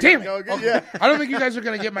pick. I Damn gotta it! go Okay. yeah. I don't think you guys are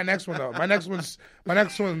gonna get my next one though. My next one's.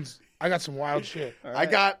 I got some wild shit. I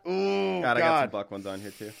got. Ooh, God, I got some buck ones on here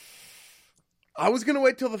too. I was going to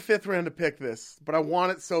wait till the fifth round to pick this, but I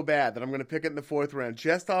want it so bad that I'm going to pick it in the fourth round,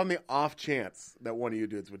 just on the off chance that one of you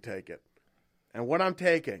dudes would take it. And what I'm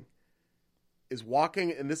taking is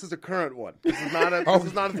walking, and this is a current one. This is not a, this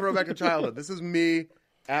is not a throwback to childhood. This is me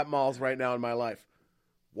at malls right now in my life.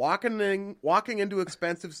 Walking into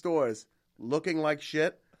expensive stores, looking like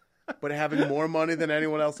shit, but having more money than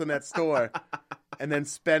anyone else in that store, and then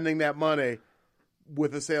spending that money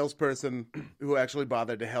with a salesperson who actually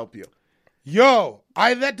bothered to help you. Yo,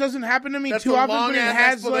 that doesn't happen to me That's too a often, but it long-ass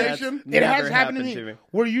has like explanation. it has Never happened to happened me, to me.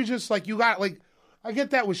 where you just like you got like I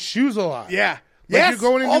get that with shoes a lot. Yeah. Like Yes, you're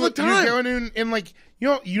going into all the time. You're going in like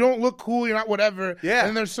you don't look cool. You're not whatever. Yeah.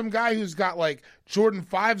 And there's some guy who's got like Jordan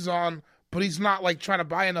 5s on, but he's not like trying to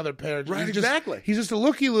buy another pair. Right, He's exactly. He's just a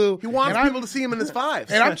looky loo. He wants people to see him in his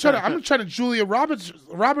fives. And I'm trying to Julia Roberts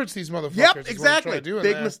these motherfuckers. Yep, is what I'm exactly. trying to do in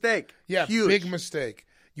Big there. mistake. Yeah, Huge. big mistake.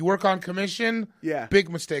 You work on commission? Yeah. Big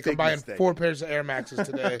mistake. I'm Big buying mistake. 4 pairs of Air Maxes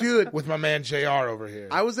today. Dude. With my man JR over here.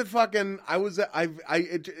 I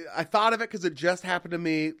thought of it because it just happened to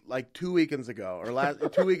me like 2 weekends ago or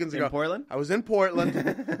 2 weekends ago. In Portland? I was in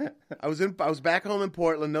Portland. I was back home in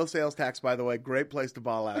Portland. No sales tax, by the way. Great place to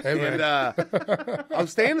ball out. Hey, man. And I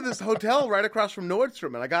was staying at this hotel right across from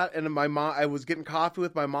Nordstrom, and I was getting coffee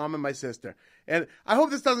with my mom and my sister. And I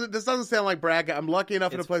hope this doesn't sound like bragging. I'm lucky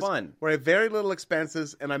enough in a It's place fun. where I have very little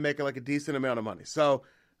expenses and I make like a decent amount of money. So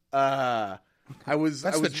I was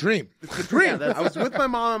That's the dream. It's the dream. that's- I was with my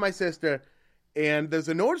mom and my sister, and there's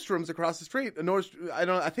a Nordstrom's across the street.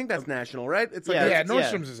 I think that's national, right? It's like Yeah, a-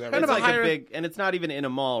 Nordstrom's is everywhere. Kind of It's a like higher- a big, and it's not even in a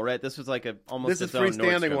mall, right? This was like almost this is its own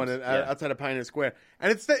freestanding one Nordstrom's. outside of Pioneer Square,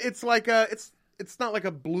 and it's not like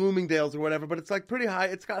a Bloomingdale's or whatever, but it's like pretty high.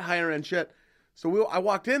 It's got higher end shit. So I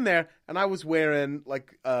walked in there and I was wearing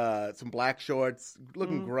like some black shorts,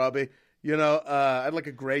 looking grubby. You know, I had like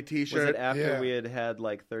a gray T-shirt. Was it after we had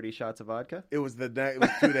like 30 shots of vodka? It was it was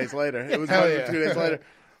 2 days later. It was 2 days later.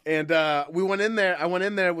 And we went in there. I went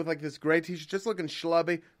in there with like this gray T-shirt, just looking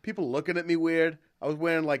schlubby. People looking at me weird. I was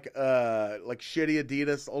wearing like shitty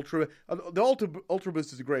Adidas Ultra. The Ultra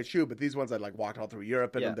Boost is a great shoe, but these ones I like walked all through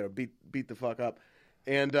Europe in them. They were beat the fuck up.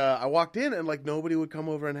 And I walked in and like nobody would come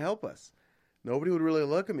over and help us. Nobody would really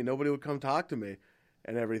look at me. Nobody would come talk to me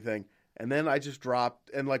and everything. And then I just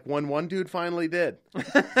dropped, and like one dude finally did. When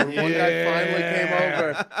one guy finally came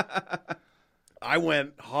over, I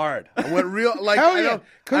went hard. I went real, like, I'm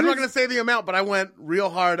not going to say the amount, but I went real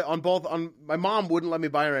hard on both. My mom wouldn't let me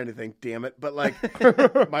buy her anything, damn it. But like,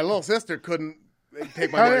 my little sister couldn't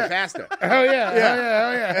take my money faster. Hell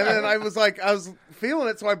yeah. And then I was feeling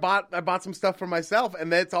it, so I bought some stuff for myself,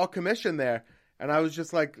 and it's all commission there. And I was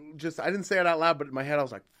just I didn't say it out loud, but in my head I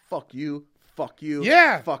was like, fuck you. Fuck you.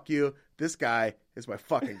 Yeah. Fuck you. This guy is my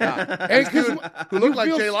fucking guy. And dude who looked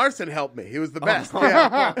like Jay Larson helped me. He was the best.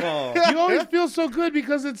 You always feel so good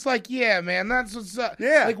because it's like, yeah, man, that's what's up.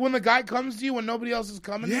 Yeah. Like when the guy comes to you when nobody else is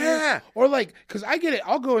coming to you. Yeah. Or like, because I get it.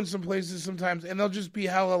 I'll go in some places sometimes and they'll just be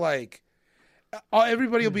hella like,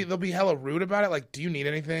 everybody they'll be hella rude about it. Like, do you need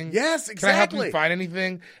anything? Yes, exactly. Can I help you find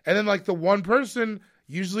anything? And then like the one person...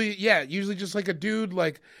 Usually just like a dude,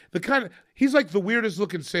 like he's like the weirdest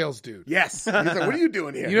looking sales dude. Yes. He's like, what are you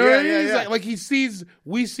doing here? You know what I mean? He's like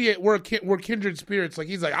we see it, we're kindred spirits. Like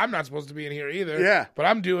he's like, I'm not supposed to be in here either. Yeah. But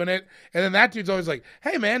I'm doing it. And then that dude's always like,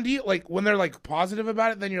 hey man, do you like when they're like positive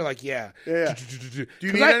about it, then you're like, yeah. Yeah. Do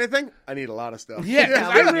you need anything? I need a lot of stuff. Yeah,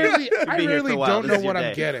 I rarely don't know what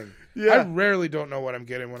I'm getting. Yeah. I rarely don't know what I'm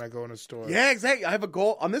getting when I go in a store. Yeah, exactly. I have a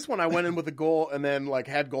goal. On this one, I went in with a goal and then like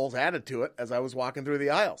had goals added to it as I was walking through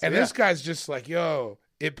the aisles. And this guy's just like, yo,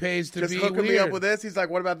 it pays to just be hooking weird. me up with this. He's like,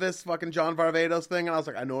 what about this fucking John Varvatos thing? And I was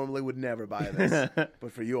like, I normally would never buy this.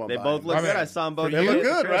 But for you, I'm They buying both look it. good. I saw them both. They look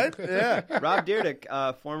good, right? Yeah. Rob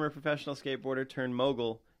Dyrdek, former professional skateboarder turned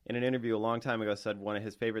mogul, in an interview a long time ago said one of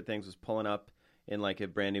his favorite things was pulling up in like a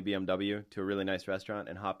brand new BMW to a really nice restaurant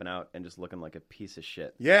and hopping out and just looking like a piece of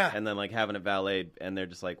shit. Yeah. And then like having a valet and they're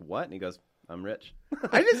just like, what? And he goes, I'm rich.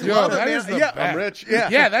 I just love it, man. Best. I'm rich. Yeah.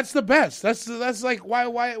 Yeah, that's the best. That's like why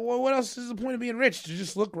what else is the point of being rich? To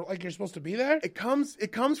just look like you're supposed to be there? It comes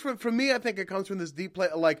from, for me, I think it comes from this deep play,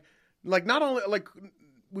 like not only like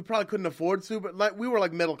we probably couldn't afford to, but like we were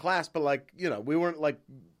like middle class, but like, you know, we weren't like,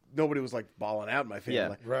 nobody was like balling out in my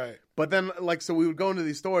family. Yeah. Right. But then like, so we would go into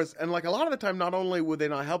these stores and like a lot of the time, not only would they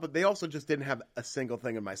not help, but they also just didn't have a single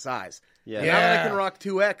thing in my size. Yeah. Now that I can rock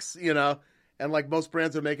 2X, you know, and like most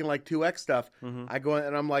brands are making like 2X stuff, I go in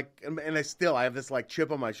and I'm like, and I have this like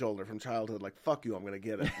chip on my shoulder from childhood, like, fuck you, I'm going to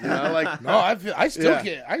get it. You know, like, No, I'm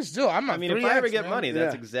not. I mean, if I ever get money,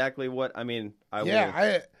 that's Yeah. exactly what, I mean, I will.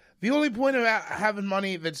 Yeah, the only point of having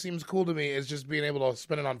money that seems cool to me is just being able to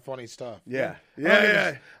spend it on funny stuff. Yeah.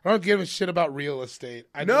 I don't give a shit about real estate.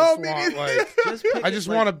 I just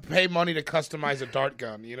want to pay money to customize a dart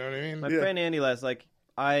gun. You know what I mean? My friend Andy last, like,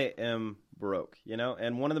 I am broke, you know?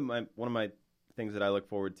 And one of my things that I look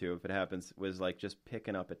forward to, if it happens, was like just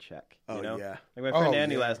picking up a check. You know? Yeah. Like my friend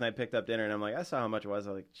Andy last night picked up dinner, and I'm like, I saw how much it was.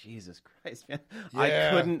 I was like, Jesus Christ, man.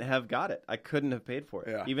 I couldn't have got it. I couldn't have paid for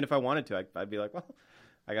it. Yeah. Even if I wanted to, I'd be like, well,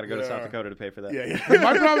 I got to go to South Dakota to pay for that. Yeah.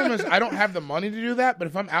 My problem is I don't have the money to do that. But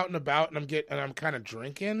if I'm out and about and I'm kind of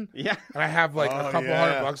drinking, and I have like a couple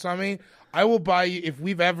 $100 on me, I will buy you. If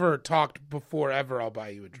we've ever talked before, I'll buy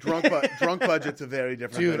you a drink. Drunk budget's a very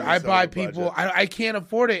different. Dude, I buy people. I can't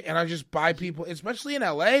afford it, and I just buy people, especially in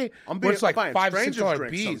LA, where it's like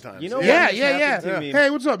 $5-6 bees. You know, Yeah.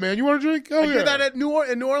 Hey, what's up, man? You want a drink? Oh, I did that at in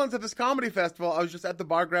New Orleans at this comedy festival. I was just at the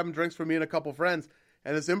bar grabbing drinks for me and a couple friends,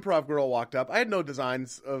 and this improv girl walked up. I had no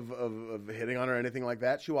designs of hitting on her or anything like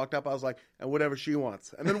that. She walked up. I was like, and whatever she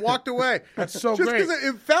wants, and then walked away. That's so just great. Because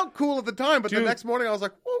it felt cool at the time, but the next morning I was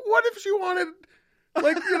like, well, what if she wanted?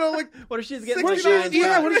 Like, you know, like what if she's getting? What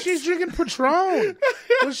if she's drinking Patron?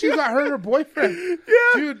 What if she got her and her boyfriend? Yeah,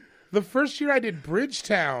 dude. The first year I did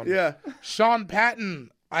Bridgetown, Sean Patton.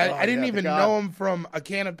 I didn't even know him from a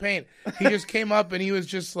can of paint. He just came up and he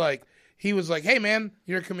was like, hey man,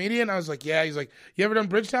 you're a comedian? I was like, yeah. He's like, you ever done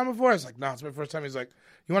Bridgetown before? I was like, no, it's my first time. He's like,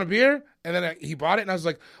 you want a beer? And then he bought it, and I was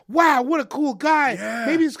like, wow, what a cool guy. Yeah.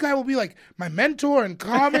 Maybe this guy will be like my mentor in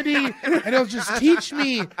comedy, and he'll just teach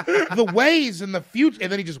me the ways in the future.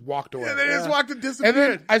 And then he just walked away. And then he just walked and disappeared.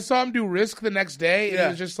 And then I saw him do Risk the next day, and he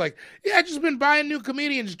was just like, yeah, I've just been buying new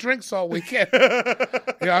comedians drinks all weekend.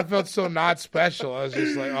 I felt so not special. I was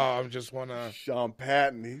just like, oh, I'm just one of... Sean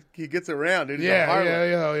Patton, he gets around, dude. He's yeah.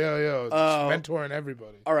 mentoring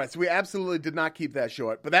everybody. All right, so we absolutely did not keep that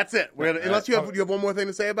short, but that's it. We're gonna, unless you have one more thing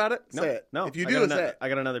to say about it, say it. No, if you do, say it. I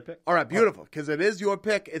got another pick. All right, beautiful, because it is your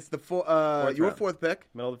pick. It's the fourth pick,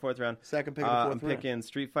 middle of the fourth round. Second pick of the fourth round. I'm picking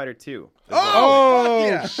Street Fighter 2.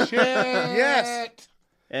 Oh shit! Yes.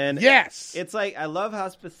 And yes, it's like I love how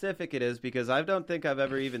specific it is because I don't think I've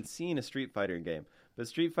ever even seen a Street Fighter game. But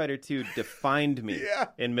Street Fighter 2 defined me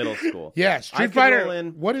in middle school. Yeah, Street Fighter.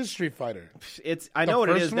 What is Street Fighter? I know what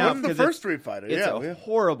it is now. It's the first Street Fighter. It's a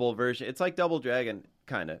horrible version. It's like Double Dragon,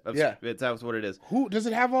 kind of. That's what it is. Does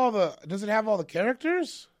it have all the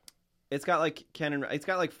characters? It's got like it's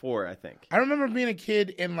got like 4, I think. I remember being a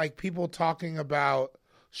kid and like people talking about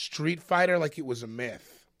Street Fighter like it was a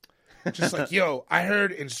myth. Just like, yo, I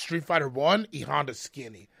heard in Street Fighter 1, E Honda's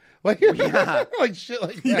skinny. Like, like shit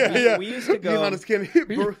like that. Yeah. We used to go. E Honda's skinny.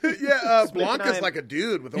 Blanca's like a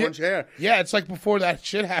dude with orange hair. Yeah, it's like before that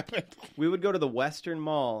shit happened. We would go to the Western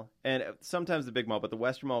Mall, and sometimes the big mall, but the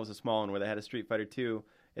Western Mall was a small one where they had a Street Fighter 2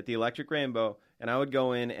 at the Electric Rainbow, and I would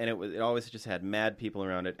go in, and it always just had mad people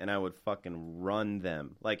around it, and I would fucking run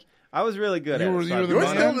them. Like, I was really good at it. You're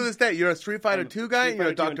still to this day. You're a Street Fighter 2 guy, and you're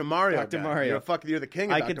a Dr. Mario Dr. guy. Mario. You're the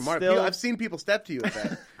king of Dr. Mario. I've seen people step to you at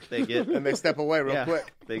that. And they step away real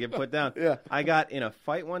quick. They get put down. Yeah. I got in a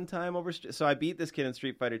fight one time so I beat this kid in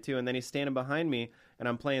Street Fighter 2, and then he's standing behind me, and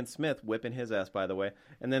I'm playing Smith, whipping his ass, by the way.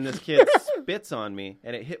 And then this kid spits on me,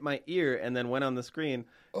 and it hit my ear, and then went on the screen.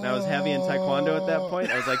 And I was heavy in Taekwondo at that point.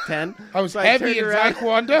 I was like 10. I was heavy in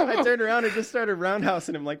Taekwondo? I turned around and just started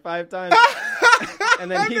roundhousing him like 5 times. And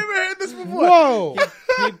then I've never heard this before. Whoa!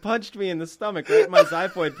 He punched me in the stomach, right in my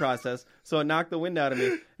xiphoid process, so it knocked the wind out of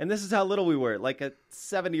me. And this is how little we were. Like a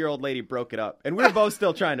 70-year-old lady broke it up. And we were both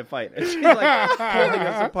still trying to fight. And she's like pulling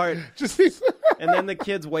us apart. And then the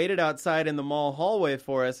kids waited outside in the mall hallway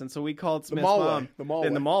for us. And so we called Smith's mom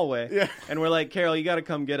in the mallway. Yeah. And we're like, Carol, you got to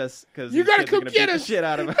come get us. Because you got to come get us. The shit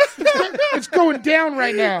out of us. It's going down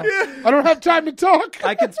right now. Yeah. I don't have time to talk.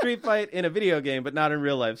 I could street fight in a video game, but not in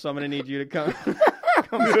real life. So I'm going to need you to come.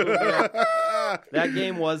 That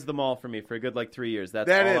game was the mall for me for a good 3 years. That's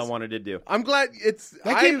all I wanted to do. I'm glad it's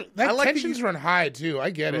that tensions run high too. I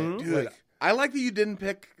get it, dude. I like that you didn't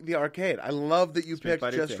pick the arcade. I love that you picked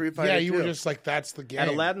just Street Fighter 2. Yeah, you were just like, that's the game. At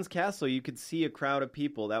Aladdin's Castle, you could see a crowd of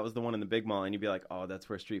people. That was the one in the big mall, and you'd be like, oh, that's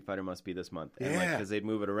where Street Fighter must be this month. And because they'd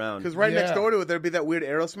move it around. Because next door to it, there'd be that weird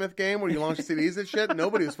Aerosmith game where you launch CDs and shit.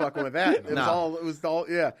 Nobody was fucking with that. It was all,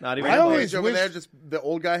 Not even. I always over there, just the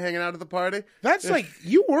old guy hanging out at the party. That's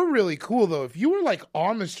you were really cool, though. If you were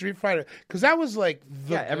on the Street Fighter, because that was the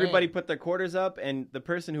everybody put their quarters up, and the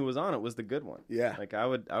person who was on it was the good one. Yeah. I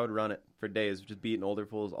would run it for days, just beating older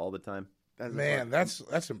fools all the time.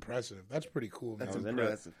 That's impressive. That's pretty cool. That's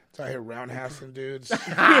impressive. So I hear roundhousing dudes.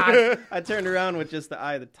 I turned around with just the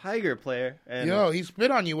Eye of the Tiger player. And he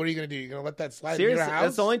spit on you. What are you going to do? You going to let that slide seriously, in your house?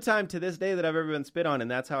 That's the only time to this day that I've ever been spit on, and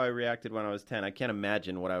that's how I reacted when I was 10. I can't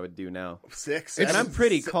imagine what I would do now. 6. And I'm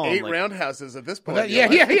pretty calm. 8 roundhouses at this point. I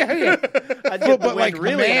get but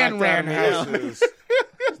really man roundhouses.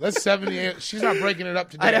 That's 78. She's not breaking it up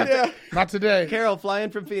today. Not today. Carol flying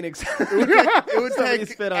from Phoenix. It would take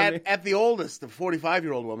spit on me. At the oldest, a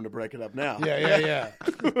 45-year-old woman to break it up now. Yeah.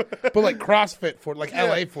 But CrossFit for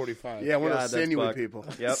LA 45. Yeah, one of those sinewy people.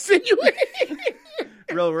 Yep. Sinewy.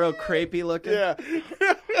 real crepey looking. Yeah.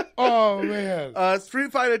 Oh man.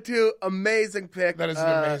 Street Fighter 2, amazing pick. That is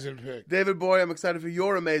an amazing pick. David Boy, I'm excited for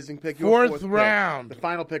your amazing pick. Fourth round. The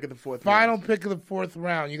final pick of the fourth round. Final pick of the fourth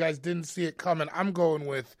round. You guys didn't see it coming. I'm going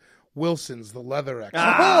with Wilson's, the leather expert.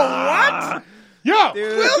 Oh, what? Yo,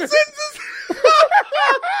 dude. Wilson's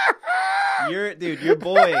your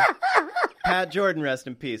boy, Pat Jordan, rest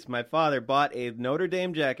in peace. My father bought a Notre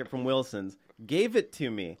Dame jacket from Wilson's, gave it to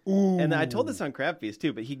me. Ooh. And I told this on Crab Feast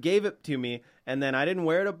too, but he gave it to me, and then I didn't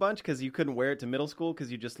wear it a bunch because you couldn't wear it to middle school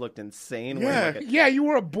because you just looked insane. Yeah, you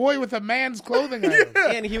were a boy with a man's clothing item.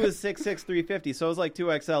 And he was 6'6", 350, so it was like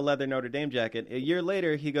 2XL leather Notre Dame jacket. A year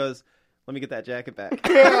later, he goes, let me get that jacket back.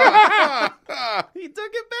 He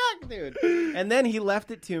took it back, dude. And then he left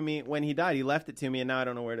it to me when he died. He left it to me, and now I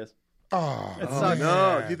don't know where it is. Oh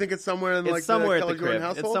no! Do you think it's somewhere in it's somewhere the at the crib?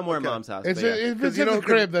 household? It's somewhere in Mom's house. If it's in the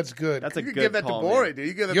crib, that's good. That's a you good give that call, to Gborie, man. dude.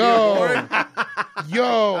 You give that to Gborie.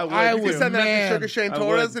 I would. You send that to Sugar Shane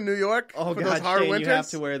Torres in New York for those hard Shane, winters. You have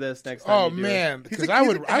to wear this next time. Oh man, because I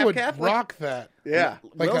would rock that. Yeah,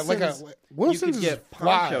 Wilson's you could get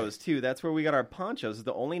ponchos too. That's where we got our ponchos.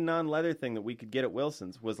 The only non-leather thing that we could get at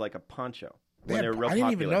Wilson's was like a poncho. When they're real I didn't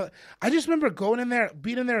popular. even know. I just remember going in there,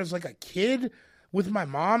 being in there as a kid with my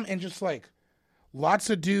mom, and just lots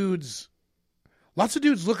of dudes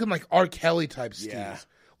looking like R. Kelly type steez,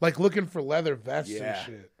 looking for leather vests and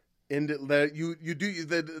shit.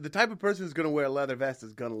 The type of person who's going to wear a leather vest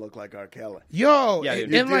is going to look like R. Kelly. Yo, Yeah,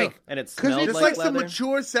 and dude. like, And it smells It's like like leather. some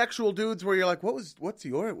mature sexual dudes where you're like, what's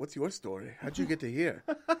your story? How'd you get to here?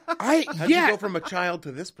 How'd you go from a child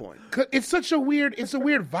to this point? It's a weird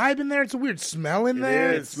vibe in there. It's a weird smell in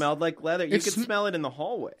there. It smelled like leather. You could smell it in the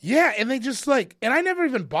hallway. Yeah, and they just like, and I never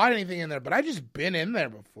even bought anything in there, but I just been in there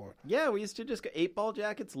before. Yeah, we used to just get 8-ball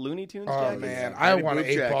jackets, Looney Tunes Oh jackets. man, I want an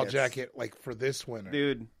boob 8-ball jackets. jacket like for this winter.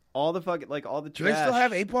 Dude, all the fucking all the Do trash. they still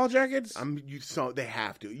have 8-ball jackets? They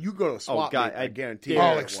have to. You go to a swap God, meet, I guarantee.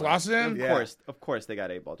 yeah. you Oh, get like one. Slauson? Yeah. Of course, they got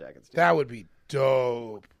 8-ball jackets. Dude. That would be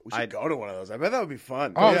dope. We should go to one of those. I bet that would be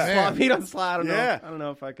fun. Oh, yeah. man. Swap meet on slot. I don't know. Yeah. I don't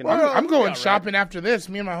know if I can. I'm we'll going be all shopping after this.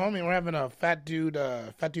 Me and my homie, we're having a fat dude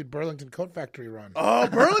Burlington Coat Factory run. Oh,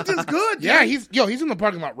 Burlington's good. Yeah, dude. he's in the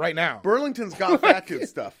parking lot right now. Burlington's got fat dude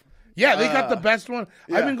stuff. Yeah, they got the best one.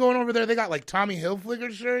 yeah. I've been going over there. They got like Tommy Hilfiger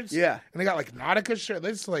shirts. Yeah. and they got like Nautica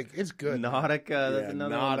shirts. It's good. Nautica. That's Yeah,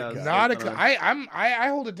 another Nautica. one. Nautica. I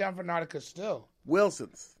hold it down for Nautica still.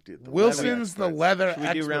 Wilson's. Dude, the Wilson's the leather. Should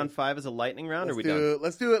we do expert. round 5 as a lightning round? Or are we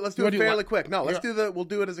Let's done? do it. Let's do You it wanna do fairly what? quick. No, we'll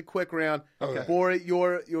do it as a quick round. Okay. Bori,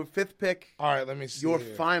 your fifth pick. All right, let me see. Your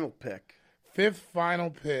here. final pick. Fifth final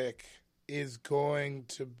pick is going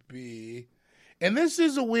to be, and this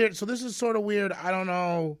is sort of weird. I don't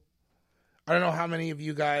know how many of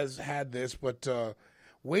you guys had this, but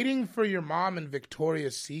Waiting for Your Mom in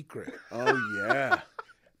Victoria's Secret. Oh yeah,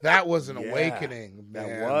 That was an Yeah, awakening, man.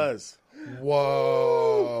 that was.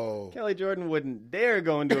 Whoa. Kelly Jordan wouldn't dare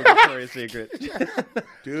go into a Victoria's Secret.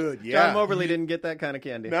 Dude, yeah. John Moberly didn't get that kind of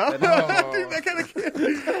candy. No, That- dude, that kind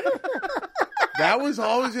of. That was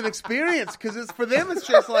always an experience because it's for them. It's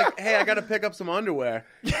just like, hey, I got to pick up some underwear.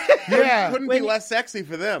 Yeah. Couldn't be less sexy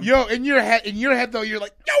for them. Yo, in your head though, you're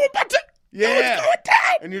like, yo, we're about to. Yeah. Yo, it's going down.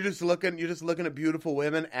 And you're just looking at beautiful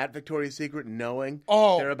women at Victoria's Secret, knowing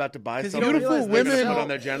Oh, they're about to buy 'cause you something. don't Beautiful realize they they're gonna women put on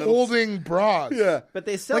their genitals. holding bras. Yeah. But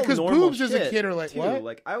they sell Like, 'cause normal boobs as a shit, kid are like, too. what?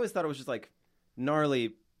 Like, I always thought it was just like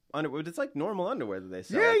gnarly underwear. It's like normal underwear that they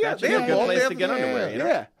sell. Yeah, Like, yeah. that should be a good place to get yeah, underwear. You know?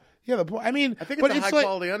 Yeah. Yeah, the point. I mean, I think but it's a high like,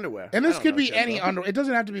 quality underwear. and I this don't could know be shit any about it. underwear. It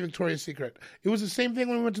doesn't have to be Victoria's Secret. It was the same thing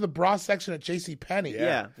when we went to the bra section at JCPenney.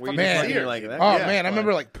 Yeah. Where you Man. just you're like, that Oh Yeah. man, I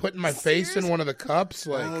remember like putting my face in one of the cups,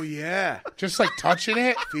 like Oh yeah, just like touching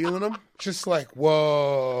it, feeling them. just like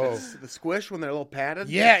whoa. The squish when they're a little padded.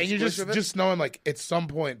 Yeah, the and you're squish of it. just knowing like at some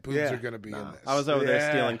point boobs Yeah. are gonna be in this. I was over there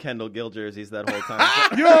Yeah. stealing Kendall Gill jerseys that whole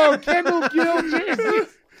time. Yo, Kendall Gill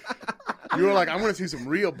jerseys. You were like, I'm going to see some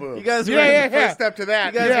real boobs. You guys were Yeah, The first step to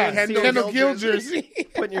that. You guys Yeah, were Kendall Gill jersey.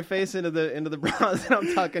 putting your face into the bras, and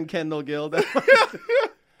I'm talking Kendall Gill.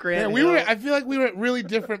 Grant Man, we Hill. were. I feel like we were at really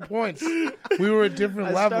different points. We were at different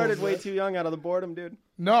I levels. started way too young out of the boredom, dude.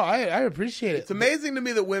 No, I appreciate it. It's amazing to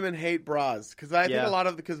me that women hate bras because I think Yeah. a lot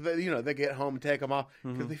of because they get home and take them off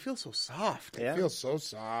because they feel so soft. Yeah, It feels so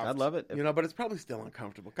soft. I'd love it. You know, but it's probably still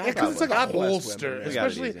uncomfortable. God, Because it's like God a bless holster, women. We got it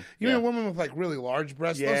especially easy. you know Yeah. women with like really large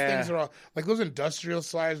breasts. Those Yeah. things are all like those industrial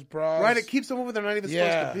sized bras. Right, it keeps them over. They're not even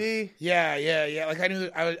supposed to be. Yeah. Like I knew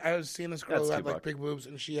I was seeing this girl That's who had $2. like big boobs,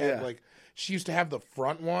 and she had Yeah. like she used to have the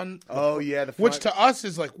front one. Oh yeah, the Which front- to us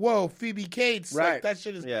is like, whoa, Phoebe Cates, Right. Like, that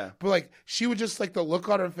shit is. Yeah. But like, she would just like the look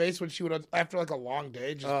on her face when she would after like a long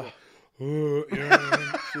day, just. Ugh. Go, you know what I mean?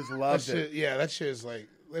 Just That loved shit, it. yeah, that shit is like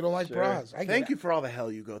they don't like bras. I get Thank it. you for all the hell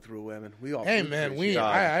you go through, women. We all. Hey man, appreciate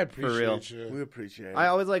God, I for real. appreciate you. it. We appreciate it. I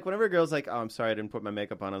always like whenever a girl's like, "Oh, I'm sorry, I didn't put my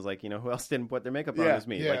makeup on." I was like, you know, who else didn't put their makeup on? Yeah. It was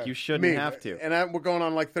me. Yeah. Like, you shouldn't Me. have to. And we're going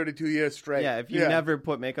on like 32 years straight. Yeah, if you never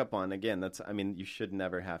put makeup on, again, you should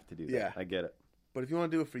never have to do that. Yeah. I get it. But if you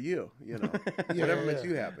want to do it for you, whatever yeah, makes yeah.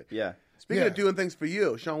 you happy. Yeah. Speaking Yeah. of doing things for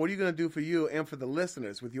you, Sean, what are you going to do for you and for the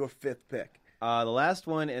listeners with your fifth pick? The last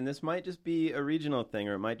one, and this might just be a regional thing,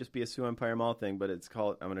 or it might just be a Sioux Empire Mall thing, but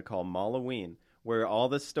I'm going to call Malloween, where all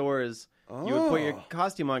the stores you would put your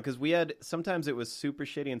costume on, because sometimes it was super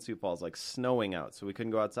shitty in Sioux Falls, like snowing out, so we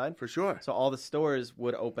couldn't go outside. For sure. So all the stores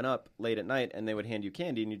would open up late at night, and they would hand you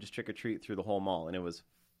candy, and you just trick or treat through the whole mall, and it was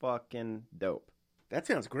fucking dope. That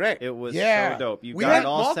sounds great. It was Yeah. so dope. You We got had it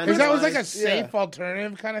all mall- Because that was like a centralized. safe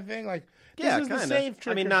alternative kind of thing. Like, Yeah, this is the kind safe of.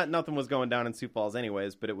 trick. I mean, nothing was going down in Sioux Falls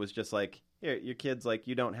anyways, but it was just like, here, your kids, like,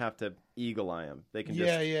 you don't have to eagle eye them. They can just,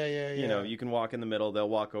 Yeah. you know, you can walk in the middle, they'll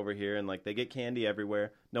walk over here, and, like, they get candy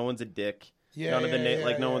everywhere. No one's a dick. Yeah, None of the,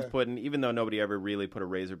 yeah, no yeah. one's putting, even though nobody ever really put a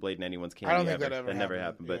razor blade in anyone's candy I don't think that ever never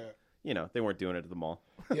happened. But, they weren't doing it at the mall.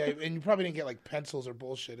 Yeah, and you probably didn't get like pencils or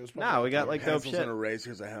bullshit. It was probably No, we got like dope Pencils shit. and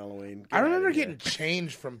erasers at Halloween. I remember getting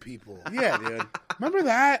change from people. Yeah, dude. Remember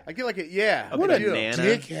that? I get like yeah. What a banana.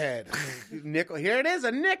 dickhead! Nickel. Here it is,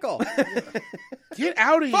 a nickel. Get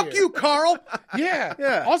out of here! Fuck you, Carl. Yeah.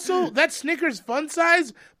 Yeah. Also, that Snickers fun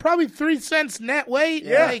size, probably 3 cents net weight.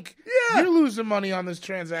 Yeah. Like, Yeah. you're losing money on this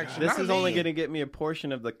transaction. This not is me. only going to get me a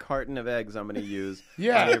portion of the carton of eggs I'm going to use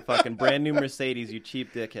Yeah. on your fucking brand new Mercedes, you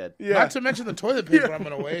cheap dickhead. Yeah. Not to mention the toilet paper I'm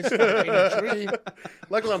going to waste. in a tree.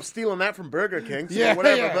 Luckily, I'm stealing that from Burger King. So Yeah,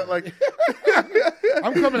 whatever. yeah. But like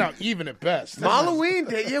I'm coming out even at best. Halloween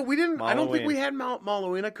day. Yeah, we didn't. I don't think Halloween. we had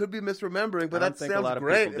Halloween. I could be misremembering, but I don't that think a sounds lot of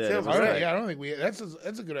great. people It did. sounds It was All right, great. yeah, I don't think we.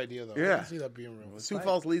 That's a good idea though. Yeah. I can see that being real. Sioux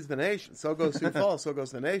Falls leads the nation. So goes Sioux Falls. So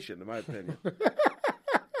goes the nation, in my opinion.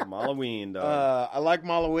 Halloween, dog. I like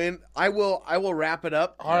Halloween. I will wrap it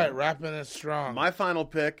up. All right, wrapping it strong. My final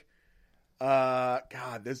pick.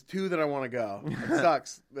 God, there's 2 that I want to go. It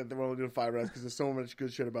sucks that we're only doing 5 rounds because there's so much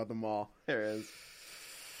good shit about them all. There is.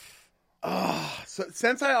 So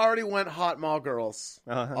since I already went hot mall girls,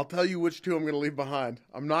 I'll tell you which 2 I'm going to leave behind.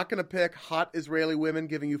 I'm not going to pick hot Israeli women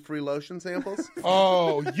giving you free lotion samples.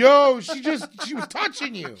 Oh, yo, she was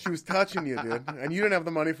touching you. She was touching you, dude, and you didn't have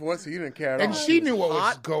the money for it, so you didn't care at all. And she knew what was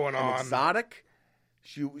hot going and on. exotic.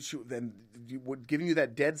 She then would giving you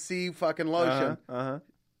that Dead Sea fucking lotion.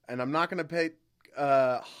 And I'm not going to pay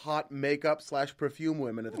hot makeup / perfume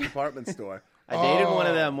women at the department store. I dated one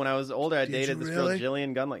of them when I was older. I Did dated you this really? girl,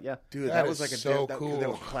 Jillian Gunn. Yeah. Dude, That that was is like so that, cool. They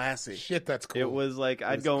were classy. Shit, that's cool. It was like,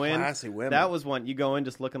 I'd was go in. classy women. That was one. You go in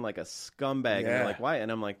just looking like a scumbag. And Yeah. they're like, why? And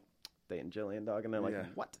I'm like, dating Jillian, dog. And they're like, Yeah.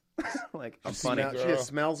 what? Like, I'm funny. She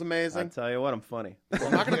smells I amazing. tell you what, I'm funny.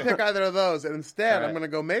 I'm not going to pick either of those. And instead, All right. I'm going to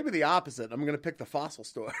go maybe the opposite. I'm going to pick the fossil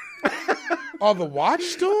store. Oh, the watch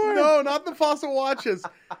store? No, not the fossil watches.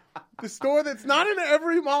 The store that's not in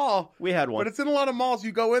every mall. We had one. But it's in a lot of malls.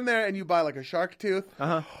 You go in there and you buy like a shark tooth.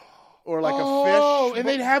 Or like a Oh, fish. and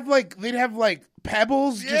they'd have like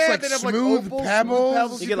pebbles, Yeah, just like they'd have, like, smooth opals, pebbles. smooth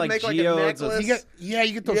pebbles. You You get could like make, like, a geodes. necklace.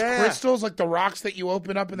 You get those Yeah. crystals, like the rocks that you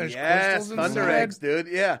open up and there's Yes, crystals thunder inside. eggs, dude.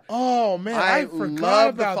 Yeah. Oh man, I forgot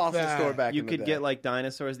love the about fossil that. store back You in the could day. get like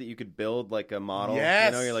dinosaurs that you could build like a model.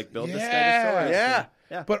 Yes. You know, you're like, build this Yeah. dinosaur. Yeah.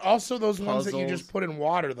 Yeah. But also those ones that you Puzzles. just put in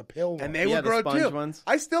water, the pill ones. And they Yeah, would the grow sponge too. ones.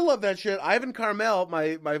 I still love that shit. Ivan Carmel,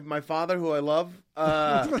 my father, who I love,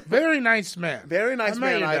 Very nice man. very nice I met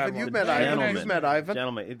man. your dad Ivan, you've once. met Very Ivan. nice You've met Ivan.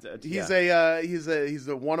 Gentleman. He's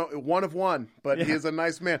yeah. a one of one, but he is a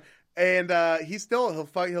nice man. And he'll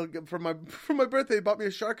for my birthday. He bought me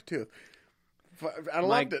a shark tooth. I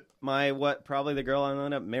loved it. Probably the girl I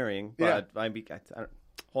ended up marrying. But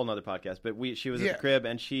whole nother podcast. But she was at the crib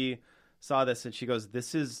and she saw this and she goes,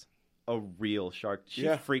 "This is a real shark." She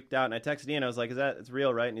freaked out and I texted Ian. I was like, "It's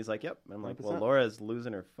real, right?" And he's like, "Yep." And I'm like, 100%. "Well, Laura's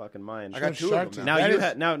losing her fucking mind." I got 2 Shark of them now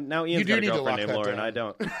now. now Ian's do got a need to girlfriend lock named that Laura down. and I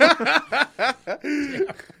don't.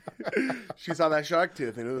 She saw that shark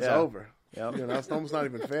tooth and it was Yeah. over. Yep. You know, it's almost not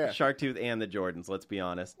even fair. Shark Tooth and the Jordans. Let's be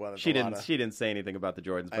honest. Well, that's she a lot of- didn't say anything about the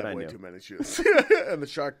Jordans, I but have I way knew. too many shoes. And the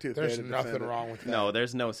shark tooth. There's they had to nothing defend it. wrong with that. No,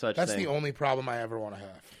 there's no such That's thing. the only problem I ever want to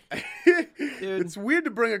have. Dude. It's weird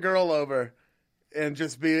to bring a girl over and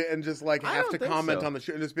just like I have don't to think comment so. on the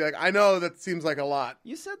show and just be like, I know that seems like a lot.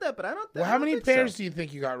 You said that, but I don't. Well, how many pairs do you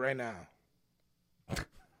think you got right now?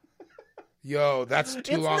 Yo, that's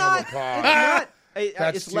too long of a pause.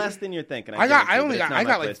 It's too- less than you're thinking. I guarantee, but only it's got not I my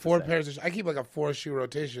got place like to 4 say. pairs. I keep like a 4-shoe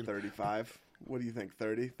rotation. 35. What do you think?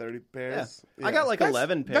 30 Yeah. pairs? I got like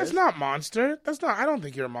 11 pairs. That's not monster. That's not. I don't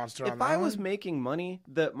think you're a monster on If that I was one. making money,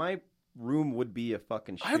 my room would be a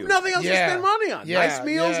fucking shoe. I have nothing else to Yeah. spend money on. Yeah, Nice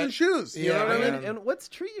meals yeah. and shoes. You Yeah, know what I mean? And what's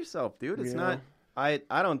treat yourself, dude? It's You not. know? I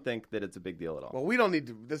don't think that it's a big deal at all. Well, we don't need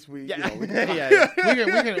to. This we. yeah, You know, we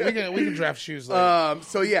yeah. we can draft shoes later.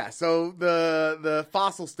 So the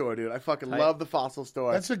fossil store, dude. I fucking love the fossil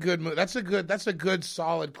store. That's a good move. That's a good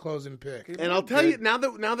solid closing pick. And I'll tell you now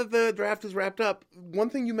that the draft is wrapped up, one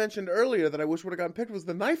thing you mentioned earlier that I wish would have gotten picked was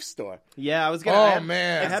the knife store. Yeah, I was gonna. Oh, I had,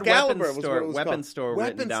 man. I had Excalibur weapon was store. what it was Weapon called. store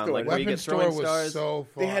Weapon written down, store. like where you Weapon get store throwing was stars. so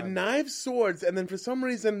fun. They had knives, swords, and then for some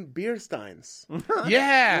reason beer steins.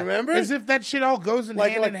 Yeah, Remember? as if that shit all goes in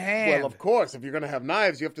hand in hand. Well, of course, if you're going to have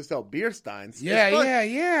knives, you have to sell beer steins. Yeah, It's fun.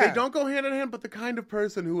 yeah. They don't go hand in hand, but the kind of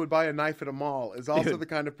person who would buy a knife at a mall is also Dude. the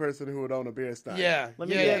kind of person who would own a beer stein. Yeah, Let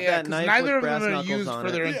me yeah, get yeah. that 'Cause knife neither with of them brass are knuckles used on for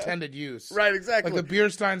it. their Yeah. intended use. Right, exactly. Like the beer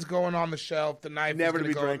stein's going on the shelf. The knife Never is to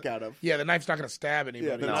be gonna go drank out of. Yeah, the knife's not going to stab anybody.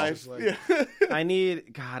 Yeah, the It's knife. just like- Yeah. I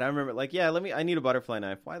need. God, I remember. I need a butterfly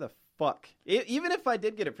knife. Why the fuck? Even if I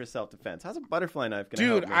did get it for self defense, how's a butterfly knife gonna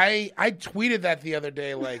Dude, help me? I tweeted that the other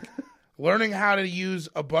day. Like, Learning how to use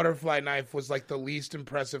a butterfly knife was like the least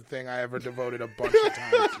impressive thing I ever devoted a bunch of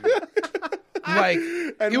time to. Like,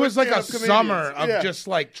 it was like a summer of just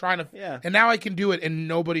like trying to, and now I can do it and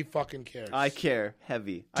nobody fucking cares. I care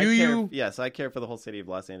heavy. Do you? Yes, I care for the whole city of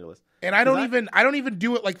Los Angeles. And I don't even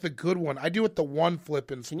do it like the good one. I do it the one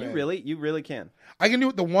flip and spin. Can you really? You really can. I can do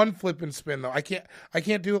it the one flip and spin though. I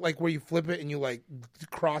can't do it like where you flip it and you like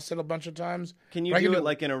cross it a bunch of times. Can you do it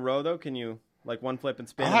like in a row though? Can you like one flip and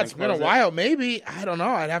spin? Oh, it's been a while. Maybe, I don't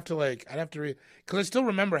know. I'd have to because I still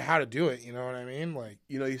remember how to do it. You know what I mean? Like,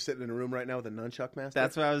 you're sitting in a room right now with a nunchuck master.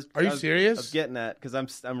 That's what I was. Are you serious? I was getting at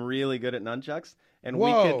because I'm really good at nunchucks, and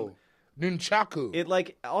whoa, nunchaku. It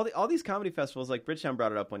like all these comedy festivals. Like Bridgetown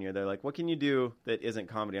brought it up one year. They're like, "What can you do that isn't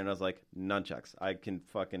comedy?" And I was like, "Nunchucks. I can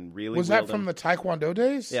fucking really." Was that from the Taekwondo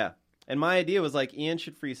days? Yeah. And my idea was like Ian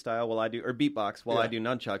should freestyle while I do or beatbox while I do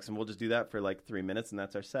nunchucks, and we'll just do that for like 3 minutes, and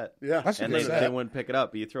that's our set. Yeah, that's and they wouldn't pick it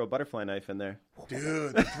up. But you throw a butterfly knife in there,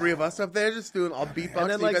 dude. The three of us up there just doing all beatbox, and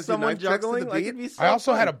then like someone juggling. Like it'd be so I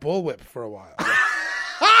also fun. had a bullwhip for a while.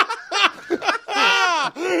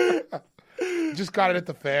 Just got it at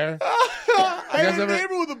the fair. I have a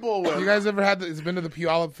neighbor with a bullwhip. You guys ever been to the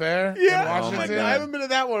Puyallup Fair in Washington? Oh my God. I haven't been to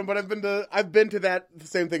that one, but I've been to that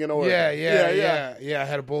same thing in Oregon. Yeah. I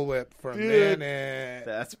had a bullwhip for a minute.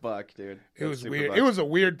 That's buck, dude. It was weird. Buck. It was a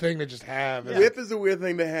weird thing to just have. Yeah. Whip is a weird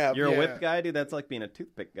thing to have. You're a whip guy, dude. That's like being a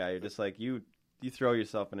toothpick guy. You're just like you throw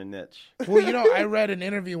yourself in a niche. Well, I read an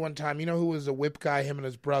interview one time. You know who was a whip guy? Him and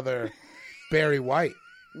his brother, Barry White.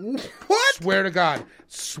 What? Swear to God.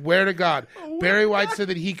 Barry White said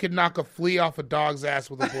that he could knock a flea off a dog's ass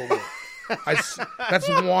with a bullwhip. That's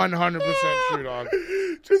 100% true, dog.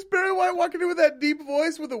 Just Barry White walking in with that deep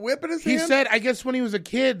voice with a whip in his hand? He said, I guess when he was a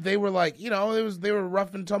kid, they were like, they were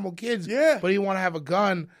rough and tumble kids. Yeah. But he didn't want to have a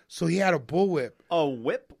gun, so he had a bullwhip. Oh,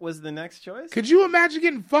 whip was the next choice? Could you imagine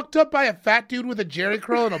getting fucked up by a fat dude with a jerry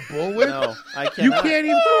curl and a bullwhip? No, I can't. You can't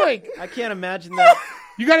even, I can't imagine that.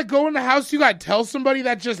 You got to go in the house, you got to tell somebody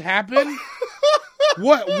that just happened?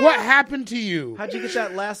 What happened to you? How'd you get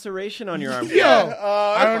that laceration on your arm? Yo,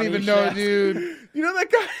 I don't even know, dude. You know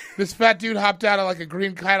that guy? This fat dude hopped out of like a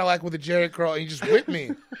green Cadillac with a jerry curl and he just whipped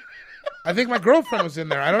me. I think my girlfriend was in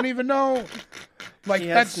there. I don't even know. Like, he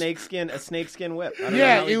had a snakeskin whip.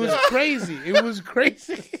 It was crazy. It was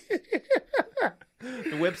crazy.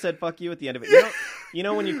 The whip said "fuck you" at the end of it. You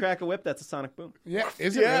know when you crack a whip, that's a sonic boom. Yeah,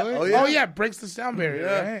 is it really? Oh yeah, it breaks the sound barrier,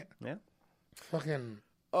 right? Yeah. Fucking.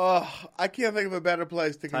 Oh, I can't think of a better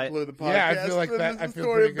place to conclude the podcast. Yeah, I feel like that. This is the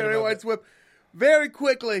story of Barry White's whip. Very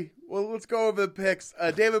quickly, well, let's go over the picks.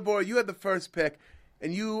 David Bohr, you had the first pick,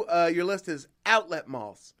 and your list is outlet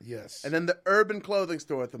malls. Yes. And then the urban clothing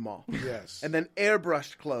store at the mall. Yes. And then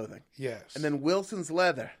airbrushed clothing. Yes. And then Wilson's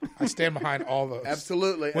Leather. I stand behind all those.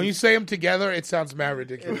 Absolutely. When you say them together, it sounds mad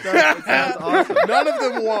ridiculous. It sounds awesome. None of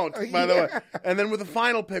them won't, by the way. And then with the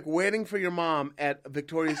final pick, Waiting for Your Mom at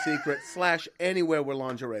Victoria's Secret / anywhere where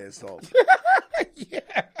lingerie is sold. Yeah.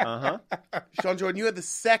 Uh-huh. Sean Jordan, you had the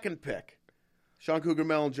second pick. Sean Cougar,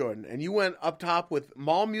 Mel, and Jordan. And you went up top with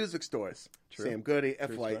mall music stores. True. Sam Goody,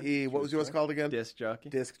 FYE. What was yours called again? Disc jockey.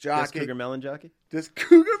 Disc jockey. Disc Cougar Melon jockey. Disc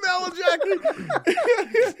Cougar Melon jockey.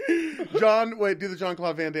 John, wait, do the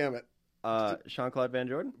Jean-Claude Van Damme it. Jean-Claude Van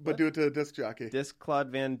Jordan? But do it to disc jockey. Disc Claude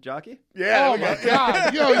Van Jockey? Yeah. Oh, my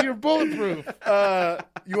God. Yo, you're bulletproof.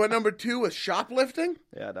 You went number 2 with shoplifting.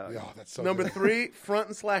 Yeah, dog. Oh, that's so Number good. 3,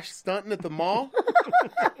 frontin' / stunting at the mall.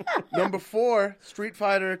 Number 4, Street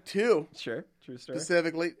Fighter 2. Sure. True story.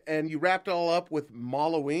 Specifically. And you wrapped it all up with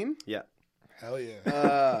Malloween. Yeah. Hell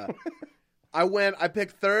yeah. I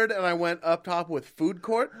picked third, and I went up top with food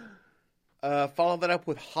court. Followed that up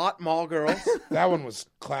with hot mall girls. That one was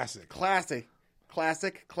classic. Classy.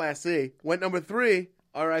 Went number 3,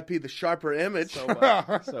 R.I.P. the sharper image. So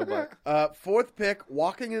buck. Fourth pick,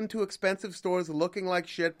 walking into expensive stores looking like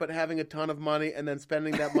shit, but having a ton of money, and then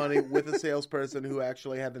spending that money with a salesperson who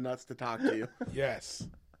actually had the nuts to talk to you. Yes.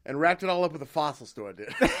 And wrapped it all up with a fossil store,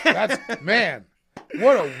 dude. Man,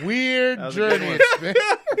 what a weird journey it's been.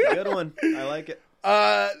 Good one. I like it.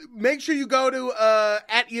 Make sure you go to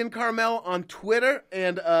at Ian Carmel on Twitter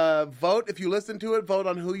and vote. If you listen to it, vote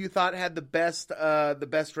on who you thought had the best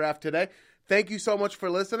draft today. Thank you so much for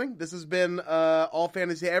listening. This has been All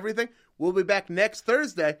Fantasy Everything. We'll be back next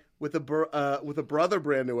Thursday with a brother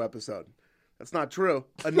brand new episode. That's not true.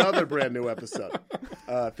 Another brand new episode.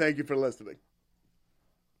 Thank you for listening.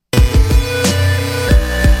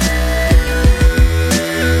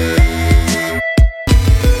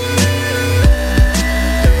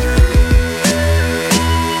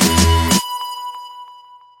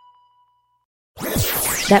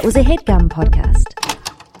 That was a HeadGum podcast.